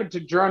the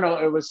Edmonton Journal,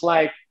 it was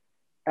like,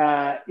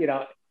 Eskimos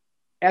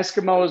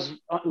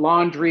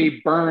laundry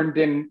burned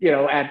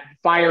at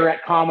fire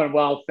at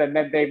Commonwealth. And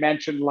then they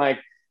mentioned like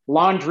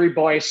laundry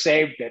boy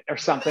saved it or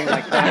something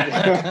like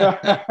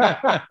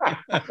that.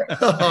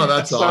 Oh,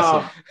 that's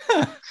awesome.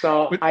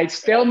 So I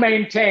still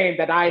maintain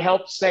that I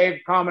helped save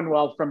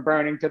Commonwealth from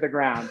burning to the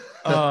ground.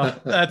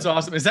 That's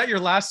awesome. Is that your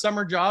last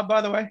summer job, by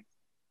the way?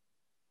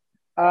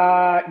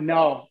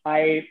 No,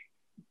 I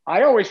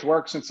always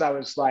worked since I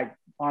was like,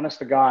 honest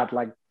to God,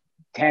 like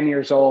 10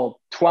 years old.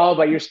 12,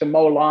 I used to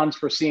mow lawns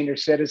for senior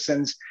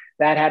citizens.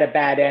 That had a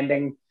bad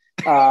ending.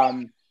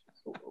 Because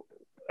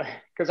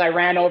I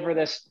ran over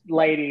this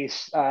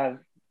lady's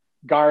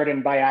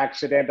garden by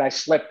accident. I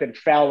slipped and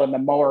fell, and the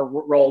mower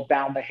rolled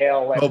down the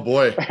hill. And oh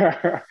boy.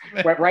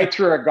 Went right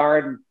through her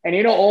garden.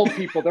 And old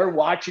people, they're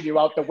watching you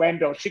out the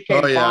window. She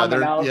came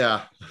bombing out.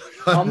 Yeah.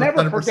 I'll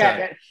never 100%. forget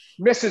it.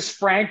 Mrs.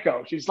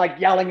 Franco, she's like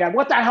yelling at,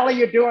 what the hell are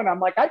you doing? I'm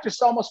like, I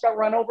just almost got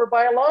run over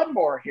by a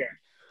lawnmower here.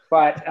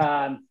 But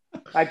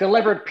I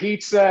delivered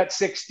pizza at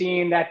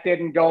 16. That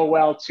didn't go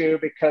well too,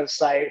 because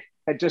I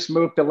had just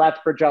moved to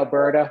Lethbridge,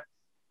 Alberta.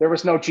 There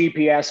was no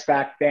GPS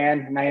back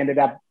then. And I ended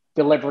up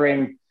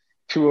delivering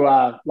to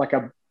like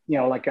a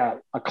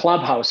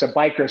clubhouse, a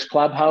biker's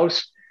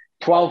clubhouse,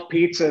 12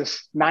 pizzas,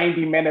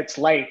 90 minutes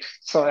late.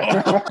 So,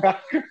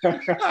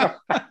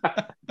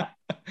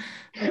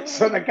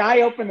 so the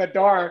guy opened the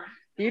door.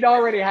 He'd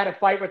already had a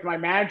fight with my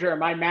manager, and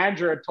my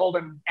manager had told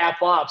him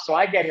F off. So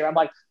I get here. I'm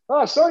like,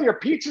 oh, sorry, your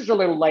pizza's a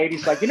little late.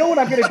 He's like, you know what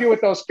I'm going to do with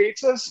those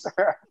pizzas?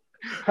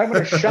 I'm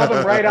going to shove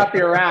them right up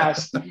your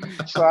ass.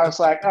 So I was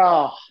like,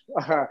 oh.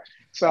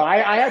 So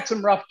I had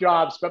some rough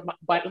jobs, but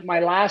my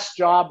last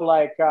job,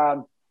 like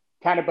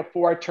kind of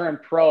before I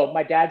turned pro,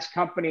 my dad's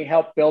company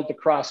helped build the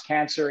Cross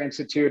Cancer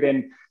Institute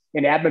in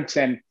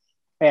Edmonton,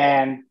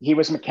 and he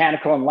was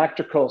mechanical and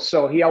electrical.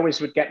 So he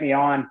always would get me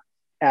on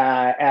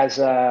as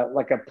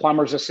like a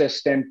plumber's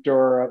assistant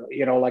or,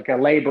 like a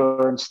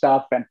laborer and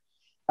stuff. And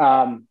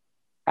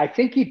I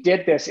think he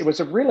did this. It was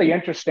a really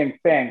interesting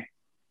thing.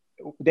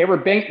 They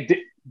were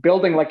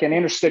building like an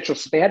interstitial.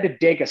 So they had to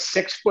dig a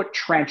 6-foot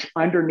trench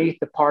underneath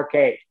the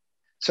parquet.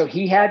 So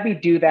he had me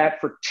do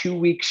that for 2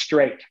 weeks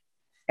straight.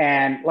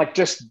 And like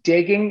just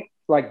digging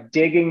a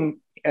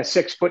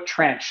 6-foot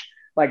trench,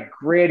 like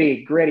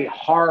gritty,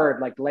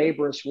 hard, like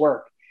laborious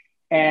work.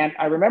 And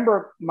I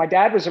remember my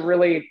dad was a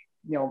really,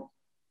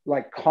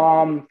 like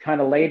calm,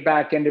 kind of laid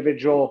back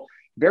individual,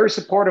 very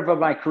supportive of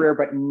my career,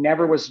 but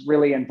never was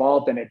really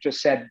involved in it. Just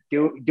said,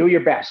 do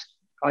your best.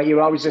 You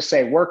always just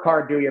say, work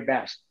hard, do your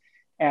best.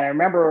 And I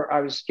remember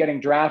I was getting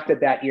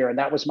drafted that year, and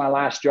that was my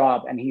last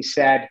job. And he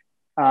said,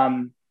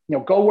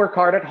 go work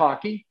hard at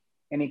hockey.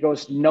 And he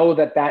goes, know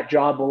that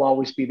job will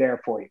always be there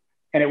for you.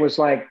 And it was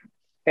like,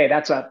 hey,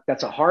 that's a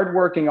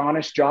hardworking,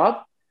 honest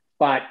job.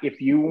 But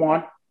if you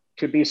want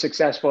to be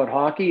successful at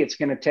hockey, it's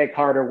going to take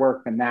harder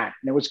work than that.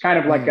 And it was kind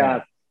of like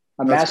a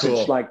message,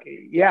 cool. Like,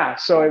 yeah.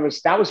 So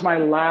that was my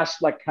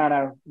last, like, kind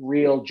of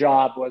real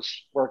job, was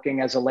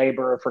working as a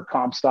laborer for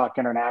Comstock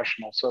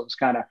International. So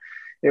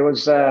it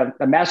was a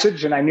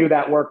message, and I knew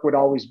that work would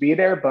always be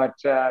there, but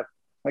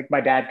like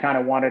my dad kind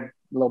of wanted a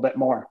little bit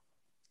more.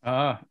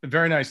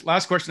 Very nice.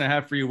 Last question I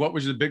have for you. What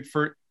was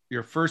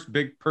your first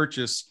big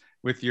purchase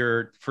with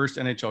your first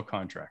NHL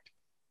contract?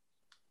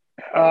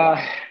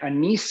 A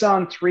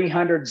Nissan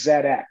 300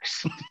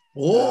 ZX.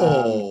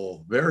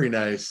 Whoa, very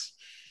nice.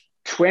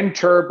 Twin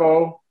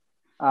turbo.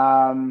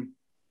 And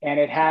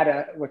it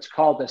had what's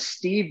called a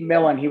Steve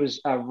Millen. He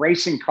was a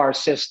racing car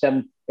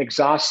system,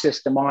 exhaust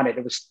system on it.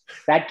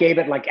 That gave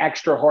it like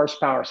extra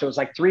horsepower. So it was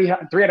like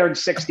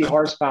 360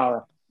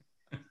 horsepower.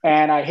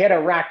 And I hit a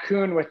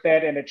raccoon with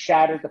it, and it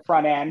shattered the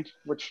front end,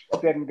 which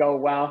didn't go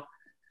well.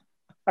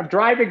 I'm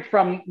driving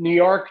from New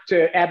York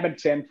to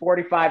Edmonton,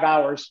 45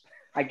 hours.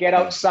 I get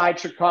outside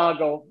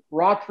Chicago,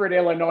 Rockford,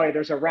 Illinois.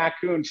 There's a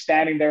raccoon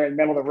standing there in the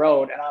middle of the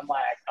road. And I'm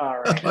like, all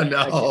right. Oh,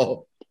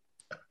 no.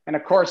 And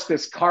of course,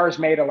 this car is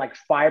made of like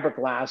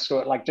fiberglass. So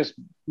it like just,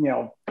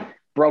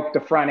 broke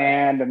the front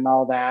end and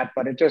all that.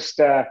 But it just,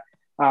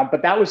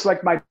 but that was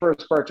like my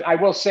first purchase. I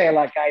will say,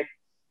 like,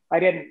 I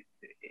didn't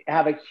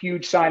have a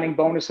huge signing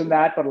bonus in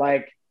that, but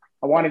like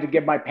I wanted to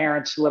give my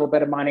parents a little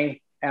bit of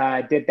money.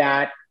 Did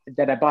that.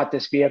 Then I bought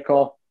this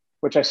vehicle,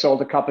 which I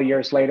sold a couple of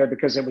years later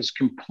because it was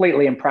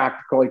completely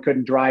impractical. You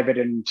couldn't drive it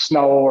in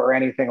snow or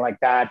anything like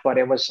that. But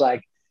it was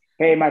like,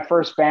 hey, my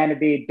first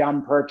vanity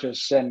dumb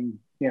purchase. And,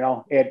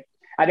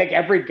 I think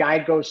every guy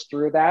goes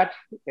through that,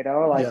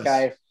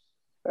 yes.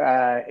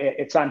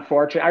 It's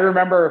unfortunate. I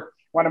remember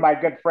one of my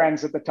good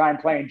friends at the time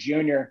playing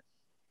junior,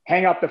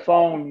 hang up the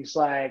phone. He's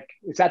like,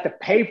 it's at the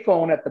pay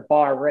phone at the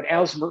bar. We're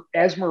at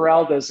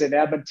Esmeralda's in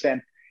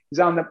Edmonton. He's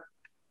on the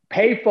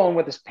pay phone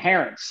with his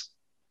parents,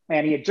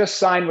 and he had just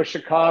signed with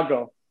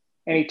Chicago.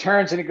 And he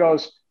turns and he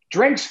goes,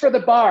 drinks for the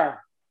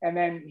bar. And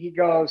then he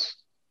goes,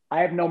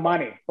 I have no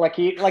money.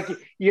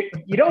 You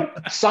don't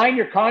sign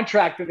your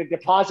contract and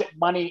deposit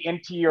money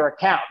into your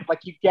account. Like,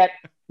 you get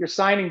your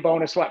signing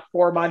bonus,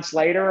 4 months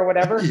later or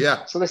whatever.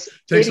 Yeah. So this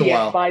takes idiot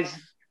a while.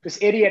 This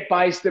idiot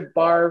buys the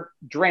bar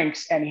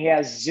drinks, and he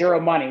has zero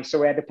money.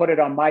 So we had to put it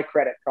on my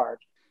credit card.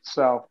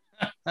 So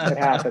it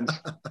happens.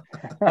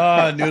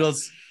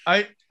 Noodles.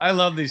 I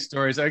love these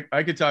stories. I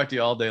could talk to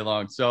you all day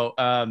long. So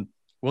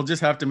we'll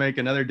just have to make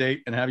another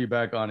date and have you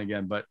back on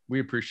again, but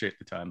we appreciate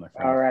the time, my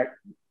friend. All right.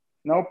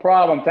 No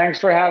problem. Thanks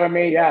for having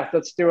me. Yeah.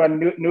 Let's do a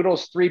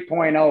Noodles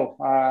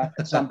 3.0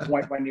 at some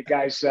point when you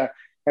guys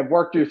have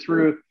worked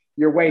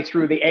your way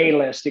through the A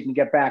list. You can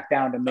get back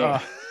down to me.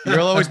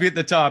 You'll always be at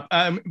the top.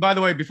 By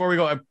the way, before we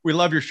go, we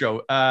love your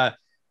show.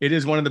 It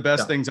is one of the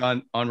best things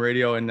on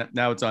radio, and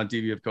now it's on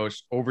TV, of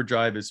course.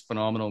 Overdrive is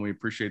phenomenal, and we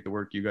appreciate the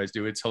work you guys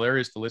do. It's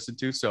hilarious to listen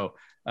to. So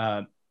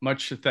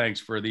much thanks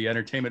for the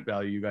entertainment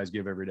value you guys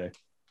give every day.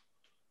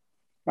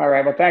 All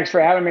right. Well, thanks for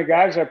having me,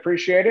 guys. I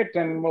appreciate it,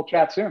 and we'll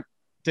chat soon.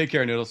 Take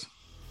care, Noodles.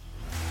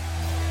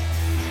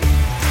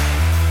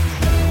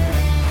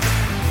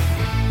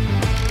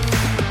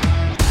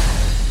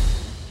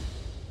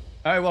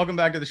 All right, welcome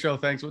back to the show.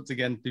 Thanks once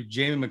again to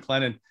Jamie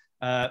McLennan.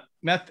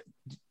 Meth,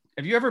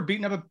 have you ever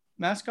beaten up a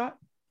mascot?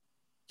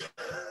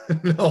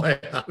 No, I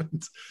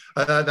haven't.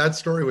 That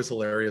story was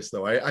hilarious,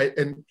 though.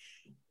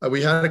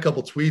 We had a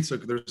couple tweets. So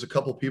there's a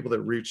couple people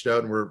that reached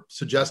out and were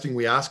suggesting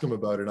we ask him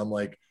about it. I'm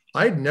like,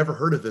 I'd never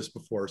heard of this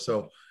before.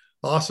 So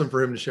awesome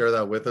for him to share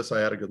that with us. I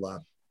had a good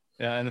laugh.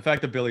 Yeah, and the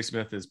fact that Billy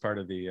Smith is part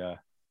of the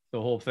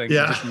whole thing.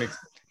 Yeah.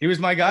 He was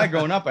my guy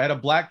growing up. I had a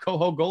black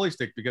Coho goalie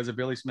stick because of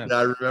Billy Smith. Yeah,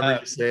 I remember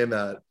you saying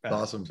that.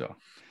 Awesome. So,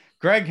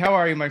 Greg, how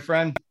are you, my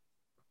friend?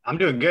 I'm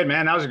doing good,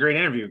 man. That was a great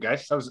interview,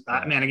 guys. That was,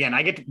 man,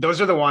 again, those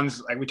are the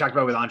ones like we talked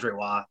about with Andre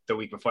Waugh the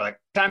week before. Like,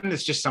 time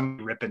it's just some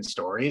ripping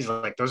stories.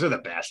 Like, those are the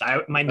best.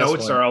 My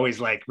notes are always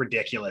like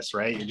ridiculous,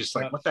 right? You're just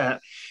like, what the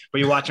heck? But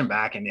you watch them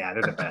back, and yeah,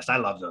 they're the best. I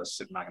love those.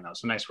 Sitting back on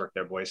those. So nice work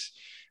there, boys.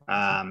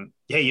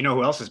 Hey, you know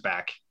who else is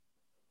back?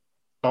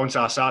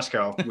 Bonesaw Sauce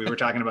Co. We were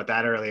talking about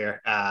that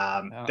earlier.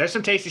 There's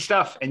some tasty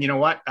stuff, and you know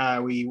what?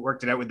 We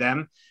worked it out with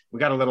them. We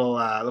got a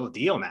little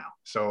deal now.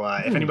 So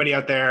if anybody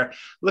out there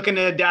looking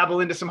to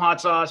dabble into some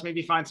hot sauce,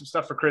 maybe find some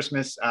stuff for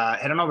Christmas,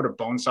 head on over to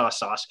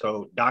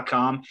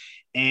bonesawsauceco.com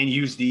and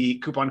use the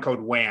coupon code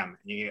WHAM.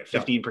 You get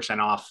 15%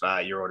 off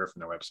your order from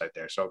their website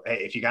there. So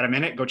hey, if you got a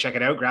minute, go check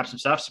it out, grab some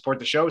stuff, support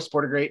the show,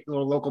 support a great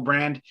little local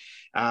brand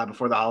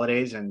before the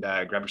holidays, and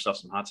grab yourself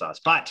some hot sauce.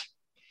 But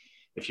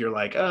if you're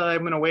like, oh, I'm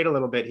going to wait a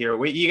little bit here,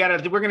 we're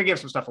going to give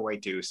some stuff away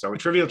too. So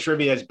Trivial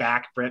Trivia is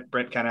back.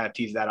 Brent kind of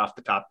teased that off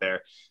the top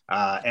there.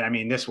 And I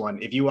mean, this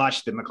one, if you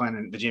watch the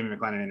Jamie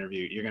McLennan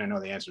interview, you're going to know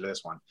the answer to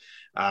this one.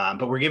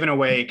 But we're giving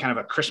away kind of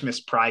a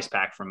Christmas prize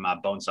pack from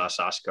Bonesaw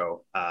Sauce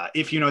Co.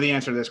 If you know the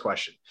answer to this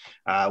question,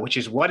 which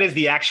is, what is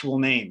the actual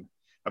name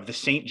of the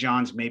St.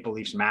 John's Maple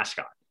Leafs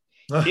mascot?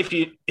 If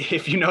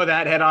you know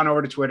that, head on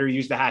over to Twitter,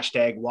 use the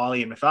hashtag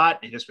Wally and Methot,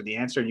 and just for the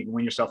answer, you can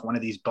win yourself one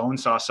of these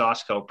Bonesaw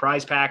Sauce Co.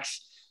 prize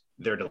packs.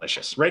 They're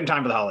delicious. Right in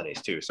time for the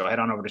holidays too. So head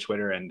on over to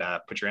Twitter and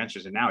put your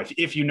answers in now.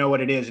 If you know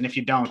what it is, and if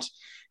you don't,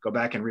 go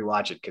back and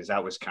rewatch it, because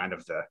that was kind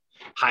of the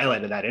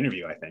highlight of that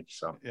interview, I think.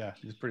 So yeah,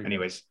 it was pretty.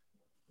 Anyways,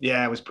 good.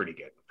 Yeah, it was pretty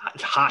good.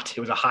 It's hot. It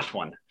was a hot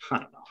one. I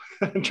don't know.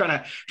 I'm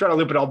trying to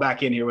loop it all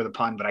back in here with a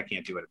pun, but I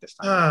can't do it at this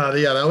time.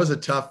 Yeah, that was a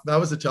tough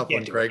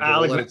one, Craig.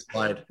 I'll let it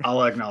slide.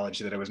 I'll acknowledge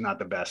that it was not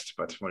the best,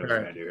 but what are we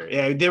going to do here?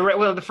 Yeah,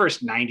 the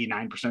first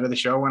 99% of the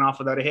show went off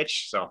without a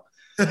hitch, so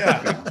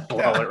yeah,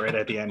 blow it right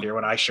at the end here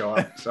when I show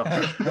up. So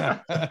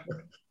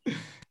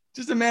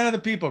just a man of the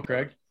people,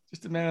 Craig.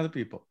 Just a man of the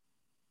people.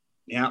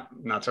 Yeah,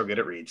 not so good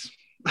at reads.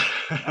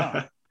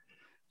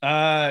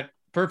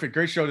 Perfect.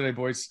 Great show today,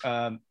 boys.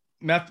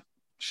 Meth,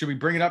 should we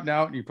bring it up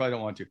now? You probably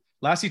don't want to.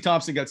 Lassie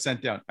Thompson got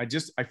sent down. I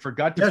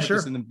forgot to put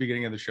this in the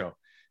beginning of the show.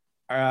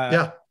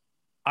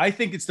 I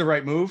think it's the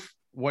right move.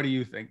 What do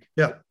you think?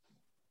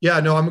 Yeah,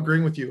 no, I'm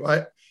agreeing with you.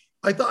 I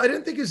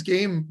didn't think his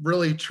game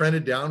really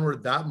trended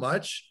downward that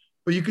much,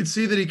 but you could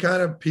see that he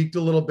kind of peaked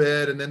a little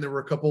bit. And then there were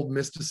a couple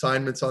missed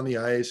assignments on the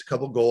ice, a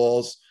couple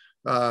goals,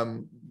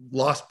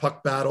 lost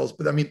puck battles.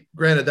 But I mean,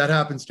 granted, that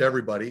happens to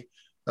everybody.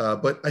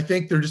 But I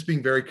think they're just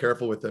being very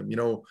careful with him.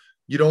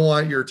 You don't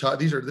want your top.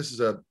 This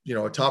is a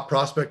top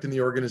prospect in the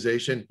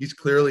organization. He's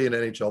clearly an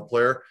NHL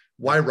player.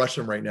 Why rush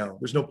him right now?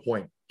 There's no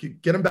point.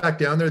 Get him back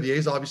down there. The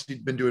A's obviously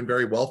been doing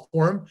very well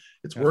for him.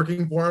 It's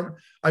working for him.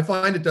 I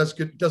find it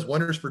does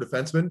wonders for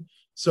defensemen.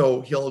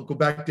 So he'll go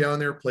back down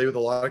there, play with a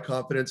lot of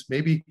confidence.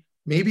 Maybe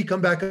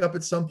come back up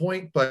at some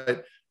point, but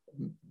it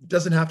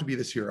doesn't have to be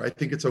this year. I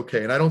think it's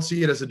okay, and I don't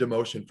see it as a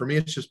demotion. For me,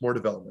 it's just more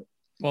development.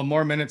 Well,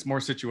 more minutes,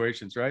 more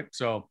situations, right?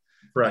 So,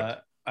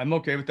 correct. I'm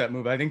okay with that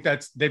move. I think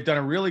they've done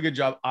a really good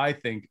job, I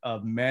think,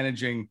 of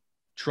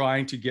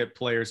trying to get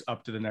players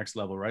up to the next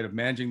level, right? Of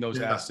managing those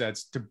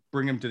assets to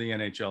bring them to the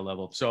NHL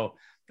level. So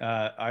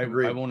I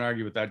won't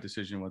argue with that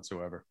decision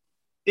whatsoever.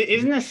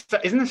 Isn't this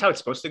how it's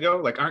supposed to go?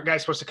 Like, aren't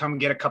guys supposed to come and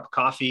get a cup of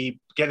coffee,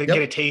 get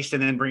a taste,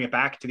 and then bring it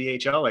back to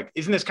the AHL? Like,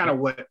 isn't this kind of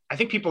what I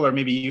think people are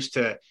maybe used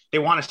to? They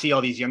want to see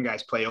all these young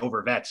guys play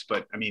over vets,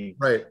 but I mean,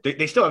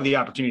 they still have the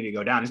opportunity to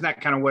go down. Isn't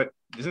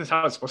this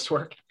how it's supposed to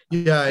work?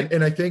 Yeah.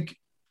 And I think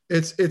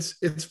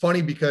it's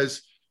funny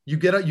because you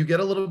get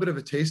a little bit of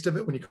a taste of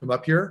it when you come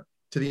up here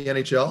to the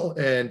NHL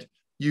and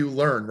you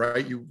learn,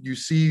 right? You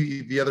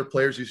see the other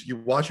players, you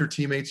watch your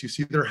teammates, you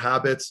see their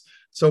habits.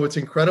 So it's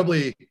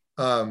incredibly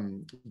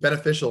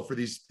beneficial for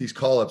these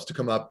call-ups to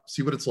come up,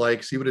 see what it's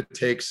like, see what it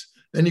takes.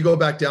 Then you go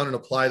back down and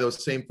apply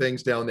those same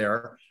things down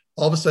there.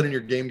 All of a sudden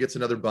your game gets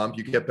another bump,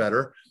 you get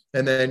better.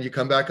 And then you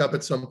come back up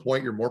at some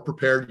point, you're more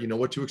prepared, you know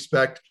what to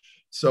expect.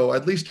 So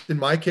at least in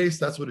my case,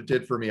 that's what it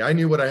did for me. I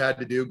knew what I had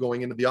to do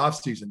going into the off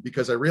season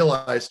because I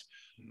realized,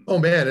 oh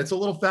man, it's a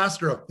little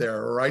faster up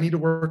there, or I need to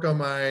work on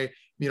my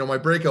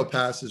breakout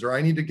passes, or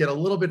I need to get a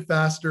little bit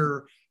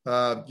faster,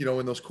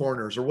 in those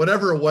corners, or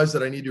whatever it was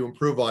that I need to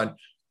improve on.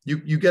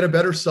 You get a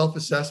better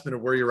self-assessment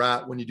of where you're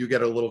at when you do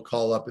get a little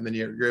call up, and then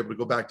you're able to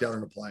go back down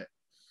and apply it.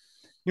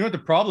 You know what the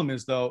problem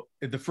is, though?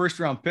 The first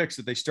round picks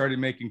that they started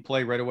making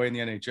play right away in the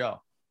NHL.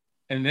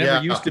 And it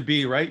never used to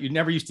be, right? You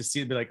never used to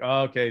see it be like,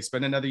 oh, okay,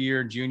 spend another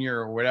year in junior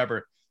or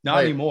whatever.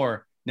 Not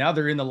anymore. Now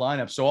they're in the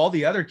lineup. So all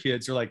the other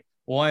kids are like,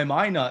 why am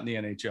I not in the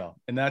NHL?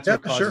 And that's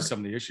what causes some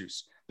of the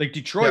issues. Like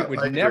Detroit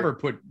would never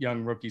put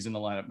young rookies in the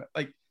lineup.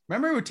 Like,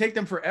 remember, it would take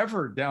them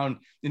forever down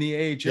in the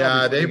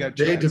AHL. Yeah,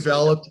 they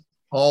developed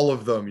all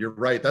of them. You're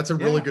right. That's a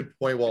really good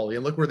point, Wally.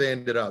 And look where they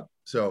ended up.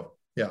 So,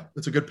 yeah,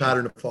 it's a good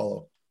pattern to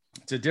follow.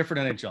 It's a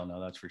different NHL now,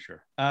 that's for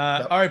sure.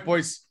 All right,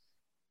 boys.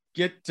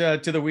 Get to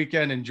the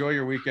weekend. Enjoy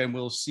your weekend.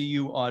 We'll see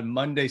you on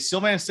Monday.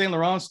 Sylvain St.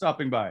 Laurent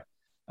stopping by.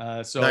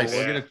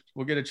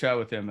 We'll get a chat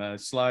with him.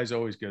 Sly's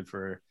always good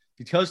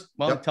he tells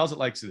it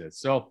like it is.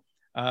 So,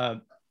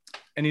 and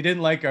he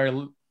didn't like our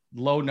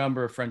low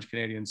number of French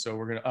Canadians. So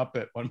we're going to up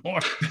it one more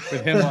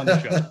with him on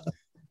the show.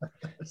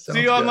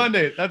 See you on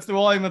Monday. That's the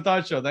Wally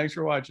Methot Show. Thanks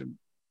for watching.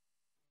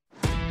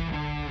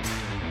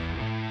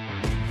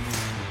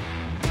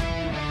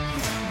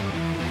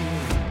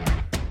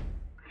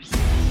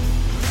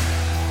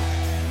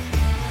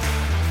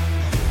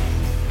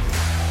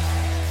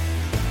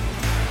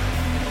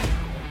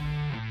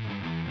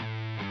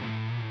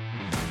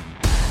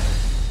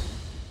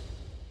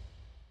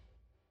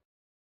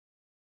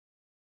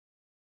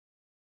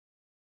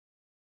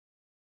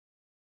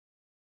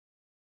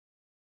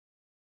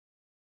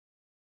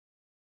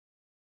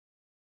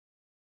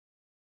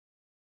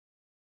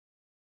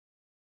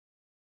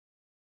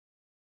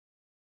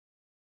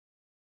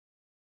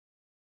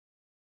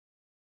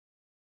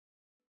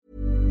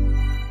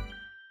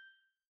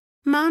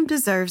 Mom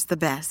deserves the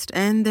best,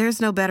 and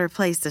there's no better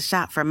place to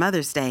shop for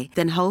Mother's Day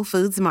than Whole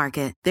Foods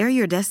Market. They're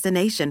your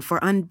destination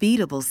for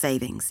unbeatable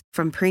savings,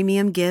 from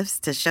premium gifts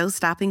to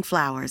show-stopping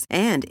flowers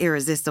and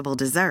irresistible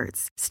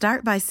desserts.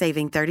 Start by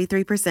saving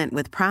 33%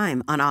 with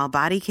Prime on all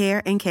body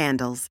care and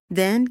candles.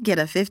 Then get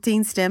a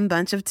 15-stem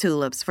bunch of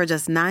tulips for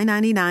just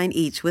 $9.99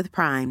 each with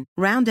Prime.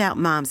 Round out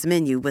Mom's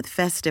menu with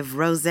festive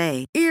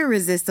rosé,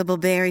 irresistible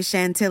berry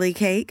chantilly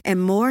cake,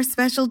 and more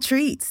special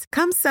treats.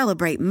 Come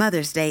celebrate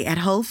Mother's Day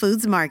at Whole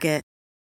Foods Market.